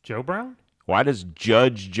 Joe Brown? Why does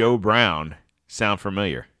Judge Joe Brown sound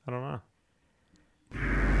familiar? I don't know.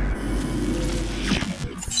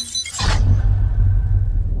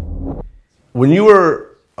 When you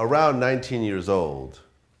were around 19 years old,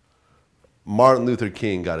 Martin Luther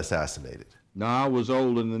King got assassinated. No, I was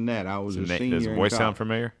older than that. I was a senior. Does the in voice sound college.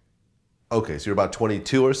 familiar? Okay, so you're about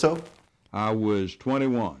 22 or so? I was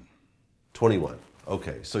 21. 21.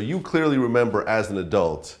 Okay, so you clearly remember as an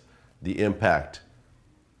adult the impact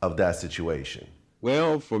of that situation.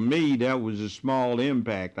 Well, for me, that was a small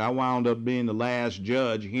impact. I wound up being the last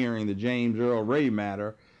judge hearing the James Earl Ray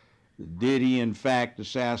matter. Did he, in fact,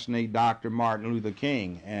 assassinate Dr. Martin Luther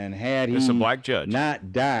King? And had he It's a black judge.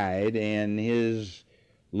 not died and his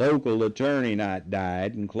local attorney not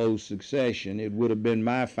died in close succession, it would have been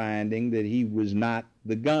my finding that he was not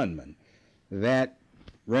the gunman. That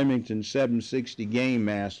Remington 760 Game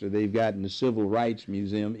Master they've got in the Civil Rights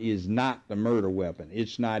Museum is not the murder weapon.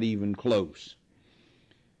 It's not even close.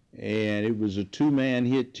 And it was a two-man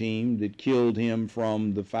hit team that killed him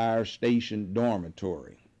from the fire station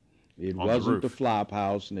dormitory. It On the wasn't the roof. flop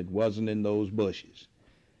house, and it wasn't in those bushes.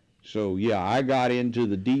 So, yeah, I got into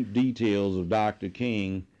the deep details of Dr.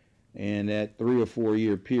 King, and that 3 or 4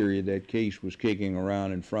 year period, that case was kicking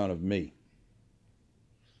around in front of me.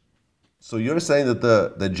 So you're saying that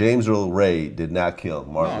the James Earl Ray did not kill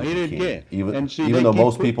Martin No, he Luther didn't King, kill him. And see, even they though keep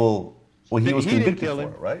most put- people, well, he was didn't convicted kill for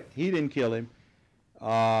him. it, right? He didn't kill him.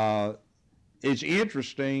 It's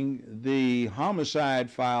interesting, the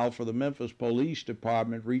homicide file for the Memphis Police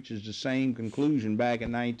Department reaches the same conclusion back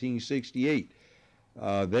in 1968.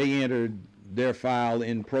 They entered their file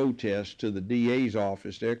in protest to the DA's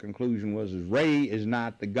office. Their conclusion was Ray is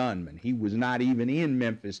not the gunman. He was not even in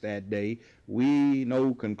Memphis that day. We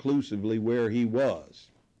know conclusively where he was.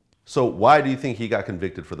 So why do you think he got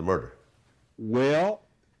convicted for the murder? Well,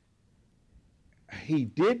 he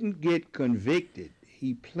didn't get convicted.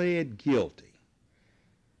 He pled guilty.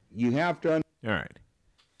 You have to All right.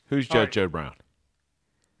 Who's All Judge right. Joe Brown?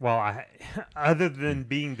 Well, other than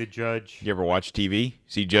being the judge, You ever watch TV?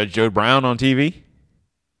 See Judge Joe Brown on TV?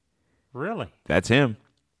 really. That's him.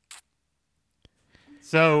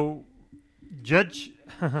 So, Judge.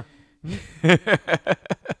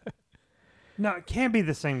 No, it can't be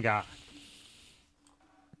the same guy.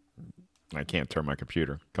 I can't turn my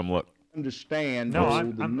computer. Come look. understand No, though,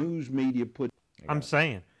 I'm- the I'm- news media put I'm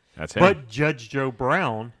saying. That's him. But Judge Joe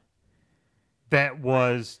Brown, that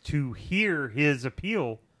was to hear his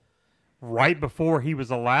appeal right before he was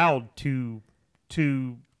allowed to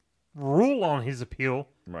rule on his appeal,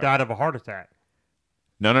 Right. died of a heart attack.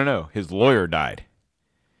 No. His lawyer died.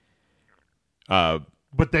 But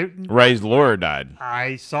Ray's lawyer died.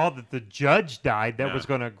 I saw that the judge died that No. was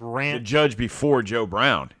going to The grant judge before Joe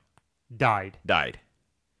Brown died. died.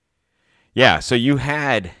 Yeah, so you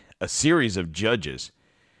had a series of judges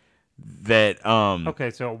that Okay,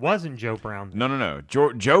 so it wasn't Joe Brown. No.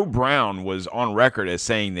 Joe Brown was on record as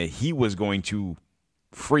saying that he was going to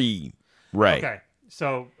free Ray. Okay,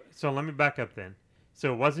 so let me back up then.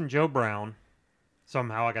 So it wasn't Joe Brown.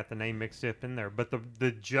 Somehow I got the name mixed up in there. But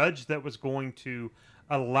the judge that was going to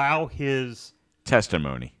allow his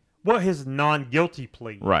Testimony. his non-guilty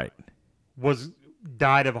plea Right.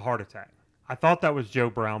 died of a heart attack. I thought that was Joe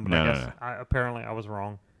Brown, but No, I no, guess no. apparently I was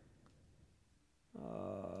wrong.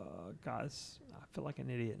 Guys, I feel like an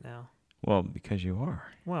idiot now. Well, because you are.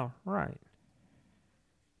 Well, right.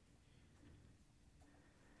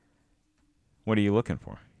 What are you looking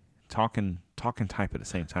for? Talk and type at the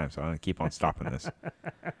same time, so I'm going to keep on stopping this.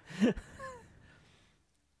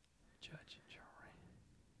 Judge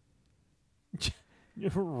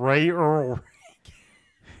Ray Earl.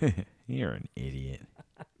 You're an idiot.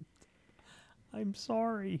 I'm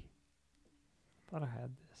sorry. Thought I had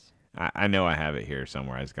this. I know I have it here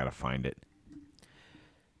somewhere. I just got to find it.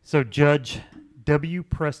 So Judge W.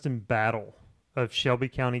 Preston Battle of Shelby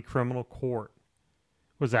County Criminal Court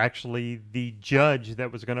was actually the judge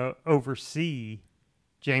that was going to oversee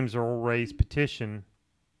James Earl Ray's petition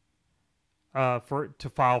to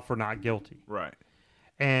file for not guilty. Right.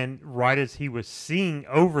 And right as he was seeing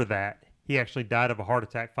over that, he actually died of a heart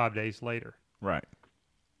attack 5 days later. Right.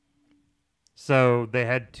 So they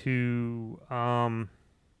had to.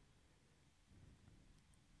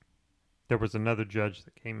 There was another judge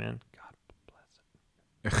that came in. God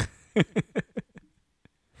bless it.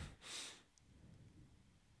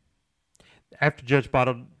 After Judge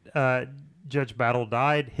Battle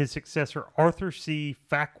died, his successor Arthur C.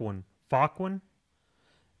 Fackwin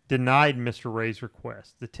denied Mr. Ray's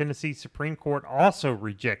request. The Tennessee Supreme Court also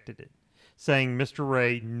rejected it. saying Mr.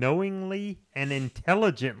 Ray knowingly and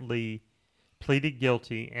intelligently pleaded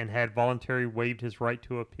guilty and had voluntarily waived his right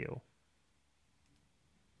to appeal.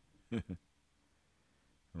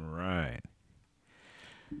 Right.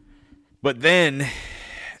 But then...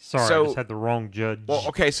 Sorry, so, I just had the wrong judge. Well,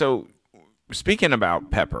 okay, so speaking about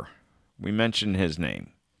Pepper, we mentioned his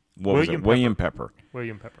name. What was it? William Pepper.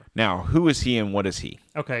 William Pepper. Now, who is he and what is he?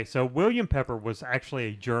 Okay, so William Pepper was actually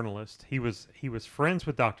a journalist. He was friends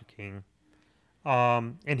with Dr. King,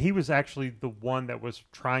 and he was actually the one that was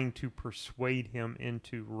trying to persuade him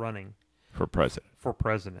into running for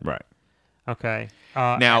president. Right. Okay.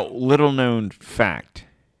 Now, little known fact: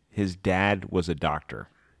 his dad was a doctor.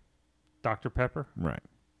 Dr. Pepper. Right.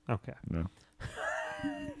 Okay. No.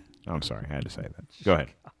 I'm sorry, I had to say that. Go ahead.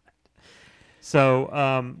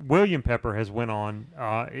 So William Pepper has went on.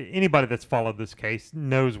 Anybody that's followed this case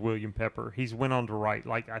knows William Pepper. He's went on to write,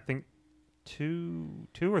 like, I think two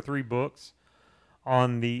or three books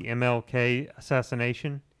on the MLK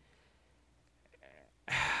assassination.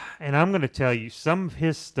 And I'm going to tell you, some of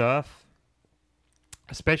his stuff,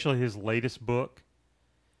 especially his latest book,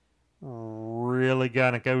 really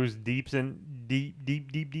kind of goes deep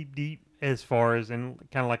as far as, and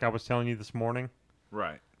kind of like I was telling you this morning.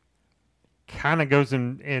 Right. Kind of goes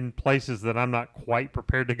in places that I'm not quite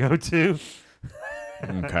prepared to go to.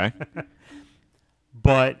 Okay.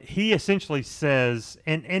 But he essentially says,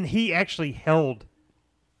 and he actually held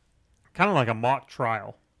kind of like a mock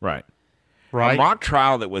trial. Right. Right. A mock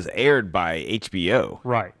trial that was aired by HBO.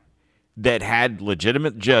 Right. That had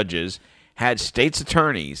legitimate judges, had state's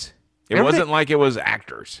attorneys. It wasn't like it was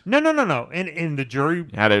actors. No. And the jury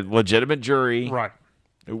had a legitimate jury. Right.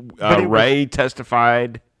 Ray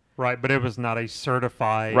testified. Right, but it was not a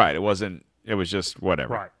certified. Right, it wasn't. It was just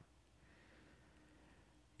whatever. Right.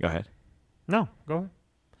 Go ahead. No, go ahead.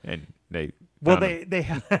 And they. Well,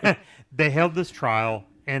 they held this trial,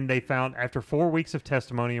 and they found after 4 weeks of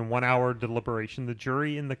testimony and 1 hour deliberation, the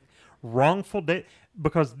jury in the wrongful death,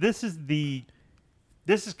 because this is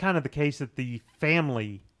kind of the case that the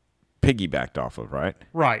family piggybacked off of, right?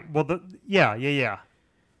 Right. Well, yeah.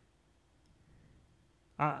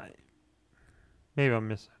 Maybe I'm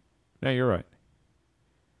missing. No, you're right.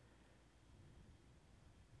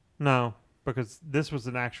 No, because this was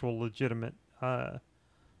an actual legitimate court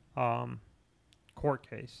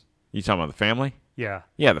case. You talking about the family? Yeah.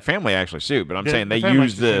 Yeah, the family actually sued, but I'm saying they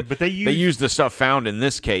used the stuff found in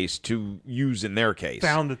this case to use in their case.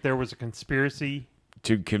 Found that there was a conspiracy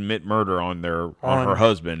to commit murder on her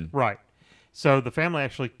husband. Right. So the family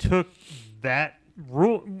actually took that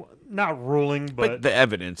not ruling, but the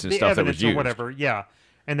evidence and stuff that was used. Or whatever, yeah.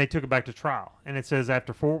 And they took it back to trial. And it says,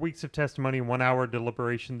 after 4 weeks of testimony and 1 hour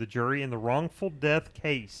deliberation, the jury in the wrongful death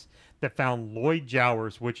case that found Lloyd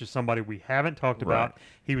Jowers, which is somebody we haven't talked about.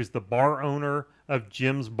 He was the bar owner of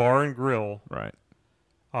Jim's Bar and Grill. Right.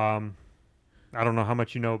 I don't know how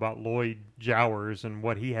much you know about Lloyd Jowers and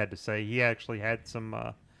what he had to say. He actually had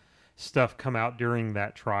some stuff come out during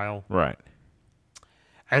that trial. Right.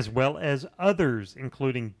 As well as others,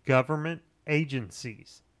 including government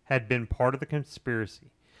agencies, had been part of the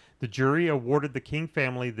conspiracy. The jury awarded the King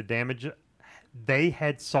family the damage they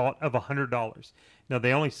had sought of $100. Now,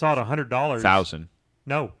 they only sought $100. $1,000.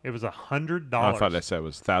 No, it was $100. I thought they said it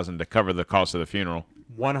was $1,000 to cover the cost of the funeral.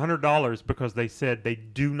 $100 because they said they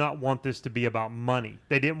do not want this to be about money.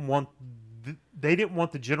 They didn't want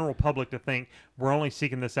the general public to think we're only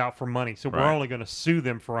seeking this out for money, so we're only going to sue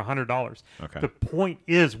them for $100. Okay. The point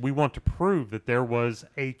is, we want to prove that there was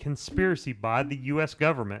a conspiracy by the U.S.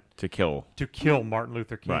 government to kill Martin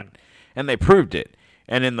Luther King. Right. And they proved it.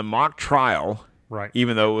 And in the mock trial, right,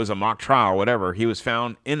 even though it was a mock trial, whatever, he was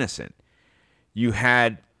found innocent. You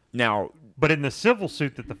had now, but in the civil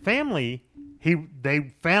suit that the family,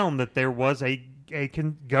 they found that there was a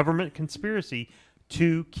government conspiracy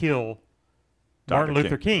to kill Martin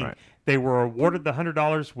Luther King. Right. They were awarded the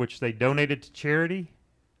 $100, which they donated to charity,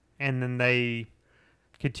 and then they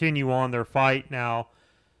continue on their fight now.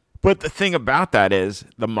 But the thing about that is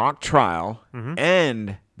the mock trial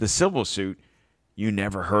and the civil suit you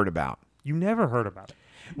never heard about. You never heard about it.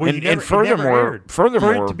 Well, and furthermore, for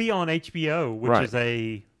it to be on HBO, which is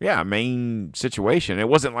a main situation. It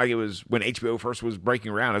wasn't like it was when HBO first was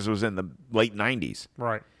breaking around, as it was in the late 90s.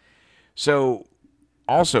 Right. So,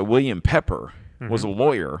 also William Pepper was a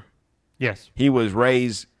lawyer. Yes. He was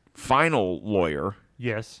Ray's final lawyer.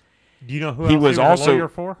 Yes. Do you know who he else was he was also a lawyer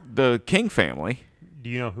for? The King family. Do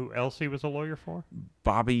you know who else he was a lawyer for?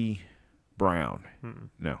 Bobby Brown.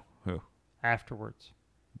 No. Who? Afterwards.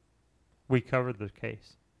 We covered the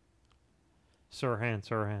case.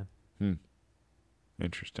 Sirhan.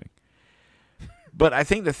 Interesting. But I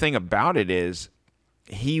think the thing about it is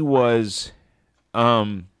he was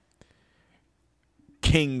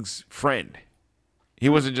King's friend. He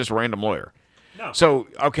wasn't just a random lawyer. No. So,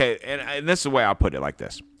 okay, and this is the way I'll put it like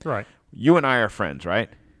this. Right. You and I are friends, right?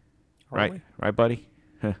 Are right? we? Right, buddy?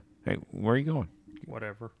 Hey, where are you going?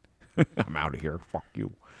 Whatever. I'm out of here. Fuck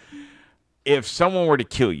you. If someone were to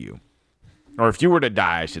kill you, or if you were to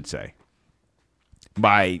die, I should say,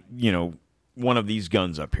 by, one of these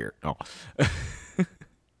guns up here. Oh.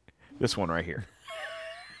 This one right here.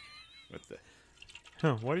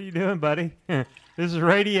 What are you doing, buddy? This is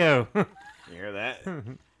radio. You hear that?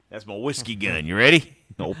 That's my whiskey gun. You ready?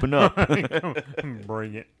 Open up.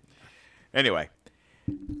 Bring it. Anyway.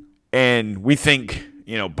 And we think,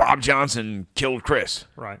 Bob Johnson killed Chris.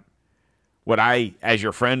 Right. Would I, as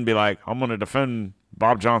your friend, be like, I'm going to defend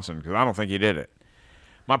Bob Johnson because I don't think he did it?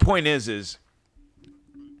 My point is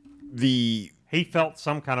he felt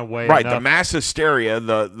some kind of way. Right. Enough. The mass hysteria,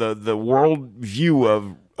 the world view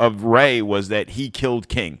of Ray was that he killed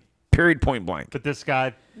King. Period. Point blank. But this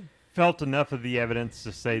guy felt enough of the evidence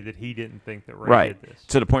to say that he didn't think that Ray did this.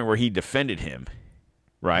 To the point where he defended him.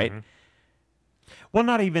 Right. Mm-hmm. Well,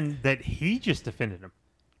 not even that he just defended him.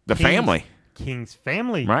 Family. King's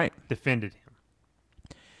family defended him.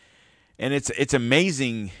 And it's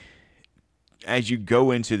amazing as you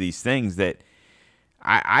go into these things that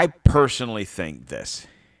I personally think this.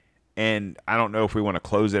 And I don't know if we want to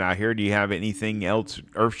close it out here. Do you have anything else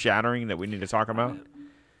earth-shattering that we need to talk about?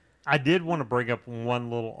 I did want to bring up one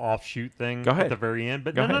little offshoot thing Go ahead. at the very end,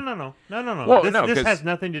 but Go no. Well, this has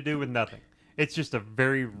nothing to do with nothing. It's just a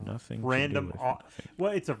very random.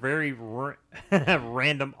 It's a very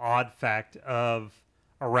random, odd fact of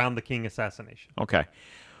around the King assassination. Okay.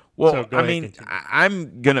 Well, So go I ahead, mean, continue.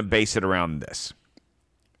 I'm gonna base it around this.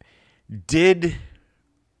 Did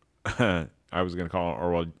I was gonna call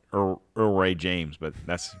him Earl Ray James, but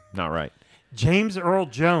that's not right. James Earl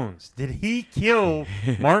Jones, did he kill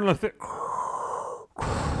Martin Luther?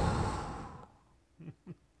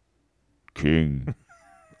 King,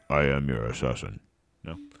 I am your assassin.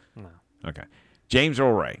 No? No. Okay. James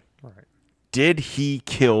Earl Ray. All right. Did he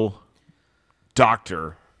kill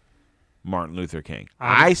Dr. Martin Luther King?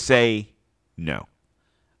 I say no.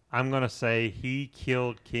 I'm going to say he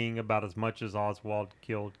killed King about as much as Oswald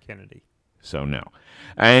killed Kennedy. So no.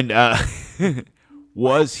 And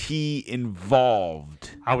was he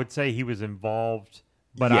involved? I would say he was involved,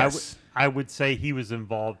 but Yes. I would say he was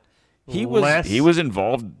involved He less. was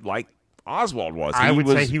involved like Oswald was. I would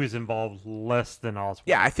say he was involved less than Oswald.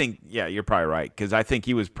 Yeah, I think you're probably right because I think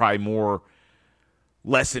he was probably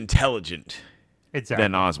less intelligent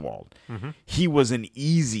than Oswald. Mm-hmm. He was an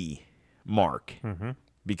easy mark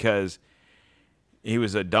because he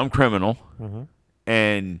was a dumb criminal,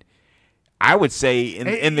 and I would say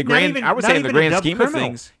in the grand scheme of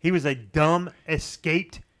things, he was a dumb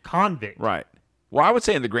escaped convict. Right. Well, I would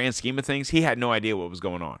say in the grand scheme of things, he had no idea what was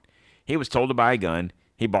going on. He was told to buy a gun.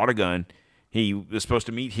 He bought a gun. He was supposed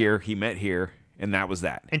to meet here. He met here, and that was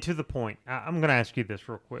that. And to the point, I'm going to ask you this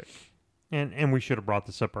real quick, and we should have brought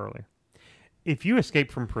this up earlier. If you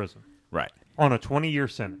escape from prison, right, on a 20-year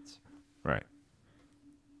sentence, right,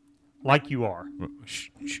 like you are,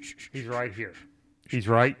 he's right here. He's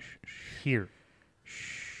right here.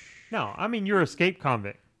 No, I mean you're escape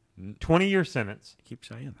convict. 20-year sentence. Keep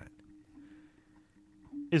saying that.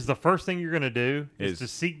 Is the first thing you're going to do is to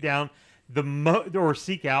seek down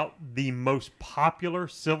seek out the most popular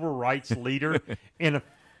civil rights leader in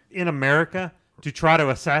America to try to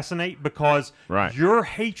assassinate because your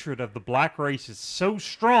hatred of the black race is so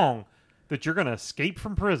strong that you're going to escape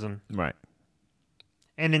from prison. Right.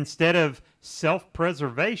 And instead of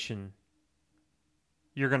self-preservation,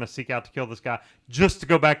 you're going to seek out to kill this guy just to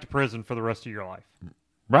go back to prison for the rest of your life.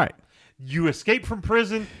 Right. You escape from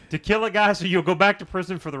prison to kill a guy so you'll go back to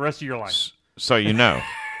prison for the rest of your life. So you know.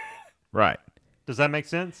 Right. Does that make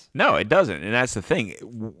sense? No, it doesn't. And that's the thing.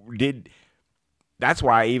 That's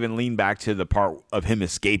why I even lean back to the part of him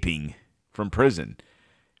escaping from prison.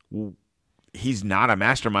 He's not a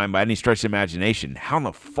mastermind by any stretch of imagination. How in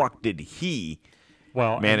the fuck did he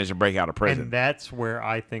manage to break out of prison? And that's where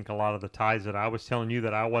I think a lot of the ties that I was telling you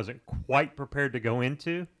that I wasn't quite prepared to go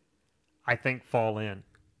into, I think fall in.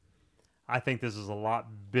 I think this is a lot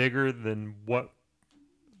bigger than what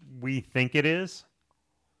we think it is.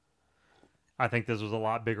 I think this was a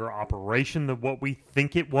lot bigger operation than what we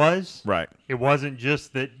think it was. Right. It wasn't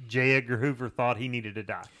just that J. Edgar Hoover thought he needed to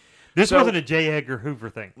die. This wasn't a J. Edgar Hoover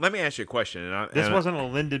thing. Let me ask you a question. This wasn't a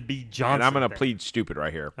Lyndon B. Johnson And I'm going to thing. plead stupid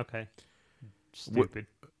right here. Okay. Stupid.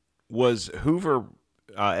 Was Hoover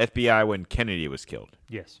FBI when Kennedy was killed?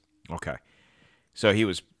 Yes. Okay. So he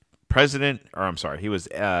was president, or I'm sorry, he was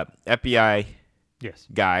FBI Yes.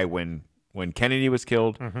 guy when Kennedy was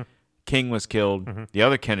killed, King was killed, the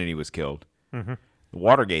other Kennedy was killed, the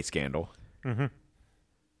Watergate scandal.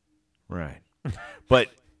 Right. But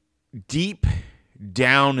deep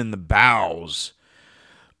down in the bowels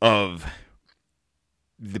of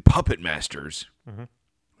the puppet masters,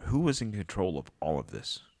 who was in control of all of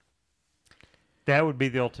this? That would be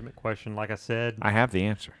the ultimate question. Like I said, I have the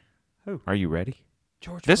answer. Who? Are you ready?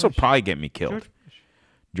 George This will Bush. probably get me killed.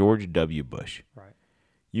 George W. Bush. Right.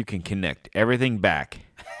 You can connect everything back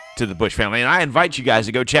to the Bush family. And I invite you guys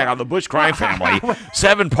to go check out the Bush crime family.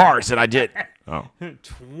 7 parts that I did. Oh.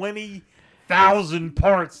 20,000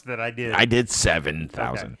 parts that I did. I did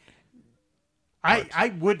 7,000. Okay. I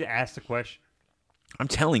would ask the question. I'm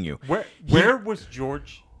telling you. Where was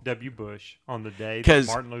George W. Bush on the day that 'Cause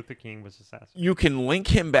Martin Luther King was assassinated? You can link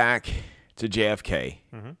him back to JFK.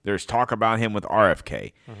 There's talk about him with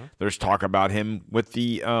RFK. There's talk about him with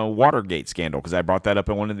the Watergate scandal, because I brought that up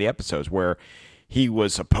in one of the episodes where he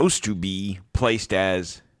was supposed to be placed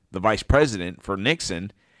as the vice president for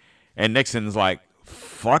Nixon, and Nixon's like,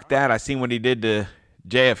 fuck that. I seen what he did to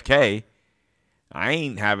JFK. I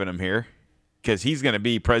ain't having him here, because he's going to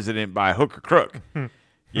be president by hook or crook. You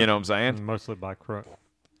know what I'm saying? Mostly by crook.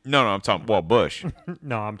 No, I'm talking, Bush.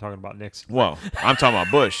 No, I'm talking about Nixon. Well, I'm talking about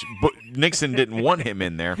Bush. Nixon didn't want him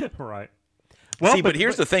in there. Right. Well, See, but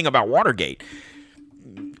here's the thing about Watergate.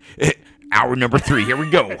 Hour number 3. Here we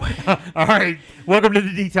go. All right. Welcome to the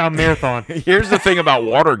D-Town Marathon. Here's the thing about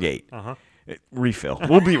Watergate. Refill.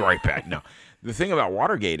 We'll be right back. No. The thing about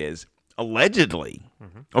Watergate is, allegedly,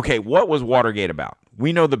 okay, what was Watergate about?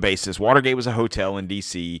 We know the basis. Watergate was a hotel in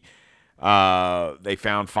D.C. They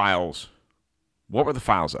found files. What were the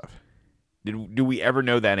files of? Do we ever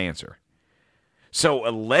know that answer? So,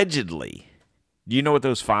 allegedly, do you know what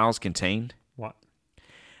those files contained? What?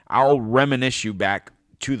 I'll reminisce you back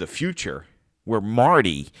to the future, where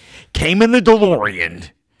Marty came in the DeLorean.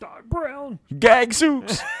 Doc Brown. Gag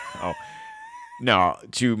suits. No,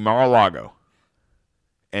 to Mar-a-Lago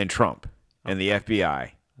and Trump and the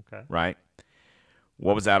FBI. Okay. Right?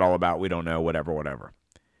 What was that all about? We don't know. Whatever.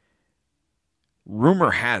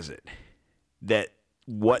 Rumor has it that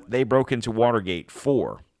what they broke into Watergate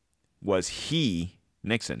for was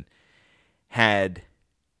Nixon, had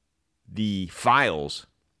the files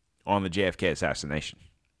on the JFK assassination.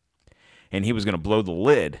 And he was going to blow the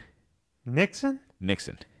lid. Nixon.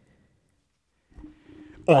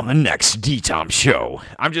 On the next D-Tom show.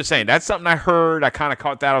 I'm just saying, that's something I heard. I kind of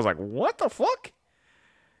caught that. I was like, what the fuck?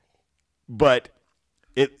 But,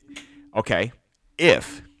 hear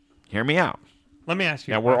me out. Let me ask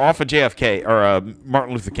you. Now, we're off of JFK, or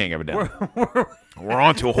Martin Luther King, evidently. We're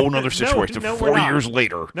on to a whole nother situation 4 years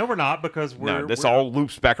later. No, we're not, because this all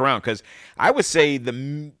loops back around, because I would say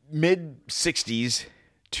the mid-'60s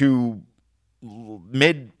to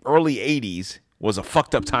early 80s was a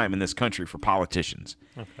fucked up time in this country for politicians.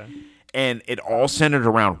 Okay. And it all centered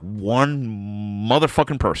around one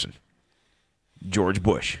motherfucking person, George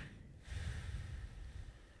Bush.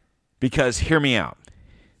 Because, hear me out.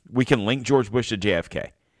 We can link George Bush to JFK.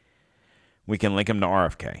 We can link him to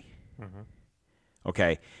RFK.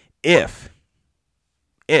 Okay? If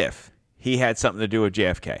he had something to do with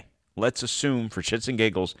JFK, let's assume, for shits and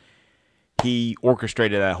giggles, he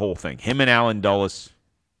orchestrated that whole thing. Him and Allen Dulles,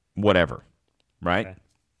 whatever. Right?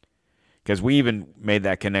 Because we even made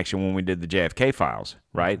that connection when we did the JFK files,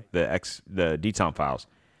 right? The D-Tom files.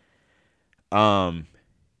 Dulles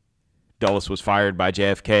was fired by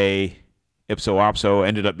JFK. Ipso opso,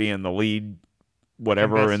 ended up being the lead,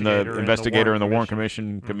 whatever, in the investigator in the Warren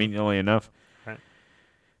Commission, conveniently enough.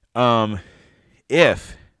 Right.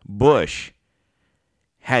 If Bush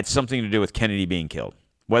had something to do with Kennedy being killed,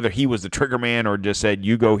 whether he was the trigger man or just said,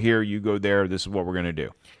 you go here, you go there, this is what we're going to do.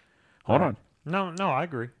 Hold on. No, I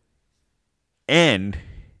agree. And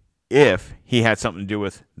if he had something to do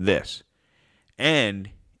with this, and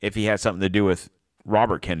if he had something to do with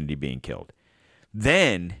Robert Kennedy being killed,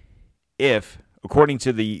 then if, according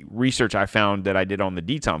to the research I found that I did on the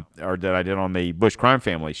D-Tom, or that I did on the Bush Crime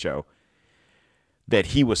Family show, that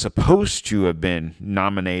he was supposed to have been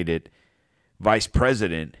nominated vice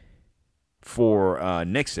president for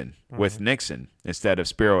Nixon, with Nixon, instead of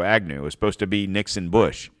Spiro Agnew. It was supposed to be Nixon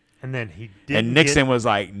Bush. And then he didn't. And Nixon was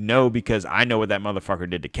like, no, because I know what that motherfucker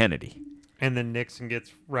did to Kennedy. And then Nixon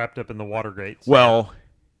gets wrapped up in the Watergate. Well,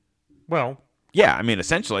 yeah, I mean,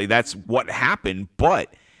 essentially, that's what happened,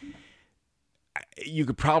 but you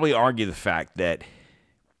could probably argue the fact that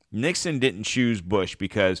Nixon didn't choose Bush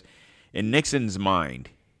because in Nixon's mind,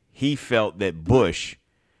 he felt that Bush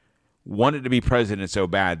wanted to be president so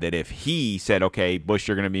bad that if he said, okay, Bush,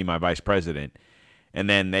 you're going to be my vice president, and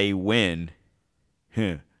then they win,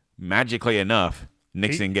 magically enough,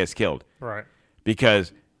 Nixon gets killed. Right.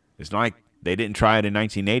 Because it's not like they didn't try it in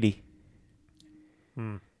 1980.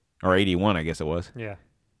 Or 81, I guess it was. Yeah.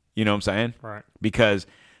 You know what I'm saying? Right. Because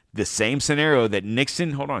the same scenario that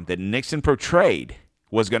Nixon portrayed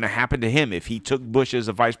was going to happen to him if he took Bush as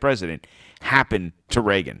a vice president happened to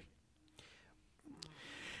Reagan.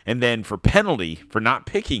 And then for penalty for not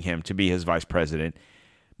picking him to be his vice president,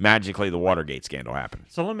 magically the Watergate scandal happened.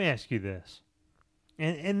 So let me ask you this.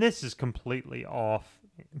 And this is completely off.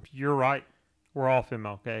 You're right. We're off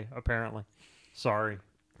MLK, apparently. Sorry.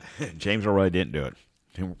 James Earl Ray didn't do it.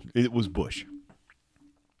 It was Bush.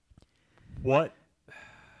 What?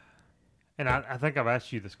 And I think I've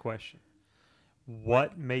asked you this question.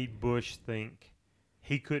 What made Bush think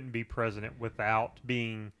he couldn't be president without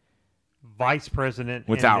being vice president?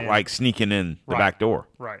 Without, like, sneaking in the back door.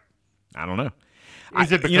 Right. I don't know.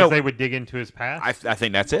 Is it because they would dig into his past? I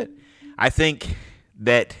think that's it. I think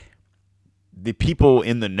that the people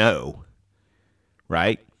in the know,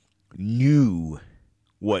 right, knew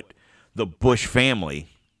what the Bush family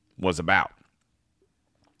was about.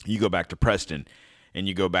 You go back to Preston, and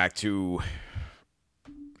you go back to,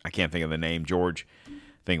 I can't think of the name, George, I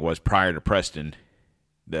think it was prior to Preston,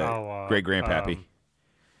 the great-grandpappy.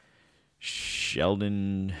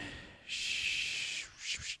 Sheldon,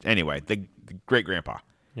 anyway, the great-grandpa.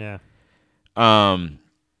 Yeah.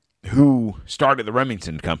 Who started the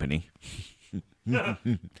Remington Company.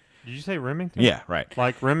 Did you say Remington? Yeah, right.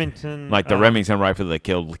 Like Remington? Like the Remington rifle that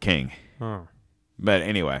killed the king. Huh. But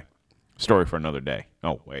anyway, story for another day.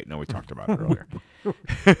 Oh, wait, no, we talked about it earlier.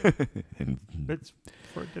 It's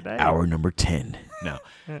for today. Hour number 10. No.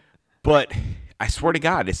 But I swear to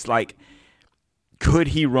God, it's like, could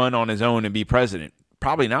he run on his own and be president?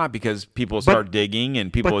 Probably not, because people start digging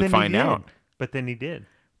and people would find out. But then he did.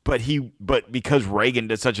 But because Reagan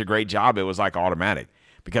did such a great job, it was like automatic.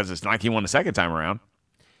 Because it's not like he won the second time around.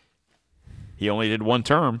 He only did one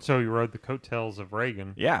term. So he rode the coattails of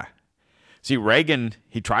Reagan. Yeah. See, Reagan,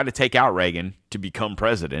 he tried to take out Reagan to become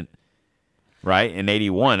president, right, in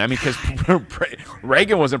 81. I mean, because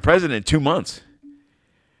Reagan wasn't president in 2 months.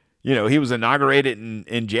 You know, he was inaugurated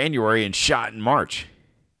in January and shot in March.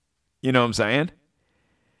 You know what I'm saying?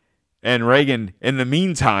 And Reagan, in the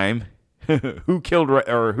meantime, who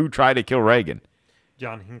tried to kill Reagan?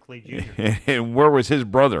 John Hinckley Jr. And where was his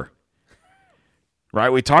brother? Right?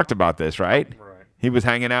 We talked about this, right? Right. He was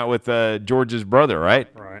hanging out with George's brother, right?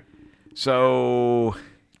 Right. So,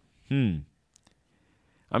 I'm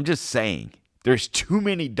just saying, there's too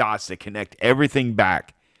many dots that connect everything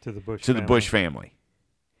back to the Bush the Bush family.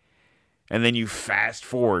 And then you fast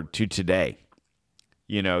forward to today.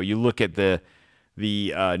 You know, you look at the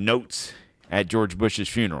notes at George Bush's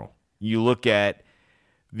funeral. You look at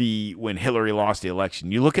when Hillary lost the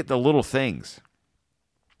election. You look at the little things,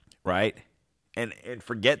 right? And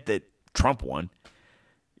forget that Trump won.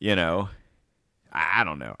 You know, I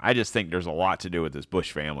don't know. I just think there's a lot to do with this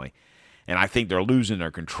Bush family. And I think they're losing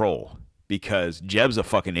their control because Jeb's a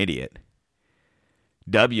fucking idiot.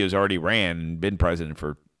 W has already ran and been president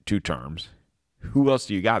for 2 terms. Who else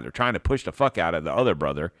do you got? They're trying to push the fuck out of the other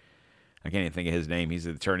brother. I can't even think of his name. He's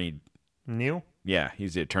the attorney. Neil? Yeah,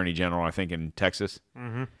 he's the attorney general, I think, in Texas.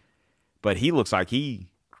 Mm-hmm. But he looks like he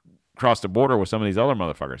crossed the border with some of these other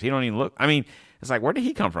motherfuckers. He don't even look. I mean, it's like, where did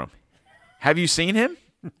he come from? Have you seen him?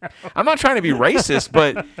 I'm not trying to be racist,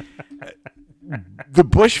 but the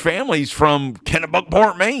Bush family's from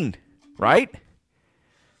Kennebunkport, Maine, right?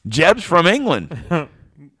 Jeb's from England.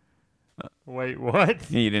 Wait,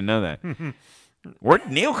 what? You didn't know that. Where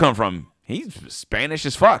did Neil come from? He's Spanish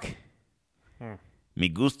as fuck. Mi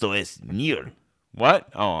gusto es Neil. What?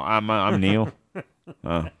 Oh, I'm Neil.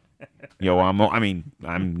 I'm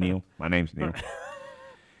Neil. My name's Neil.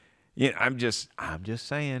 Yeah, I'm just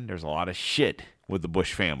saying there's a lot of shit with the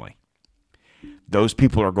Bush family. Those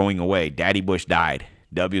people are going away. Daddy Bush died.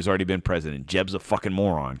 W's already been president. Jeb's a fucking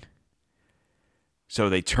moron. So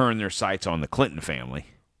they turn their sights on the Clinton family,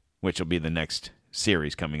 which will be the next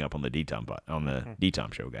series coming up on the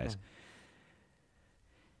D-Tom show, guys.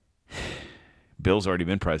 Bill's already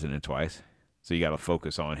been president twice, so you got to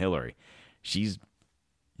focus on Hillary. She's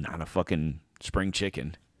not a fucking spring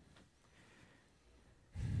chicken.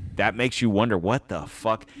 That makes you wonder, what the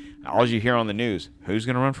fuck? All you hear on the news, who's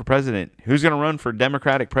going to run for president? Who's going to run for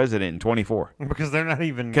Democratic president in 24? Because they're not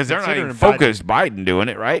even focused. Biden doing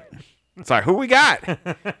it, right? It's like, who we got?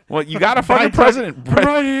 Well, you got a fucking president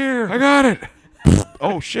right here. I got it.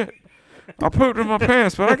 Oh, shit. I pooped in my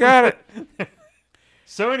pants, but I got it.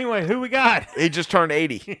 So anyway, who we got? He just turned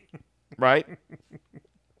 80. Right?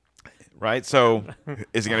 Right? So,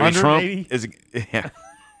 is it going to be Trump? 180? Is it, yeah.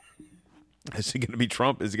 Is it going to be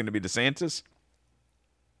Trump? Is it going to be DeSantis?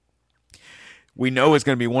 We know it's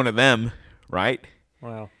going to be one of them, right?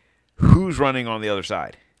 Wow. Who's running on the other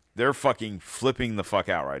side? They're fucking flipping the fuck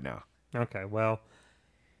out right now. Okay, well.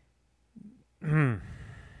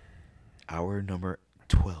 Hour number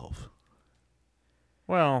 12.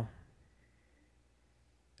 Well.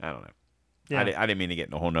 I don't know. Yeah. I didn't mean to get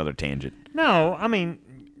in a whole nother tangent. No, I mean.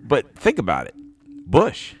 But think about it.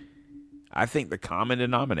 Bush. I think the common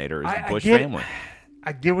denominator is the Bush family.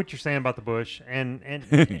 I get what you're saying about the Bush and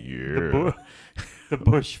Yeah. the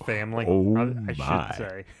Bush family. Oh, I my. should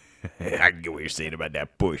say. I get what you're saying about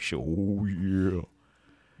that Bush. Oh, yeah.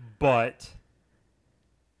 But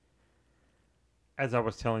as I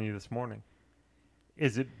was telling you this morning,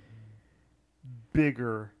 is it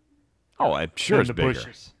bigger? Oh, I'm sure than it's the bigger.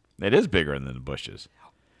 Bushes? It is bigger than the Bushes.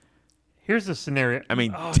 Here's a scenario. I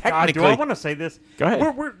mean, God, technically, do I want to say this? Go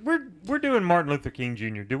ahead. We're doing Martin Luther King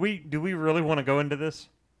Jr. Do we really want to go into this?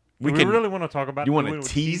 Do we really want to talk about? You want to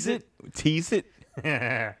tease it? Tease it?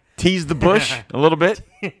 it? Tease the Bush a little bit?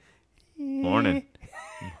 Morning.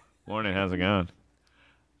 Morning. How's it going?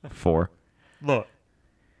 4. Look,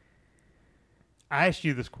 I asked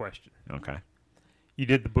you this question. Okay. You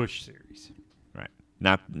did the Bush series. Right.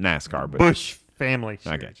 Not NASCAR, but Bush family I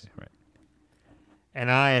series. got you. Right. And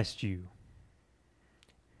I asked you,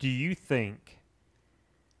 do you think,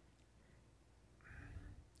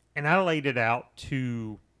 and I laid it out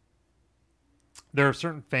to, there are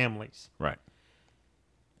certain families Right.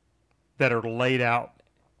 that are laid out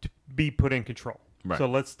to be put in control. Right. So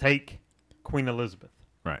let's take Queen Elizabeth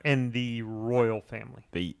Right. and the royal family.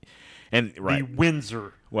 The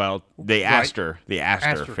Windsor. Well, the Astor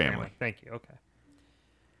family. Thank you. Okay.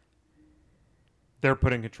 They're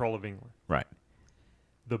put in control of England. Right.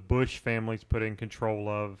 The Bush family's put in control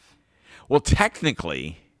of. Well,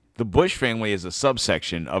 technically, the Bush family is a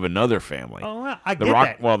subsection of another family. Oh, I get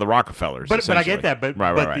that. Well, the Rockefellers. But I get essentially. that. But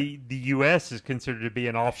right. the U.S. is considered to be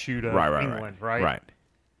an offshoot of England, right? Right.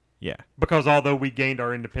 Yeah. Because although we gained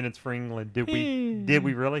our independence for England, did we? Did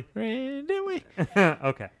we really? Did we?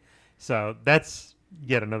 Okay. So that's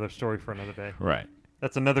yet another story for another day. Right.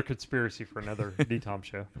 That's another conspiracy for another D-Tom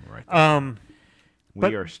show. Right.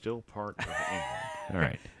 We are still part of England. All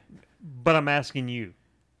right. But I'm asking you,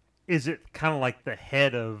 is it kind of like the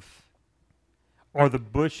head of, are the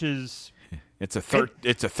Bushes? It's a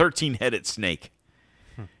 13-headed snake.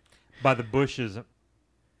 By the Bushes,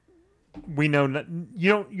 we know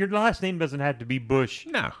your last name doesn't have to be Bush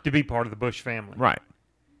to be part of the Bush family. Right.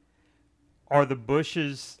 Are the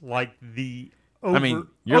Bushes like the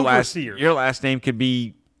your overseers? Your last name could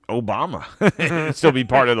be Obama. It'd still be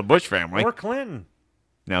part of the Bush family. Or Clinton.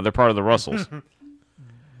 Now they're part of the Russells.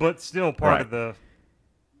 But still part of the.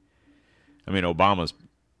 I mean, Obama's.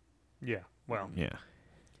 Yeah. Well. Yeah.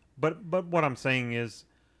 But what I'm saying is,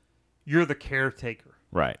 you're the caretaker.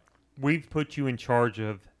 Right. We've put you in charge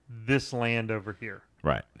of this land over here.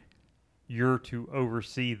 Right. You're to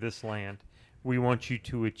oversee this land. We want you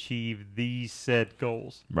to achieve these said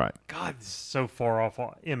goals. Right. God, this is so far off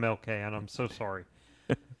MLK, and I'm so sorry.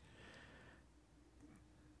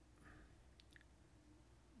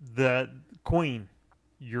 The Queen,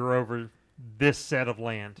 you're over this set of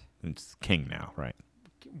land. It's king now, right?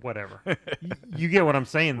 Whatever. You get what I'm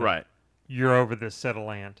saying, though. Right. You're over this set of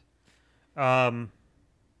land.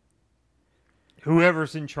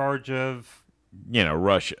 Whoever's in charge of...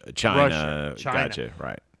 Russia, China. Gotcha,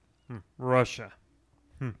 right. Russia.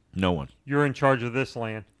 No one. You're in charge of this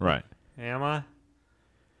land. Right. Am I?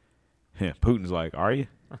 Yeah, Putin's like, are you?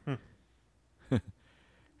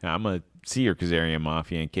 I'm going to see your Khazarian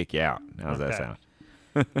mafia and kick you out. How's that sound?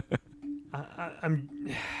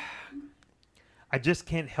 I just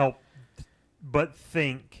can't help but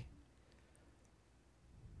think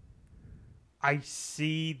I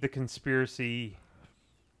see the conspiracy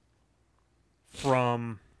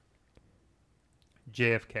from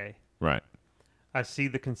JFK. Right. I see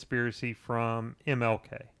the conspiracy from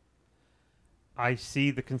MLK. I see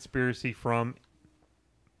the conspiracy from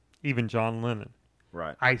even John Lennon.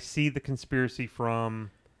 Right. I see the conspiracy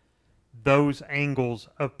from those angles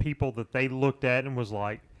of people that they looked at and was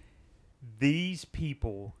like, these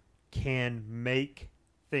people can make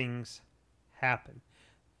things happen.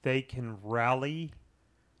 They can rally.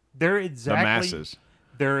 They're exactly the masses.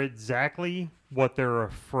 They're exactly what they're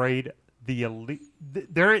afraid the elite.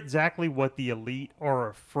 They're exactly what the elite are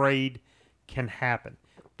afraid can happen.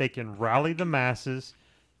 They can rally the masses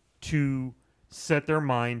to set their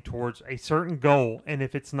mind towards a certain goal, and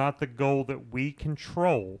if it's not the goal that we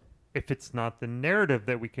control, if it's not the narrative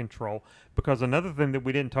that we control. Because another thing that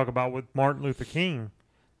we didn't talk about with Martin Luther King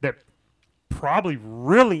that probably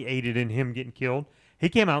really aided in him getting killed, he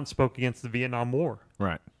came out and spoke against the Vietnam War.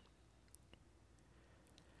 Right.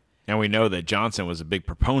 And we know that Johnson was a big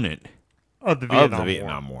proponent of the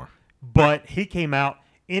Vietnam War. But he came out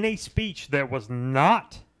in a speech that was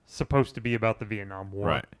not supposed to be about the Vietnam War.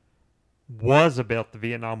 Right. Was about the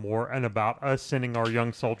Vietnam War and about us sending our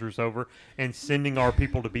young soldiers over and sending our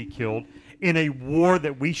people to be killed in a war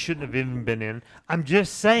that we shouldn't have even been in. I'm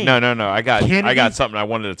just saying. No. I got something I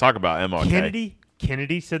wanted to talk about, MLK.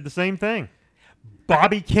 Kennedy said the same thing.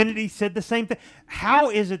 Bobby Kennedy said the same thing. How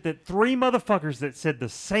is it that three motherfuckers that said the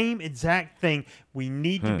same exact thing, we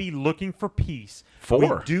need to be looking for peace? Four. We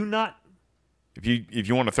do not. If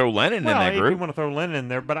you want to throw Lenin in that If group. you want to throw Lenin in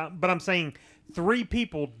there, but I'm saying three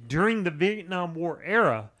people during the Vietnam War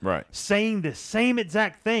era saying the same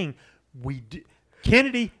exact thing.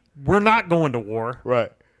 Kennedy, we're not going to war.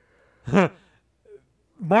 Right.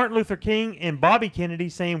 Martin Luther King and Bobby Kennedy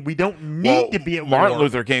saying we don't need to be at war. Martin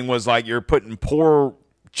Luther King was like, you're putting poor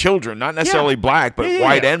children, not necessarily black, but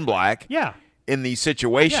white and black, in these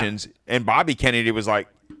situations. Yeah. And Bobby Kennedy was like,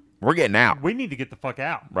 we're getting out. We need to get the fuck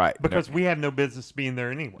out. Right. Because we have no business being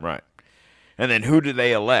there anyway. Right. And then who did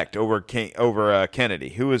they elect over Kennedy?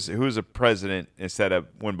 Who was a president instead of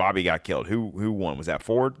when Bobby got killed? Who won? Was that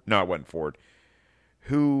Ford? No, it wasn't Ford.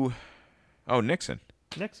 Who? Oh, Nixon.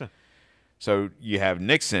 Nixon. So you have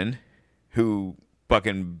Nixon, who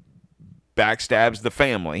fucking backstabs the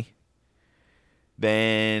family.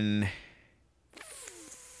 Then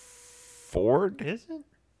Ford? Is it?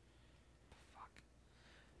 Fuck.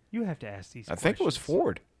 You have to ask these questions. I think it was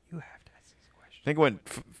Ford. You have to ask these questions. I think it went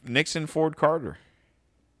Nixon, Ford, Carter.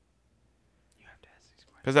 You have to ask these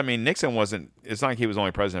questions. Because, I mean, Nixon wasn't... It's not like he was only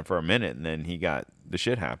president for a minute and then he got... The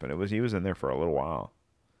shit happened. He was in there for a little while.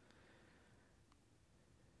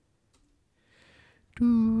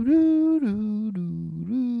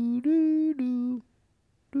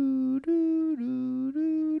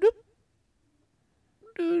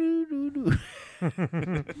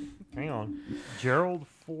 Hang on. Gerald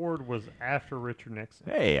Ford was after Richard Nixon.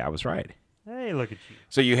 Hey, I was right. Hey, look at you.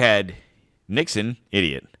 So you had Nixon,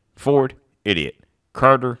 idiot. Ford, idiot.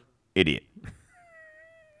 Carter, idiot.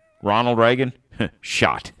 Ronald Reagan,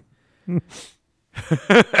 shot.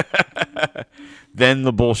 Then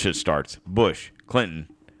the bullshit starts. Bush, Clinton,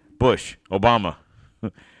 Bush, Obama.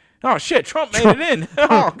 Oh, shit, Trump made it in.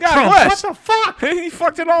 Oh, God bless. What the fuck? He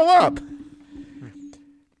fucked it all up.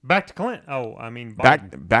 Back to Clinton. Oh, I mean...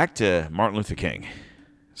 Back to Martin Luther King.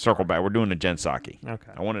 Circle back. We're doing a Gen Psaki.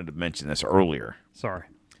 Okay. I wanted to mention this earlier. Sorry.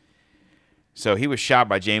 So he was shot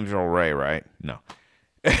by James Earl Ray, right? No.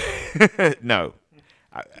 No.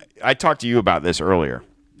 I talked to you about this earlier.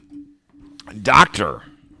 Dr.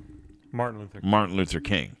 Martin Luther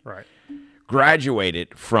King. Right.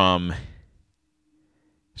 Graduated from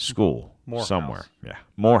school somewhere. Yeah.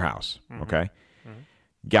 Morehouse. Mm-hmm. Okay. Mm-hmm.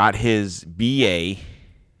 Got his BA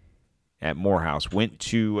at Morehouse, went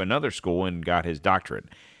to another school and got his doctorate.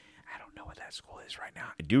 I don't know what that school is right now.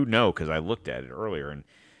 I do know because I looked at it earlier and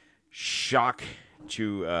shock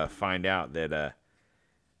to find out that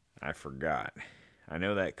I forgot. I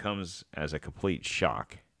know that comes as a complete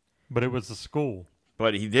shock. But it was a school.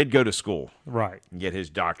 But he did go to school. Right. And get his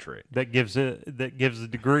doctorate. That gives a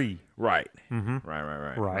degree. Right. Mm-hmm.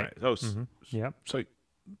 Right. So, mm-hmm. Yep.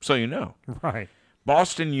 So you know. Right.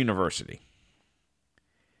 Boston University.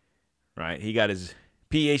 Right. He got his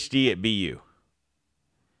PhD at BU.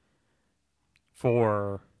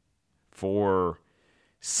 For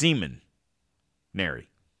seminary.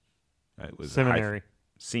 It was seminary.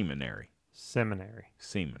 Seminary.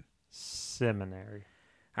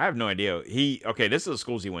 I have no idea. This is the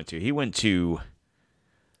schools he went to. He went to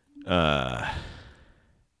where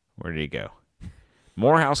did he go?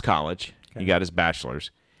 Morehouse College. Okay. He got his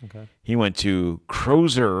bachelor's. Okay. He went to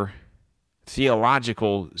Crozer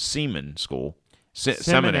Theological Seminary School.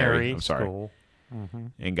 Seminary. I'm sorry. School. Mm-hmm.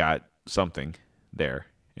 And got something there.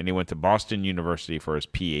 And he went to Boston University for his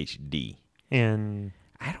PhD. In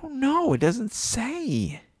I don't know. It doesn't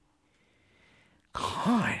say.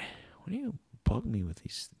 God, what do you bug me with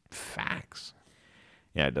these facts?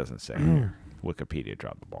 Yeah, it doesn't say. Wikipedia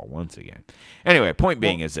dropped the ball once again. Anyway, point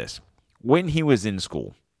being is this. When he was in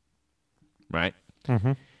school, right,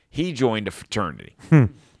 mm-hmm. he joined a fraternity.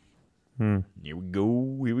 Mm. Here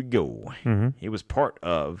we go. Mm-hmm. He was part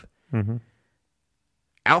of mm-hmm.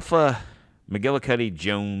 Alpha McGillicuddy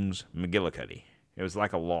Jones McGillicuddy. It was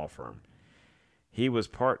like a law firm. He was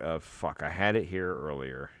part of, I had it here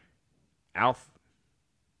earlier. Alpha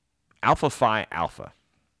Phi Alpha.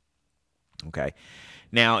 Okay.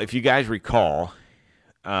 Now, if you guys recall,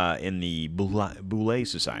 in the Boule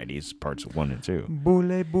societies, parts 1 and 2.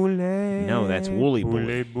 Boule, boule. No, that's Woolly Boule,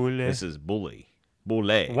 Boule. boule. This is Bully.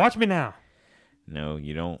 Boule. Watch me now. No,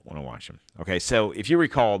 you don't want to watch them. Okay, so if you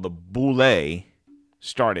recall, the Boule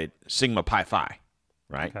started Sigma Pi Phi,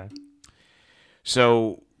 right? Okay.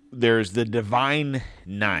 So there's the Divine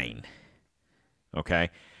Nine. Okay.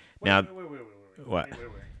 Now, what? Wait.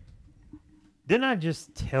 Didn't I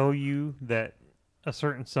just tell you that a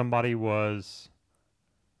certain somebody was...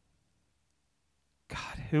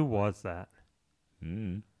 God, who was that?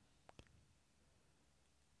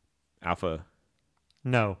 Alpha.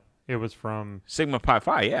 No, it was from... Sigma Pi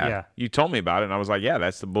Phi, yeah. Yeah. You told me about it, and I was like, yeah,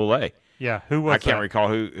 that's the Boule. Yeah, who was I can't that? recall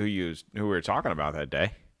who we were talking about that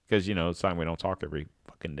day, because, it's time we don't talk every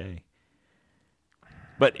fucking day.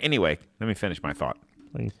 But anyway, let me finish my thought.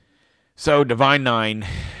 Please. So Divine Nine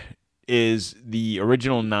is the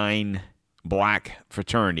original 9 black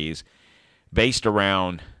fraternities based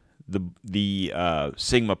around the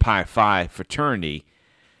Sigma Pi Phi fraternity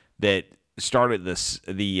that started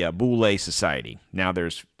the Boule Society. Now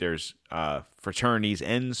there's fraternities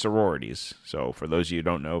and sororities. So for those of you who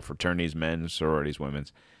don't know, fraternities, men's, sororities,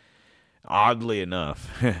 women's. Oddly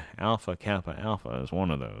enough, Alpha Kappa Alpha is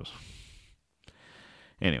one of those.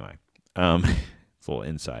 Anyway, it's a little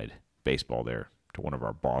inside baseball there to one of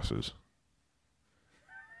our bosses.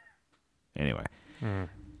 Anyway,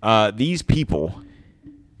 these people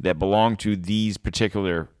that belong to these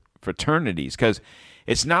particular fraternities, because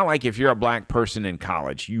it's not like if you're a black person in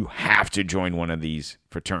college, you have to join one of these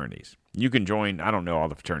fraternities. You can join, I don't know all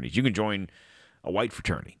the fraternities. You can join a white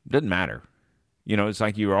fraternity. Doesn't matter. It's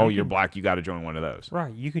like you're black, you got to join one of those.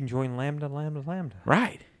 Right, you can join Lambda, Lambda, Lambda.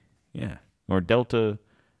 Right. Yeah. Or Delta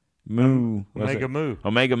Mu. Omega Mu.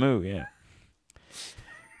 Omega Mu, yeah.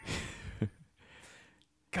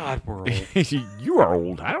 God, we're old. You are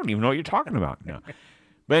old. I don't even know what you're talking about. No.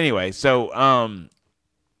 But anyway, so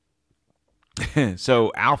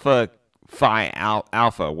so Alpha Phi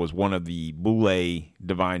Alpha was one of the Boule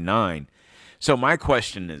Divine Nine. So my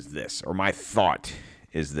question is this, or my thought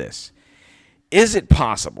is this. Is it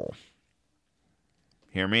possible,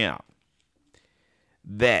 hear me out,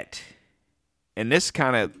 that, and this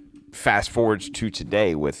kind of fast forwards to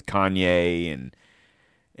today with Kanye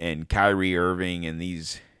and Kyrie Irving and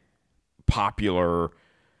these popular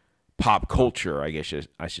pop culture, I guess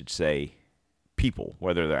I should say, people,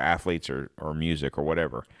 whether they're athletes or music or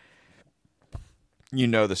whatever.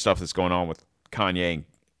 The stuff that's going on with Kanye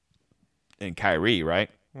and Kyrie, right?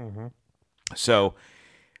 Mm-hmm. So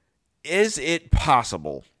is it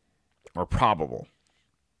possible or probable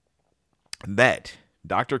that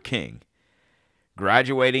Dr. King,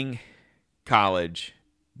 graduating college,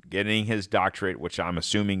 getting his doctorate, which I'm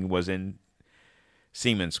assuming was in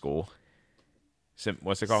Seaman School.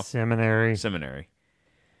 What's it called? Seminary.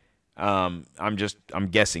 I'm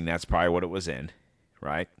guessing that's probably what it was in,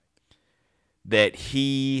 right? That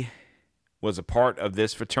he was a part of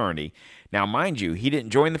this fraternity. Now, mind you, he didn't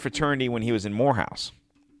join the fraternity when he was in Morehouse.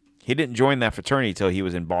 He didn't join that fraternity until he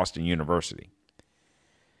was in Boston University.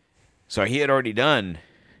 So he had already done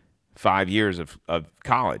 5 years of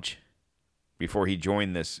college before he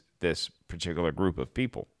joined this particular group of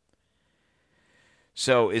people.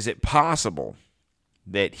 So is it possible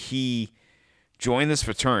that he joined this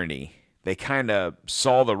fraternity? They kind of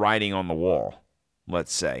saw the writing on the wall,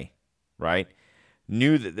 let's say, right?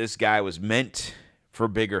 Knew that this guy was meant for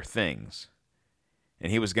bigger things,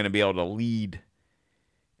 and he was going to be able to lead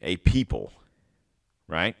a people,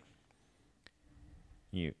 right?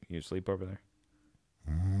 You asleep over there?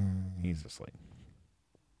 He's asleep.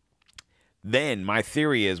 Then my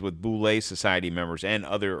theory is with Boule Society members and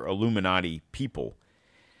other Illuminati people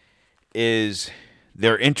is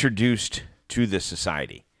they're introduced to the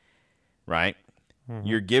society, right? Mm-hmm.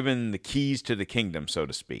 You're given the keys to the kingdom, so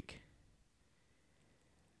to speak.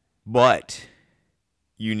 But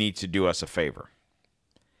you need to do us a favor.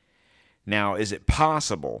 Now, is it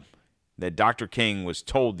possible that Dr. King was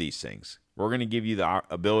told these things? We're going to give you the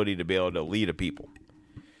ability to be able to lead a people.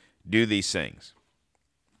 Do these things.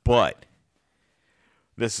 But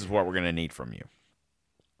this is what we're going to need from you.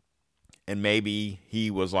 And maybe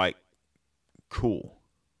he was like, cool,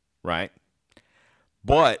 right?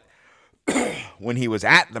 But when he was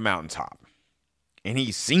at the mountaintop and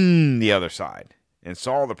he seen the other side and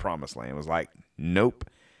saw the promised land, was like, nope,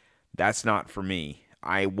 that's not for me.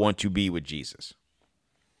 I want to be with Jesus.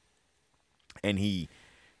 And he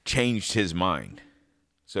changed his mind,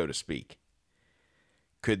 so to speak.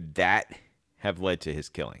 Could that have led to his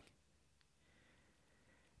killing?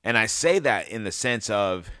 And I say that in the sense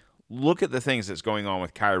of, look at the things that's going on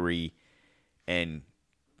with Kyrie and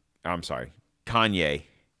I'm sorry, Kanye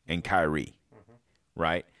and Kyrie,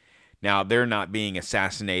 right? Now, they're not being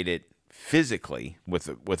assassinated physically with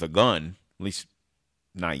a gun, at least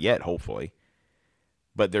not yet, hopefully.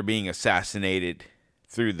 But they're being assassinated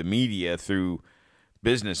through the media, through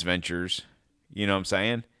business ventures. You know what I'm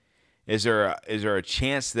saying? Is there a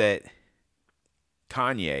chance that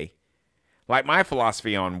Kanye, like my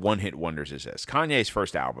philosophy on one-hit wonders is this. Kanye's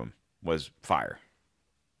first album was fire.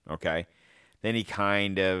 Okay? Then he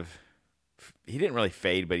didn't really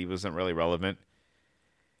fade, but he wasn't really relevant.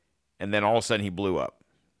 And then all of a sudden he blew up.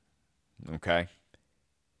 Okay?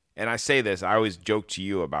 And I say this, I always joke to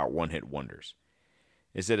you about one-hit wonders.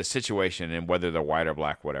 Is it a situation, and whether they're white or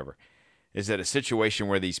black, whatever, is it a situation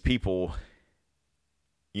where these people,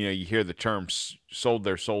 you hear the term sold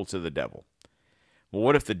their soul to the devil? Well,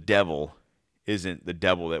 what if the devil isn't the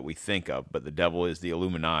devil that we think of, but the devil is the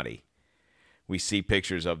Illuminati? We see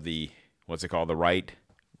pictures of the, what's it called, the right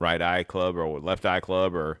eye club or left eye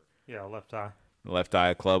club or... Yeah, left eye. Left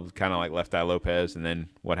Eye Club, kind of like Left Eye Lopez, and then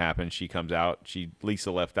what happens? She comes out, she leaks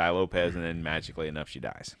the Left Eye Lopez, and then magically enough, she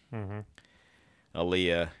dies. Mm-hmm.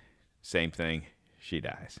 Aaliyah, same thing, she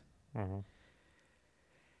dies. Mm-hmm.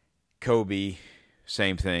 Kobe,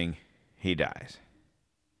 same thing, he dies.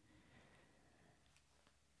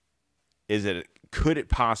 Could it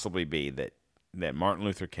possibly be that Martin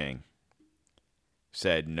Luther King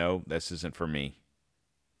said, no, this isn't for me?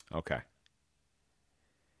 Okay.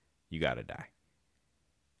 You got to die.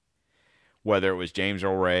 Whether it was James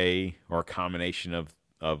Earl Ray or a combination of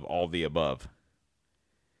all the above,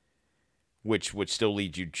 which would still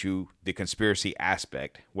lead you to the conspiracy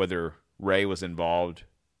aspect, whether Ray was involved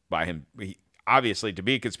by him. Obviously, to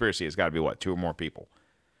be a conspiracy, it's got to be, what, 2 or more people.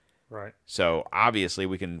 Right. So, obviously,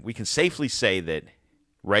 we can safely say that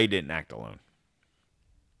Ray didn't act alone.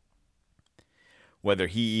 Whether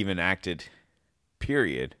he even acted,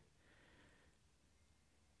 period,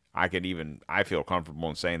 I feel comfortable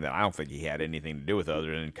in saying that I don't think he had anything to do with it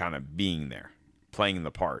other than kind of being there, playing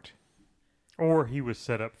the part. Or he was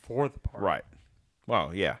set up for the part. Right.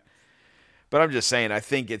 Well, yeah. But I'm just saying, I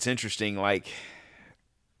think it's interesting, like,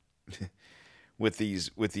 with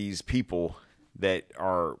these people that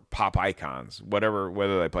are pop icons,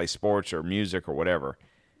 whether they play sports or music or whatever.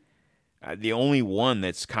 The only one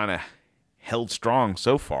that's kind of held strong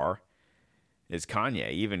so far is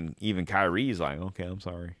Kanye. Even Kyrie's like, okay, I'm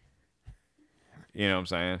sorry. You know what I'm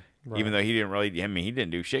saying? Right. Even though he didn't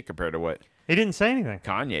do shit compared to what he didn't say anything.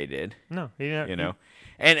 Kanye did. No, he didn't. You know,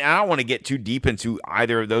 and I don't want to get too deep into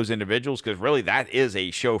either of those individuals because really that is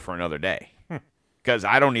a show for another day. Because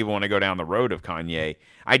I don't even want to go down the road of Kanye.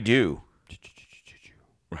 I do.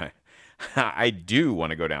 Right. I do want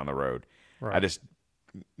to go down the road. Right.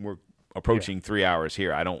 We're approaching 3 hours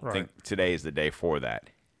here. I don't think today is the day for that.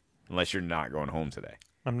 Unless you're not going home today.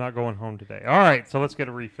 I'm not going home today. All right, so let's get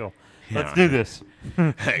a refill. Let's do this.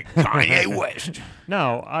 Hey, Kanye West.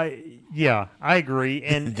 No, I agree.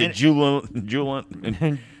 And Julian.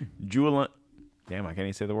 Damn, I can't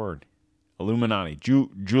even say the word. Illuminati.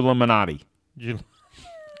 Juliminati.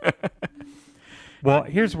 Well,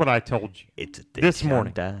 here's what I told you this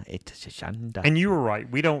morning. And you were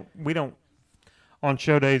right. We don't on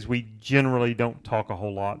show days we generally don't talk a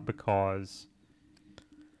whole lot because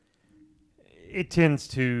it tends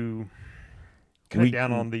to cut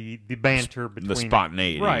down on the banter between the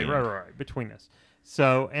spontaneity. Right, between us.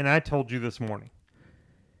 So, and I told you this morning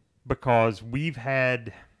because we've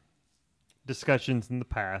had discussions in the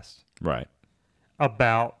past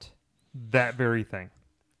about that very thing.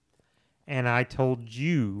 And I told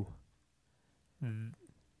you, and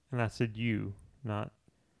I said you, not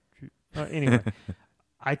anyway.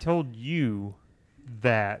 I told you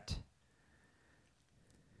that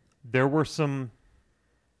there were some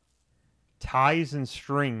ties and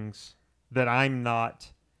strings that I'm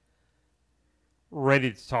not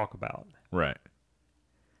ready to talk about. Right.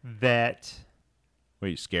 That. Were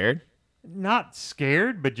you scared? Not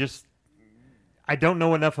scared, but just I don't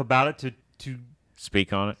know enough about it to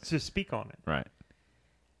speak on it. To speak on it. Right.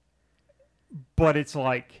 But it's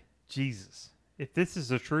like, Jesus, if this is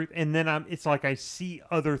the truth, and then it's like I see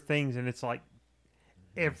other things, and it's like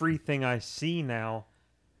everything I see now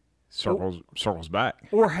circles back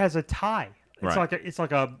or has a tie. It's right. it's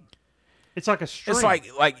like a string. It's like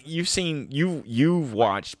you've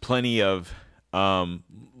watched plenty of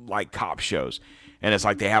like cop shows. And it's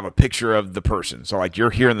like they have a picture of the person. So, like,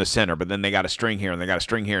 you're here in the center, but then they got a string here, and they got a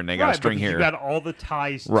string here, and they got a string here. You got all the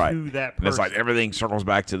ties to that person. And it's like everything circles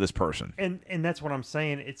back to this person. And that's what I'm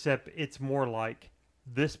saying, except it's more like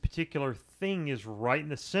this particular thing is right in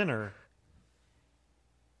the center.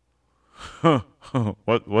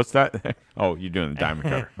 What's that? Oh, you're doing the diamond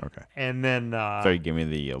cutter. Okay. And then So you give me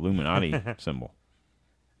the Illuminati symbol.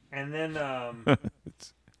 And then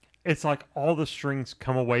it's like all the strings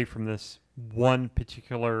come away from this one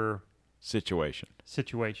particular Situation.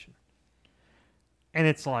 And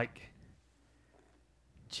it's like,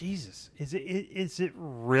 Jesus, is it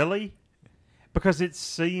really? Because it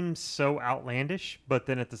seems so outlandish, but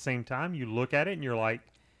then at the same time you look at it and you're like,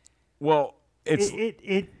 well, it's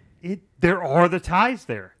there are the ties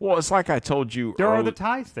there. Well, it's like I told you. There are the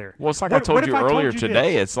ties there. Well, it's like I told you earlier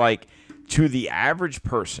today. It's like to the average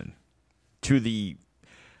person,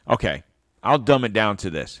 okay, I'll dumb it down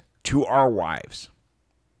to this. To our wives,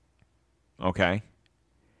 okay,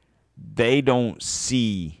 they don't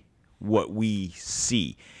see what we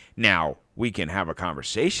see. Now, we can have a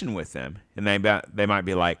conversation with them, and they might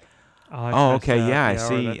be like, "Oh, okay, yeah, I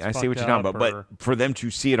see what you're talking about." But for them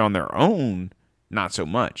to see it on their own, not so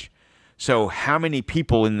much. So, how many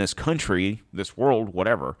people in this country, this world,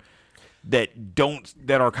 whatever, that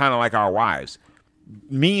are kind of like our wives?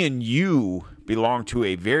 Me and you belong to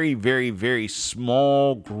a very, very, very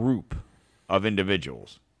small group of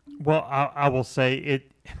individuals. Well, I will say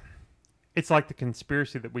it's like the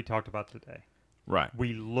conspiracy that we talked about today. Right.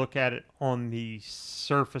 We look at it on the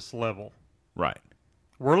surface level. Right.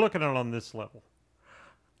 We're looking at it on this level.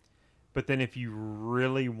 But then if you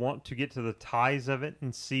really want to get to the ties of it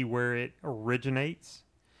and see where it originates,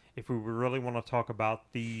 if we really want to talk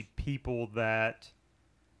about the people that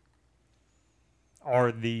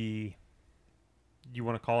are you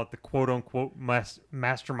want to call it the quote-unquote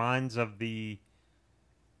masterminds of the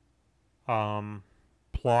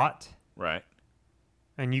plot. Right.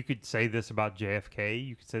 And you could say this about JFK.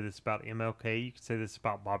 You could say this about MLK. You could say this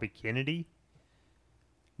about Bobby Kennedy.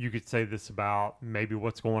 You could say this about maybe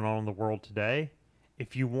what's going on in the world today.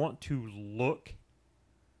 If you want to look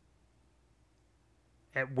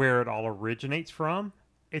at where it all originates from,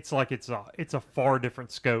 it's like it's a far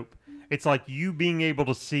different scope. It's like you being able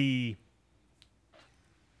to see,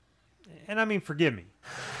 and I mean, forgive me.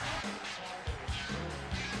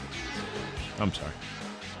 I'm sorry.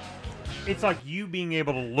 It's like you being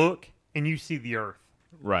able to look and you see the earth.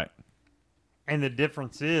 Right. And the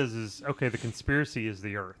difference is okay, the conspiracy is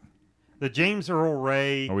the earth. The James Earl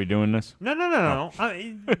Ray... Are we doing this? No.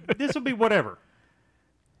 This will be whatever.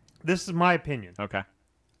 This is my opinion. Okay.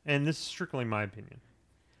 And this is strictly my opinion.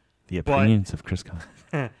 The opinions of Chris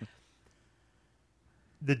Conn.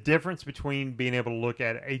 The difference between being able to look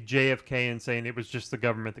at a JFK and saying it was just the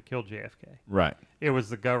government that killed JFK. Right. It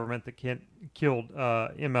was the government that killed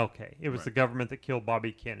MLK. It was the government that killed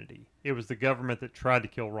Bobby Kennedy. It was the government that tried to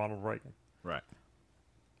kill Ronald Reagan. Right.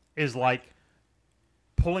 Is like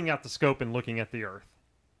pulling out the scope and looking at the earth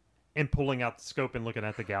and pulling out the scope and looking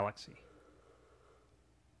at the galaxy.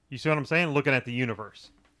 You see what I'm saying? Looking at the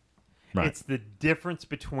universe. Right. It's the difference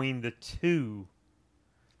between the two.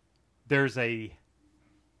 There's a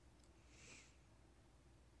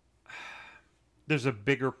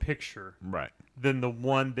bigger picture, right, than the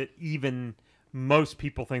one that even most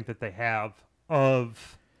people think that they have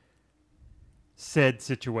of said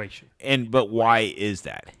situation. But why is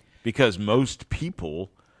that? Because most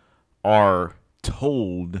people are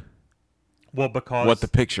told because what the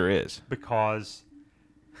picture is. Because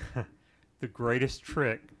the greatest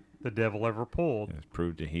trick the devil ever pulled has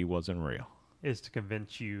proved that he wasn't real. Is to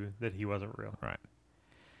convince you that he wasn't real. Right.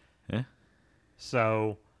 Yeah.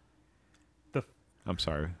 So I'm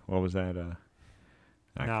sorry. What was that? Now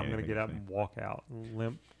I'm going to get up and walk out,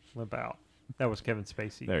 limp out. That was Kevin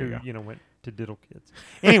Spacey, there you who go. Went to Diddle Kids.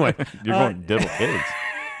 Anyway, you're going to Diddle Kids.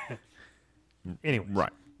 Anyway,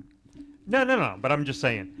 right? No. But I'm just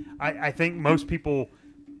saying. I think most people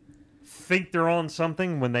think they're on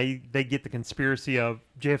something when they get the conspiracy of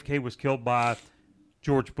JFK was killed by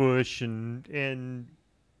George Bush and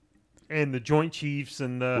the Joint Chiefs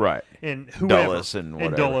and the and whoever Dulles and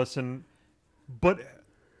whatever. Dulles but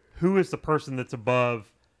who is the person that's above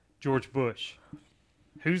George Bush?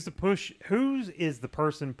 Who is the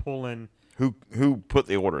person pulling? Who put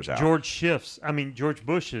the orders out? George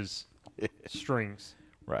Bush's strings.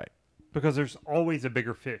 Right. Because there's always a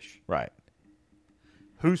bigger fish. Right.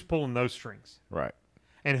 Who's pulling those strings? Right.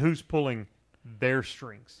 And who's pulling their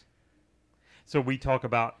strings? So we talk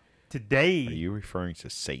about today. Are you referring to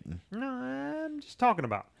Satan? No, I'm just talking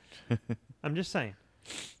about. I'm just saying.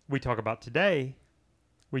 We talk about today.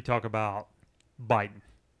 We talk about Biden.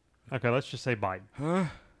 Okay, let's just say Biden.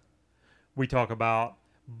 We talk about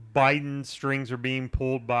Biden's strings are being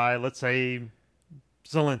pulled by, let's say,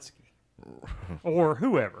 Zelensky or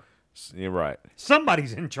whoever. You're right.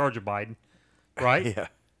 Somebody's in charge of Biden, right? Yeah.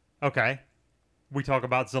 Okay. We talk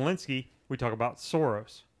about Zelensky. We talk about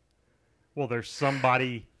Soros. Well, there's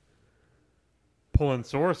somebody pulling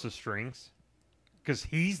Soros' strings because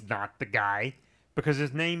he's not the guy because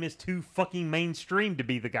his name is too fucking mainstream to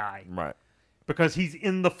be the guy. Right. Because he's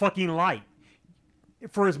in the fucking light.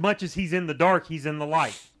 For as much as he's in the dark, he's in the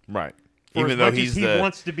light. Right. For Even as though much he's as he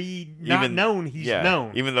wants to be not known, he's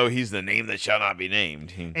known. Even though he's the name that shall not be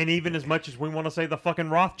named. And even as much as we want to say the fucking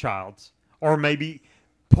Rothschilds, or maybe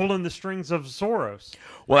pulling the strings of Soros.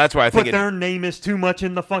 Well, that's why I think but their name is too much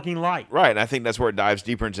in the fucking light. Right, and I think that's where it dives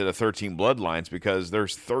deeper into the 13 bloodlines because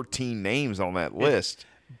there's 13 names on that list.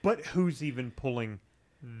 But who's even pulling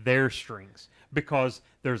their strings? Because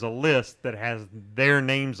there's a list that has their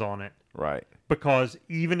names on it. Right. Because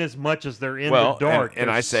even as much as they're in the dark, and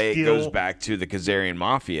I say still... it goes back to the Khazarian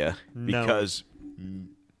Mafia because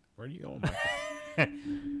where are you going?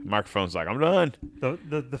 Microphone's like, I'm done.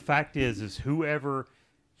 The fact is whoever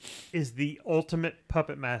is the ultimate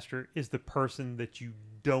puppet master is the person that you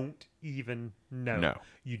don't even know. No.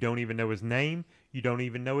 You don't even know his name. You don't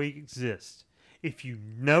even know he exists. If you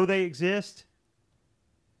know they exist,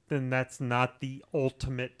 then that's not the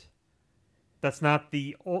ultimate. That's not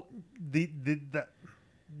the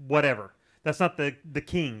whatever. That's not the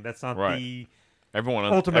king. That's not the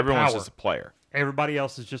ultimate everyone's power. just a player. Everybody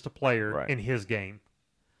else is just a player in his game.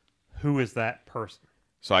 Who is that person?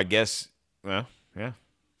 So I guess, well, yeah.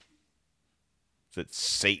 Is it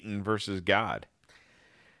Satan versus God?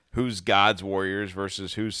 Who's God's warriors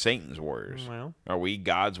versus who's Satan's warriors? Well, are we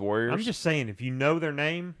God's warriors? I'm just saying, if you know their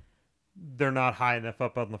name, they're not high enough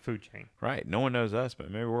up on the food chain. Right. No one knows us,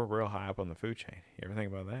 but maybe we're real high up on the food chain. You ever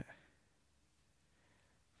think about that?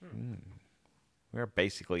 We are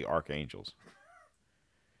basically archangels.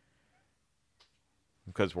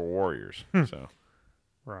 Because we're warriors. So.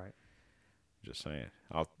 Right. Just saying.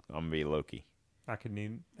 I'm going to be Loki. I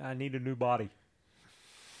need a new body.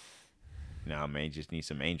 No, I may just need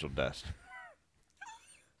some angel dust.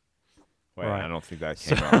 Wait, right. I don't think that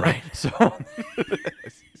came out right.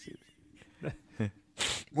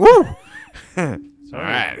 Woo! All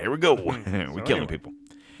right, here we go. We're killing people.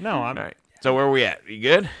 No, I'm. All right. So where are we at? You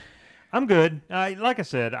good? I'm good. Like I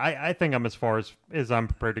said, I think I'm as far as I'm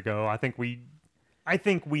prepared to go. I think we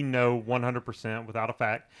know 100% without a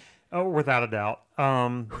fact. Oh, without a doubt.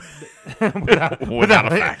 Without a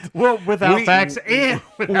fact. Well, without facts and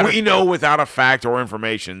we know without a fact or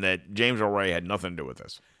information that James Earl Ray had nothing to do with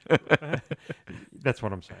this. That's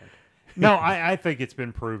what I'm saying. No, I think it's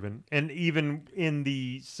been proven, and even in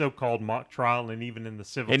the so-called mock trial, and even in the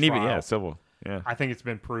civil trial, civil. Yeah, I think it's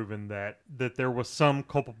been proven that there was some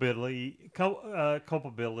culpability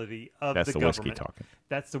of that's the government. Whiskey talking.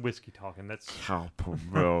 That's the whiskey talking. That's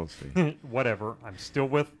culpability. Whatever. I'm still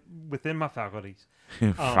within my faculties.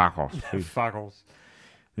 Faculties. Faculties.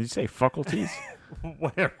 Did you say faculties?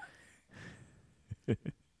 Whatever.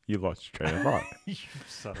 You lost your train of thought. You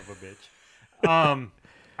son of a bitch.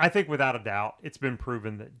 I think without a doubt, it's been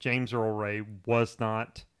proven that James Earl Ray was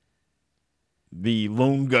not the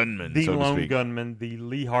lone gunman. The so lone gunman, the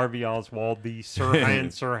Lee Harvey Oswald, the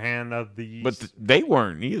Sirhan of the. But they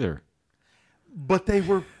weren't either. But they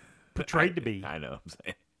were portrayed to be. I know what I'm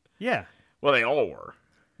saying. Yeah. Well, they all were.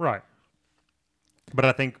 Right. But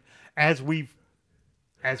I think as we've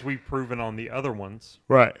proven on the other ones.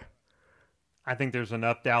 Right. I think there's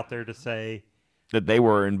enough doubt there to say that they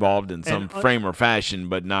were involved in some frame or fashion,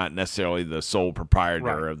 but not necessarily the sole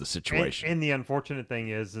proprietor of the situation. And the unfortunate thing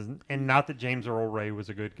is, and not that James Earl Ray was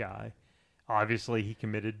a good guy. Obviously, he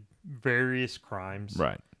committed various crimes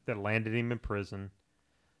that landed him in prison,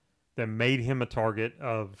 that made him a target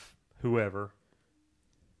of whoever.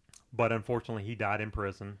 But unfortunately, he died in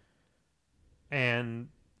prison. And,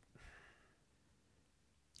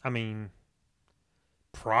 I mean,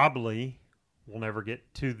 probably we'll never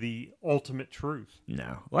get to the ultimate truth.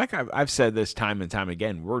 No. Like I've said this time and time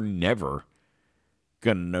again, we're never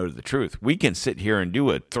going to know the truth. We can sit here and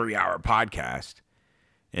do a 3-hour podcast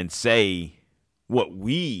and say what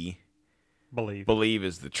we believe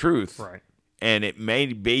is the truth. Right. And it may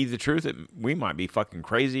be the truth. We might be fucking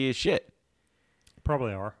crazy as shit.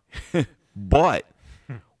 Probably are. But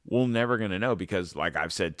we're never going to know because, like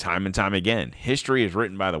I've said time and time again, history is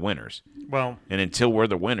written by the winners. Well, and until we're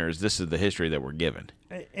the winners, this is the history that we're given.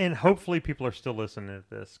 And hopefully people are still listening to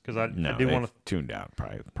this because I do want to tuned out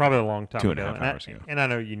probably a long time 2.5 hours ago. And I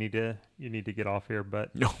know you need to get off here,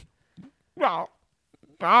 but no. Well,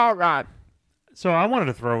 oh God. So I wanted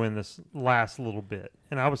to throw in this last little bit,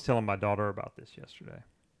 and I was telling my daughter about this yesterday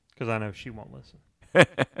because I know she won't listen.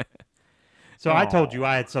 So I told you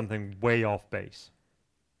I had something way off base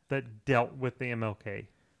that dealt with the MLK.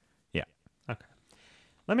 Yeah. Okay.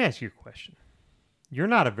 Let me ask you a question. You're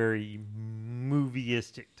not a very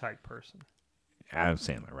movieistic type person. Adam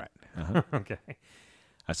Sandler, right? Uh-huh. Okay.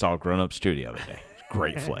 I saw Grown Ups 2 the other day.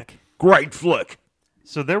 Great flick. Great flick.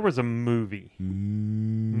 So there was a movie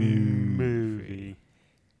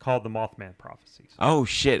called The Mothman Prophecies. Oh,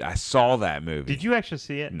 shit. I saw that movie. Did you actually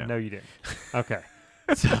see it? No. No, you didn't. Okay.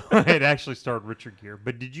 So it actually starred Richard Gere.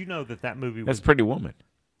 But did you know that movie was... That's Pretty Woman.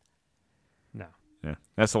 No. Yeah.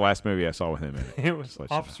 That's the last movie I saw with him in it. It was Just let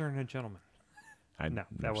you Officer and a Gentleman. know. No,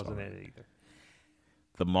 that never saw wasn't it either.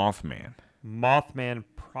 The Mothman. Mothman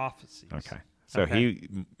Prophecies. Okay. So Okay.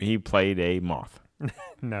 he played a moth.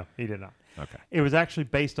 No, he did not. Okay. It was actually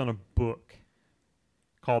based on a book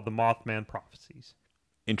called The Mothman Prophecies.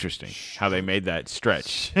 Interesting how they made that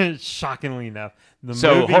stretch. Shockingly enough.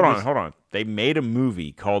 So hold on. They made a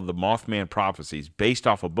movie called The Mothman Prophecies based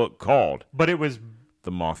off a book called But it was...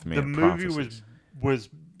 The Mothman The movie Prophecies. was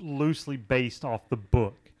loosely based off the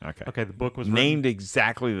book. Okay. Okay, the book was named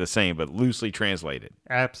exactly the same, but loosely translated.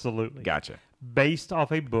 Absolutely. Gotcha. Based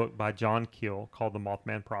off a book by John Keel called The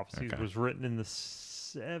Mothman Prophecies. Okay. Was written in the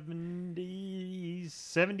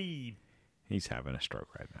 70s. He's having a stroke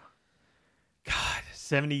right now. God,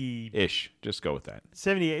 70... Ish. Just go with that.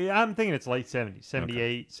 78. I'm thinking it's late 70s.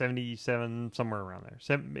 78, 77, somewhere around there.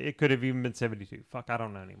 It could have even been 72. Fuck, I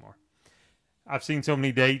don't know anymore. I've seen so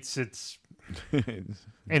many dates, it's...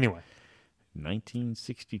 Anyway.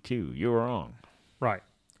 1962. You were wrong. Right.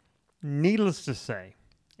 Needless to say,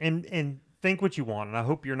 and think what you want, and I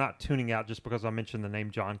hope you're not tuning out just because I mentioned the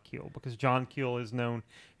name John Keel, because John Keel is known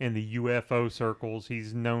in the UFO circles.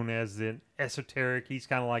 He's known as an esoteric. He's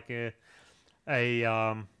kind of like a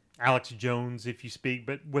Alex Jones, if you speak,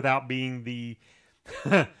 but without being the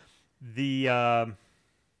the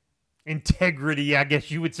integrity, I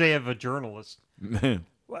guess you would say, of a journalist.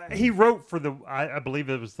 He wrote for I believe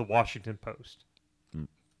it was the Washington Post.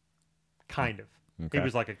 Kind of. Okay. He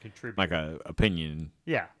was like a contributor. Like a opinion.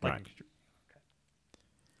 Yeah. Like Right. okay.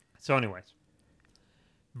 So anyways,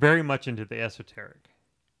 very much into the esoteric.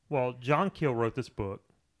 Well, John Keel wrote this book,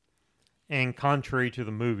 and contrary to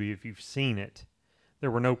the movie, if you've seen it,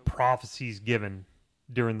 there were no prophecies given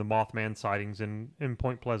during the Mothman sightings in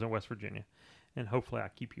Point Pleasant, West Virginia. And hopefully I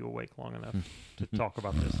keep you awake long enough to talk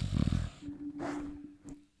about this.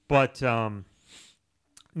 But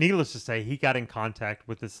needless to say, he got in contact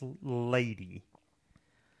with this lady.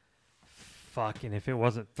 Fucking, if it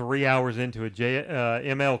wasn't 3 hours into a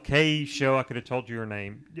MLK show, I could have told you her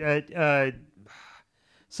name.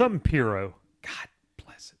 Something Pirro. God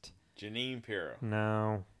bless it. Janine Pirro.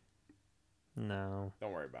 No. Don't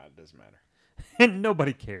worry about it. Doesn't matter. And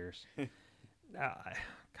nobody cares. God.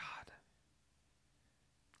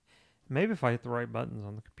 Maybe if I hit the right buttons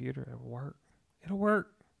on the computer, it'll work. It'll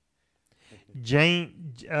work.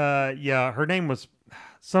 Jane, her name was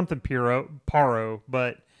something Paro,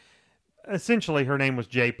 but essentially her name was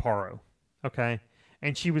Jay Paro, okay?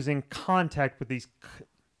 And she was in contact with these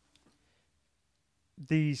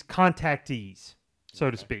contactees, so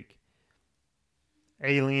to speak.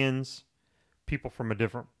 Aliens, people from a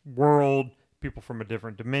different world, people from a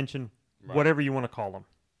different dimension, whatever you want to call them,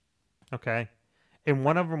 okay? And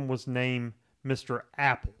one of them was named Mr.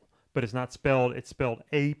 Apple. But it's not spelled, it's spelled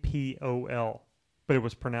Apol, but it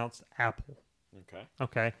was pronounced Apple.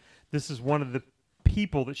 Okay. This is one of the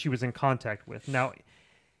people that she was in contact with. Now,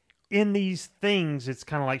 in these things, it's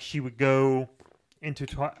kind of like she would go into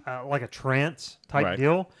like a trance type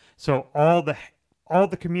deal. So all the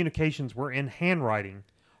communications were in handwriting,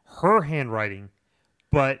 her handwriting,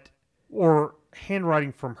 or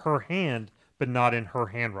handwriting from her hand, but not in her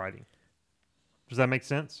handwriting. Does that make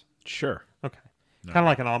sense? Sure. Okay. No. Kind of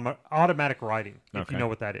like an automatic writing, if you know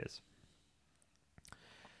what that is.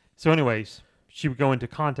 So anyways, she would go into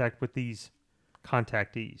contact with these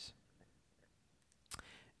contactees.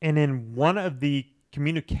 And in one of the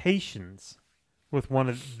communications with one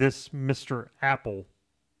of this Mr. Apple,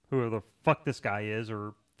 whoever the fuck this guy is,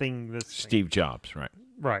 or Steve Jobs, right.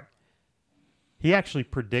 Right. He actually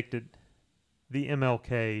predicted the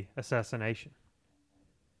MLK assassination,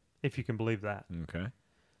 if you can believe that. Okay.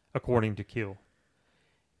 According to Keel.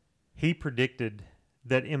 He predicted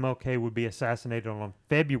that MLK would be assassinated on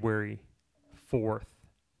February 4th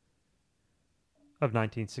of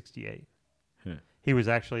 1968. He was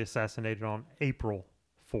actually assassinated on April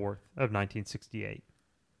 4th of 1968.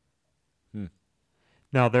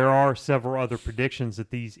 Now, there are several other predictions that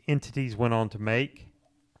these entities went on to make.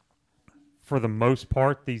 For the most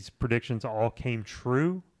part, these predictions all came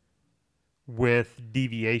true with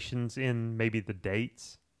deviations in maybe the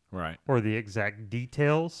dates. Right. Or the exact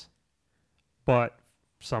details. But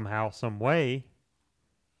somehow, some way,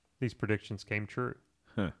 these predictions came true.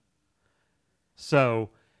 So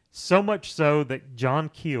much so that John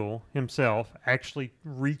Keel himself actually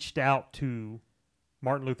reached out to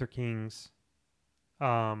Martin Luther King's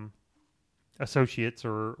associates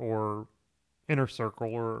or inner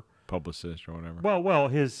circle or publicist or whatever. Well,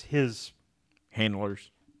 his handlers.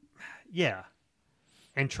 Yeah,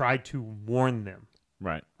 and tried to warn them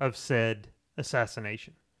right of said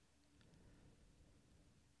assassination.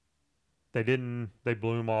 They didn't. They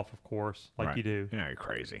blew him off, of course, like right. you do. Yeah, you're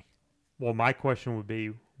crazy. Well, my question would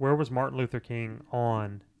be, where was Martin Luther King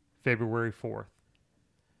on February 4th?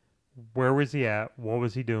 Where was he at? What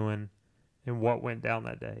was he doing? And what went down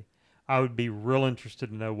that day? I would be real interested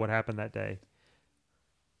to know what happened that day.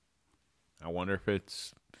 I wonder if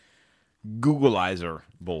it's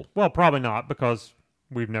Googleizable. Well, probably not, because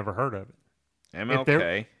we've never heard of it.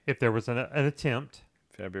 MLK. If there was an attempt.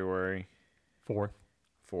 February 4th.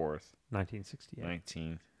 1968.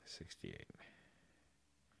 1968.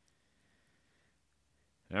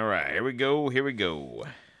 All right, here we go.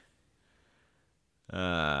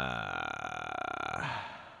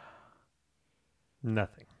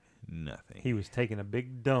 Nothing. He was taking a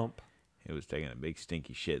big dump. He was taking a big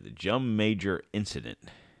stinky shit. The Drum Major Incident.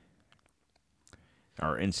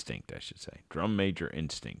 Or Instinct, I should say. Drum Major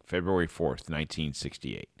Instinct, February 4th,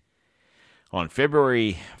 1968. On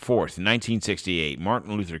February 4th, 1968,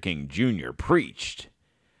 Martin Luther King Jr. preached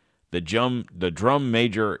the Drum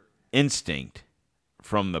Major Instinct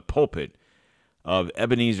from the pulpit of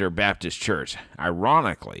Ebenezer Baptist Church,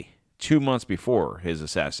 ironically, 2 months before his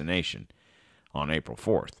assassination on April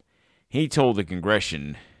 4th. He told the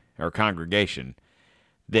congregation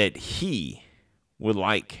that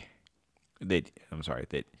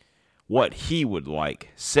what he would like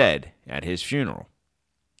said at his funeral.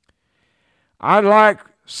 I'd like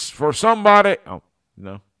for somebody. Oh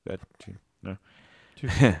no, no.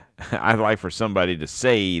 I'd like for somebody to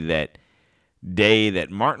say that day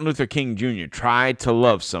that Martin Luther King Jr. tried to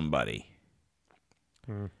love somebody.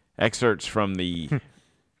 Excerpts from the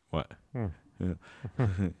what?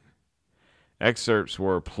 Excerpts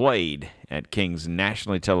were played at King's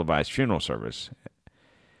nationally televised funeral service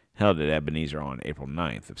held at Ebenezer on April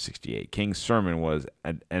 9th of 68. King's sermon was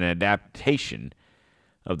an adaptation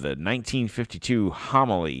of the 1952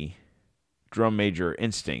 homily Drum Major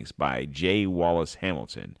Instincts by J. Wallace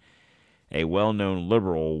Hamilton, a well-known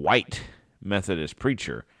liberal white Methodist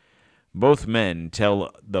preacher. Both men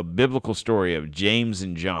tell the biblical story of James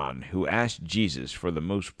and John, who asked Jesus for the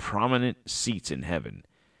most prominent seats in heaven.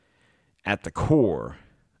 At the core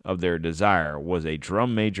of their desire was a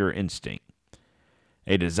drum major instinct,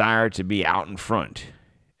 a desire to be out in front,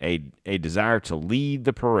 a desire to lead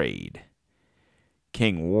the parade.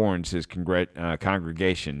 King warns his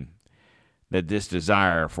congregation that this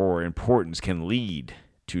desire for importance can lead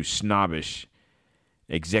to snobbish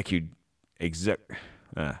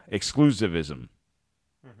exclusivism.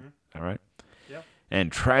 All right? Yep.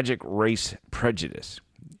 And tragic race prejudice.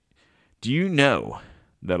 Do you know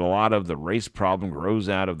that a lot of the race problem grows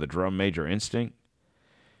out of the drum major instinct?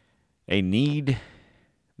 A need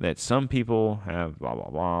that some people have, blah, blah,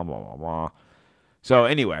 blah, blah, blah, blah. So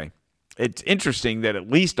anyway, it's interesting that at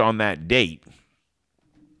least on that date,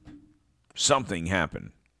 something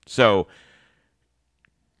happened. So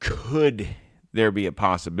could there be a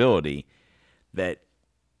possibility that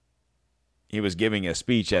he was giving a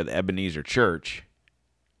speech at the Ebenezer Church,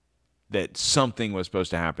 that something was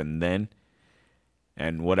supposed to happen then,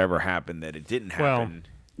 and whatever happened that it didn't happen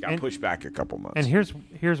got pushed back a couple months? And here's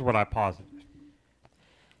what I posit.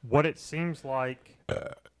 What it seems like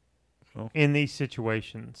in these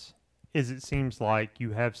situations is it seems like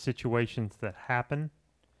you have situations that happen,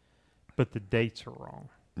 but the dates are wrong.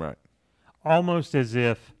 Right. Almost as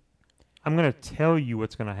if I'm going to tell you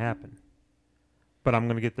what's going to happen, but I'm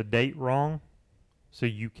going to get the date wrong, so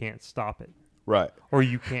you can't stop it. Right. Or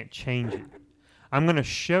you can't change it. I'm going to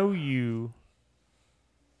show you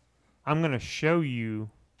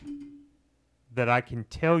that I can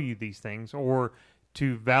tell you these things, or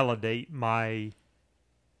to validate my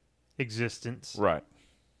existence. Right.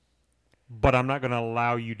 But I'm not going to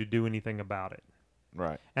allow you to do anything about it.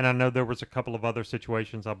 Right. And I know there was a couple of other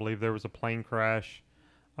situations. I believe there was a plane crash,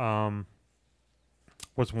 was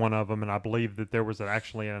one of them, and I believe that there was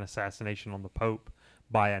actually an assassination on the Pope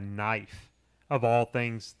by a knife, of all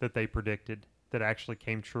things that they predicted that actually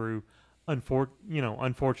came true.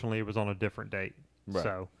 Unfortunately, it was on a different date. Right.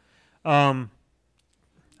 So,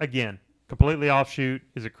 again, completely offshoot.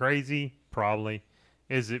 Is it crazy? Probably.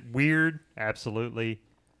 Is it weird? Absolutely.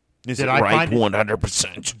 Is it right?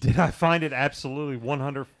 100%. Did I find it absolutely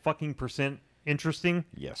 100% interesting?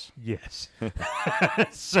 Yes. Yes.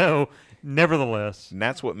 So nevertheless. And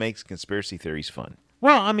that's what makes conspiracy theories fun.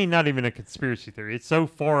 Well, I mean, not even a conspiracy theory. It's so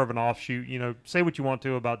far of an offshoot. Say what you want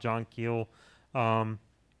to about John Keel. Was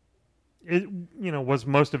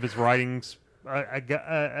most of his writings a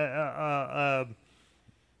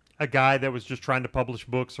guy that was just trying to publish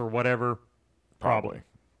books or whatever? Probably.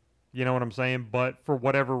 You know what I'm saying? But for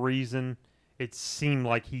whatever reason, it seemed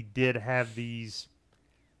like he did have these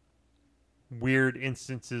weird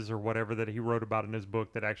instances or whatever that he wrote about in his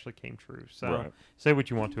book that actually came true. So say what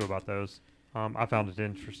you want to about those. I found it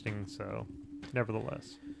interesting, so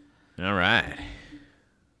nevertheless. All right.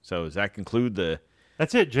 So does that conclude the...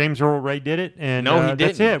 That's it. James Earl Ray did it, and no, he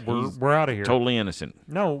didn't. That's it. We're out of here. Totally innocent.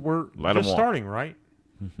 No, we're Let just him walk. starting, right?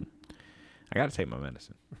 I got to take my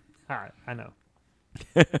medicine. All right, I know.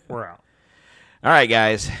 We're out. All right,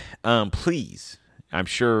 guys. Please, I'm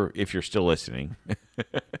sure if you're still listening,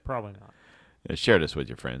 probably not. Share this with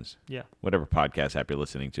your friends. Yeah. Whatever podcast app you're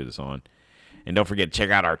listening to this on. And don't forget to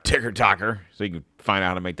check out our Ticker Talker so you can find out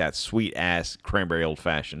how to make that sweet-ass cranberry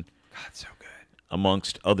old-fashioned. God, so good.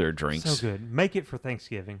 Amongst other drinks. So good. Make it for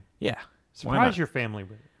Thanksgiving. Yeah. Surprise your family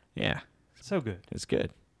with it. Yeah. So good. It's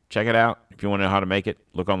good. Check it out. If you want to know how to make it,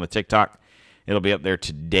 look on the TikTok. It'll be up there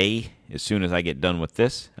today. As soon as I get done with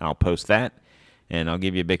this, I'll post that, and I'll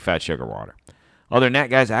give you a big fat sugar water. Other than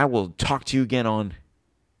that, guys, I will talk to you again on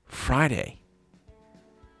Friday.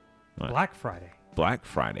 What? Black Friday. Black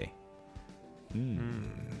Friday.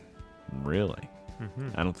 Really? Mm-hmm.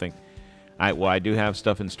 I don't think... I do have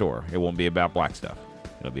stuff in store. It won't be about black stuff.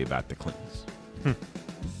 It'll be about the Clintons.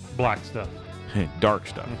 Black stuff. Dark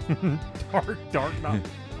stuff. Dark, not...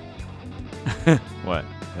 What?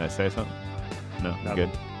 Did I say something? No? Nothing. Good?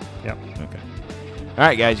 Yep. Okay. All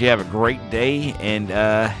right, guys. You have a great day. And,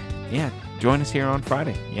 join us here on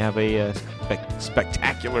Friday. You have a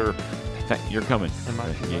spectacular... You're coming.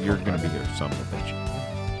 You're going to be here, son of a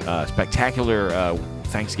bitch. Spectacular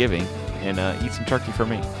Thanksgiving. And eat some turkey for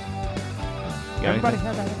me. Everybody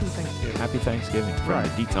have a happy Thanksgiving. Happy Thanksgiving from the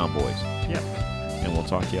D-Tom Boys. Yep. And we'll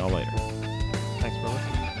talk to y'all later.